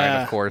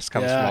line, of course,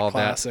 comes from all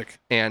classic.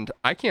 that. And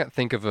I can't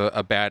think of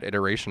a bad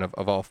iteration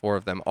of all 4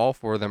 of them. All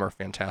 4 of them are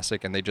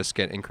fantastic, and they just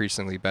get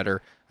increasingly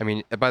better. I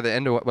mean, by the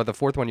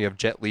 4th one, you have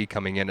Jet Li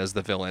coming in as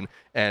the villain,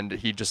 and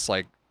he just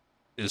like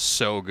is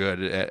so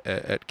good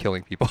at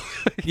killing people.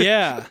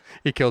 Yeah.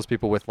 He kills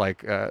people with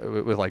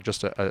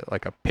just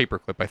a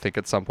paperclip, I think,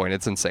 at some point.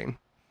 It's insane.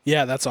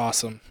 Yeah, that's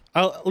awesome.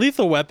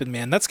 Lethal Weapon,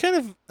 man. That's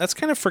kind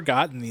of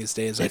forgotten these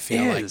days, I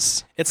feel like.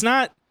 It's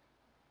not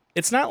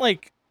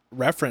like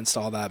referenced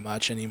all that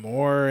much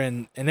anymore,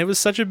 and it was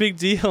such a big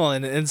deal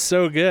and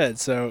so good.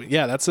 So,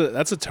 yeah, that's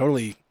a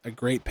totally a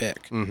great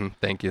pick. Mm-hmm.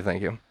 Thank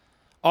you.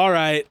 All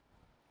right.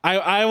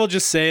 I will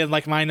just say,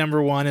 like, my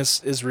number 1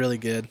 is really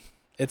good.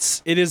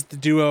 It is the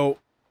duo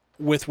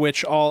with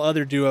which all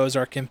other duos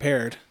are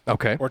compared.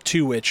 Okay. Or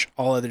to which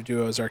all other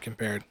duos are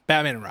compared.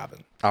 Batman and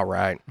Robin. All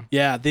right.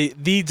 Yeah,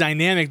 the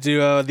dynamic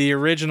duo, the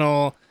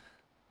original,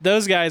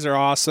 those guys are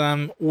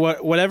awesome.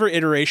 Whatever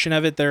iteration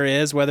of it there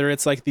is, whether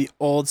it's like the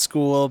old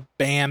school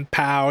Bam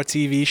Pow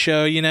TV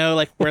show,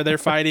 like where they're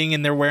fighting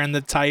and they're wearing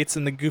the tights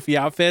and the goofy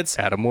outfits.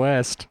 Adam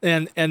West.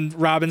 And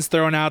Robin's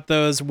throwing out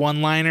those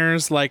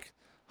one-liners like,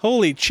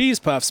 holy cheese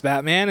puffs,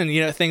 Batman,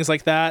 and things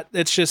like that.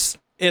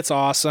 It's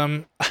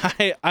awesome.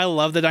 I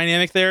love the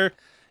dynamic there.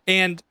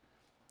 And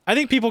I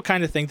think people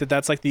kind of think that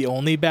that's like the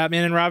only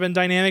Batman and Robin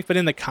dynamic, but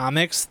in the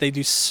comics, they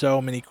do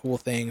so many cool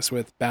things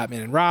with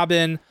Batman and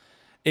Robin.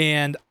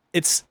 And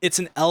it's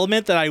an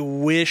element that I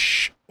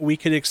wish we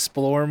could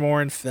explore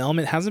more in film.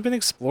 It hasn't been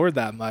explored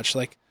that much.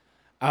 Like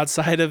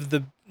outside of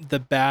the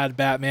bad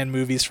Batman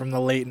movies from the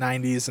late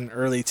 90s and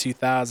early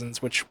 2000s,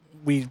 which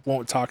we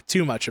won't talk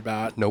too much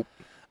about. Nope.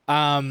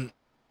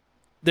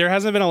 There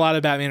hasn't been a lot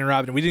of Batman and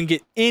Robin. We didn't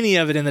get any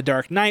of it in the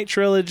Dark Knight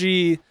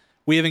trilogy.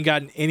 We haven't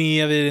gotten any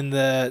of it in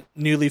the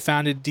newly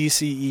founded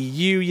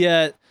DCEU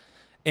yet.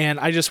 And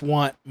I just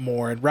want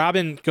more. And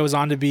Robin goes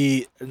on to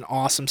be an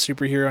awesome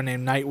superhero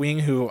named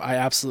Nightwing, who I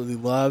absolutely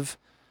love.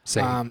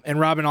 Same.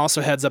 And Robin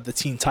also heads up the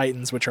Teen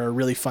Titans, which are a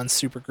really fun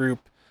supergroup.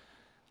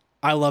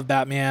 I love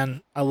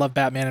Batman. I love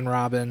Batman and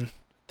Robin.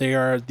 They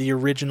are the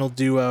original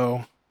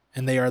duo,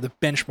 and they are the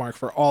benchmark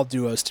for all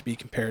duos to be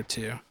compared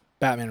to.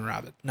 Batman and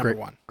Robin, number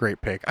 1.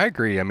 Great pick. I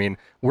agree. I mean,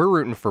 we're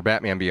rooting for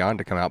Batman Beyond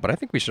to come out, but I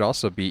think we should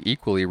also be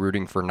equally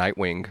rooting for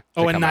Nightwing to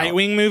come out.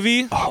 Nightwing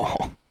movie?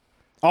 Oh.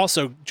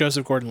 Also,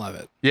 Joseph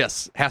Gordon-Levitt.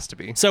 Yes, has to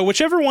be. So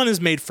whichever one is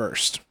made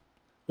first,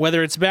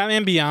 whether it's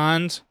Batman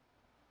Beyond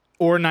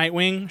or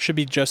Nightwing, should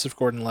be Joseph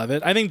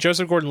Gordon-Levitt. I think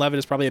Joseph Gordon-Levitt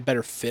is probably a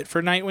better fit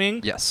for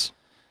Nightwing. Yes.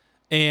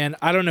 And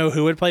I don't know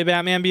who would play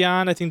Batman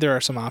Beyond. I think there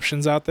are some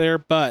options out there,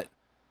 but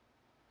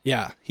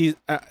yeah,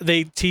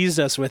 they teased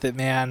us with it,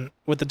 man.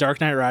 With The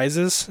Dark Knight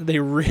Rises, they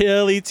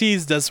really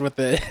teased us with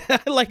it.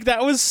 Like,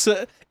 that was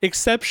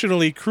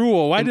exceptionally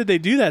cruel. Why did they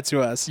do that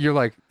to us? You're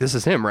like, this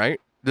is him,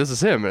 right? This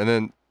is him. And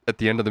then at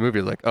the end of the movie,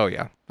 you're like, oh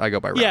yeah, I go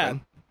by Robin. Yeah.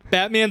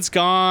 Batman's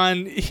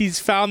gone. He's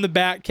found the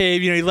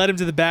Batcave. You know, he led him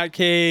to the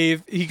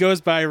Batcave. He goes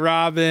by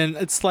Robin.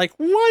 It's like,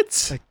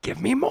 what? Like,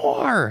 give me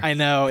more. I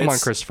know. Come on,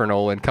 Christopher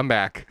Nolan, come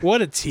back.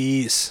 What a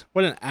tease.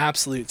 What an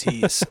absolute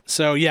tease.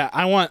 So yeah,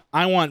 I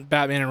want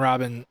Batman and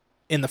Robin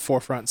in the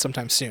forefront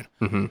sometime soon.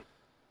 Mm-hmm.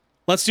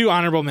 Let's do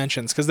honorable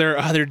mentions because there are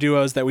other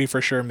duos that we for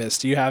sure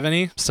missed. Do you have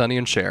any? Sonny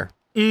and Cher.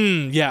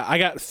 Yeah, I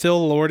got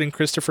Phil Lord and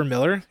Christopher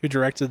Miller, who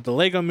directed the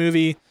Lego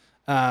Movie,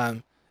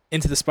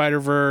 Into the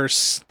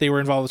Spider-Verse. They were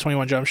involved with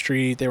 21 Jump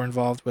Street. They were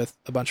involved with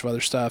a bunch of other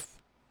stuff.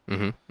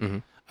 Mm-hmm.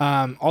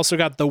 Mm-hmm. Also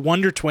got the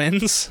Wonder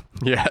Twins.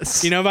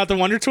 Yes. You know about the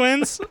Wonder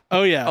Twins?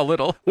 Oh, yeah. A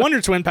little.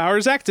 Wonder Twin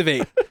powers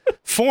activate.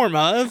 Form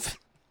of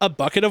a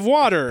bucket of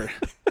water.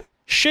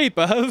 Shape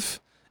of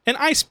an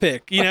ice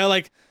pick. You know,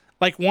 like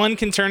one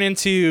can turn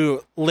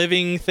into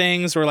living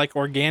things or like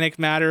organic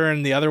matter,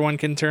 and the other one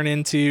can turn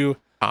into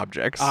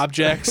objects.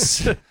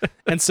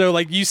 And so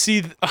like you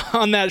see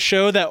on that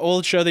show, that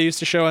old show they used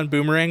to show on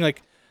Boomerang,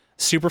 like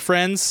Super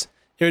Friends,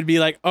 it would be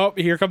like, oh,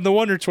 here come the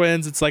Wonder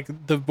Twins. It's like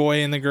the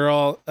boy and the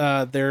girl,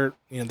 they're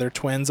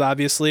twins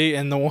obviously,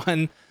 and the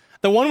one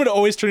would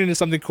always turn into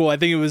something cool. I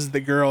think it was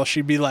the girl.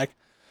 She'd be like,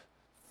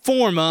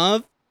 form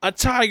of a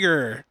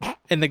tiger,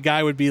 and the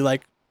guy would be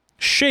like,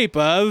 shape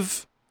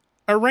of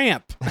a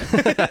ramp.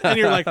 And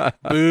you're like,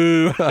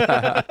 boo.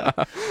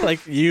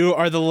 Like, you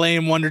are the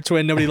lame Wonder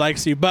Twin, nobody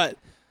likes you. But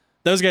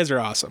those guys are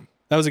awesome.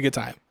 That was a good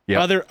time.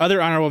 Yep.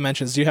 Other honorable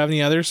mentions. Do you have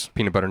any others?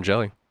 Peanut butter and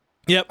jelly.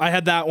 Yep, I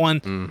had that one.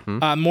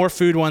 Mm-hmm. More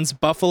food ones.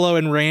 Buffalo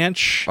and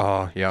ranch.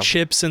 Oh, yeah.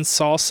 Chips and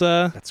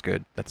salsa. That's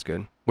good.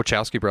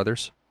 Wachowski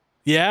brothers.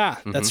 Yeah,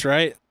 that's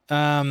right.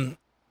 Or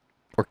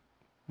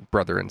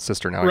brother and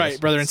sister now.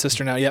 Right, brother and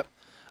sister now. Yep.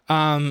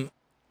 I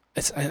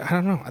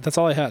don't know. That's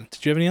all I had.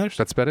 Did you have any others?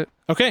 That's about it.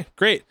 Okay,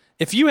 great.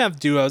 If you have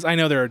duos, I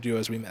know there are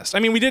duos we missed. I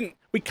mean,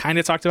 we kind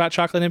of talked about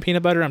chocolate and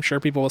peanut butter. I'm sure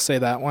people will say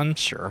that one.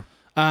 Sure.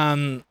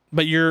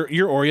 But your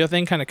Oreo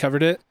thing kind of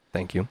covered it.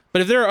 Thank you.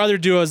 But if there are other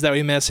duos that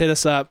we missed, hit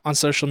us up on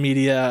social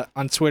media,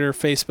 on Twitter,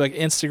 Facebook,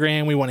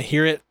 Instagram. We want to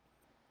hear it.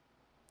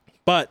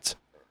 But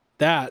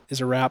that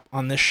is a wrap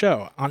on this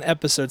show, on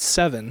episode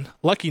 7,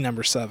 lucky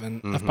number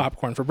 7 of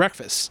Popcorn for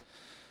Breakfast.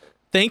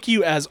 Thank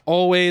you, as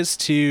always,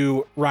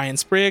 to Ryan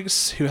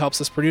Spriggs, who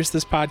helps us produce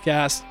this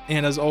podcast.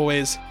 And as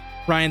always,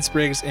 Ryan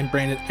Spriggs and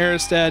Brandon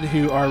Aristad,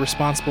 who are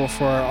responsible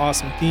for our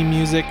awesome theme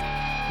music.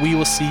 We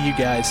will see you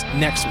guys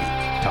next week.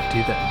 Talk to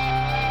you then.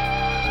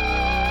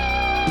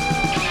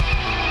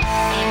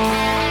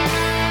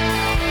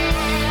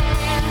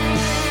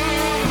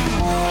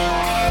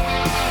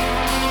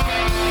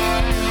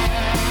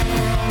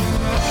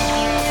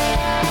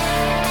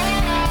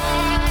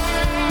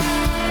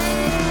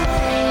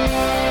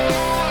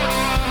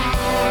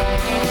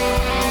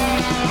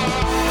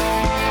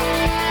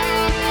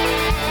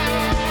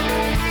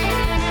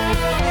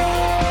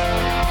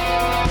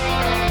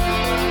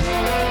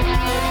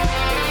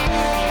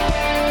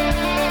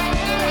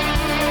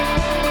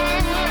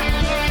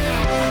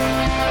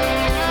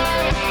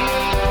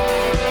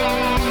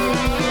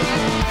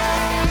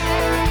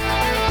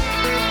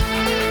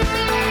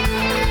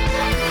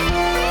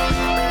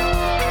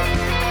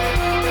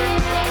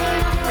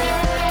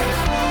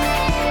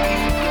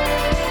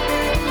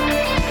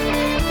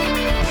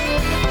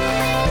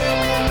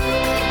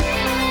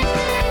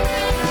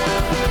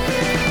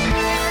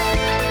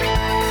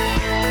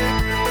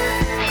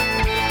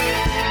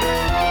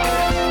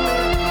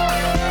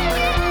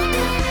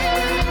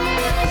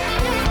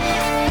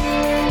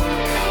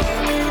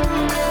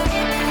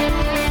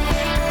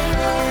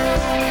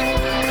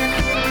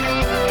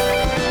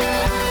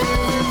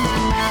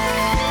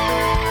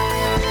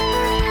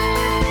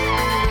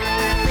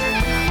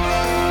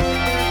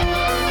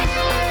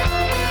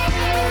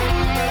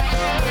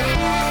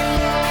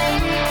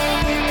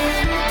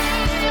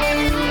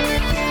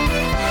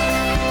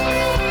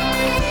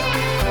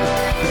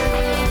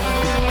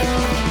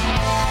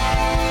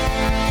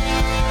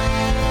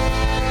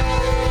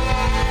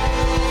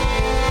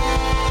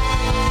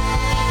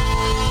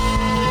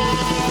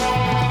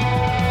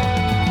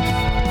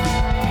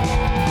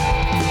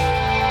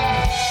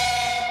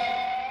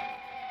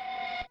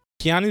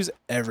 Keanu's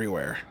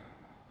everywhere.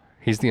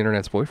 He's the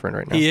internet's boyfriend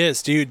right now. He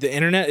is, dude. The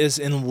internet is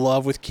in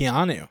love with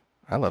Keanu.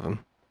 I love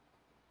him.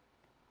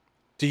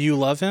 Do you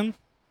love him?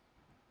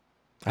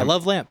 I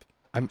love Lamp.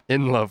 I'm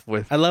in love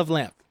with... I love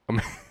Lamp.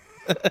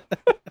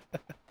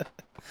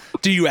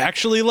 Do you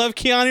actually love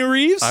Keanu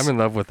Reeves? I'm in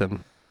love with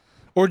him.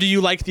 Or do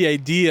you like the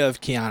idea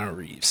of Keanu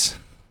Reeves?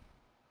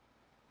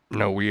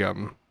 No,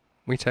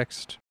 we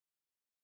text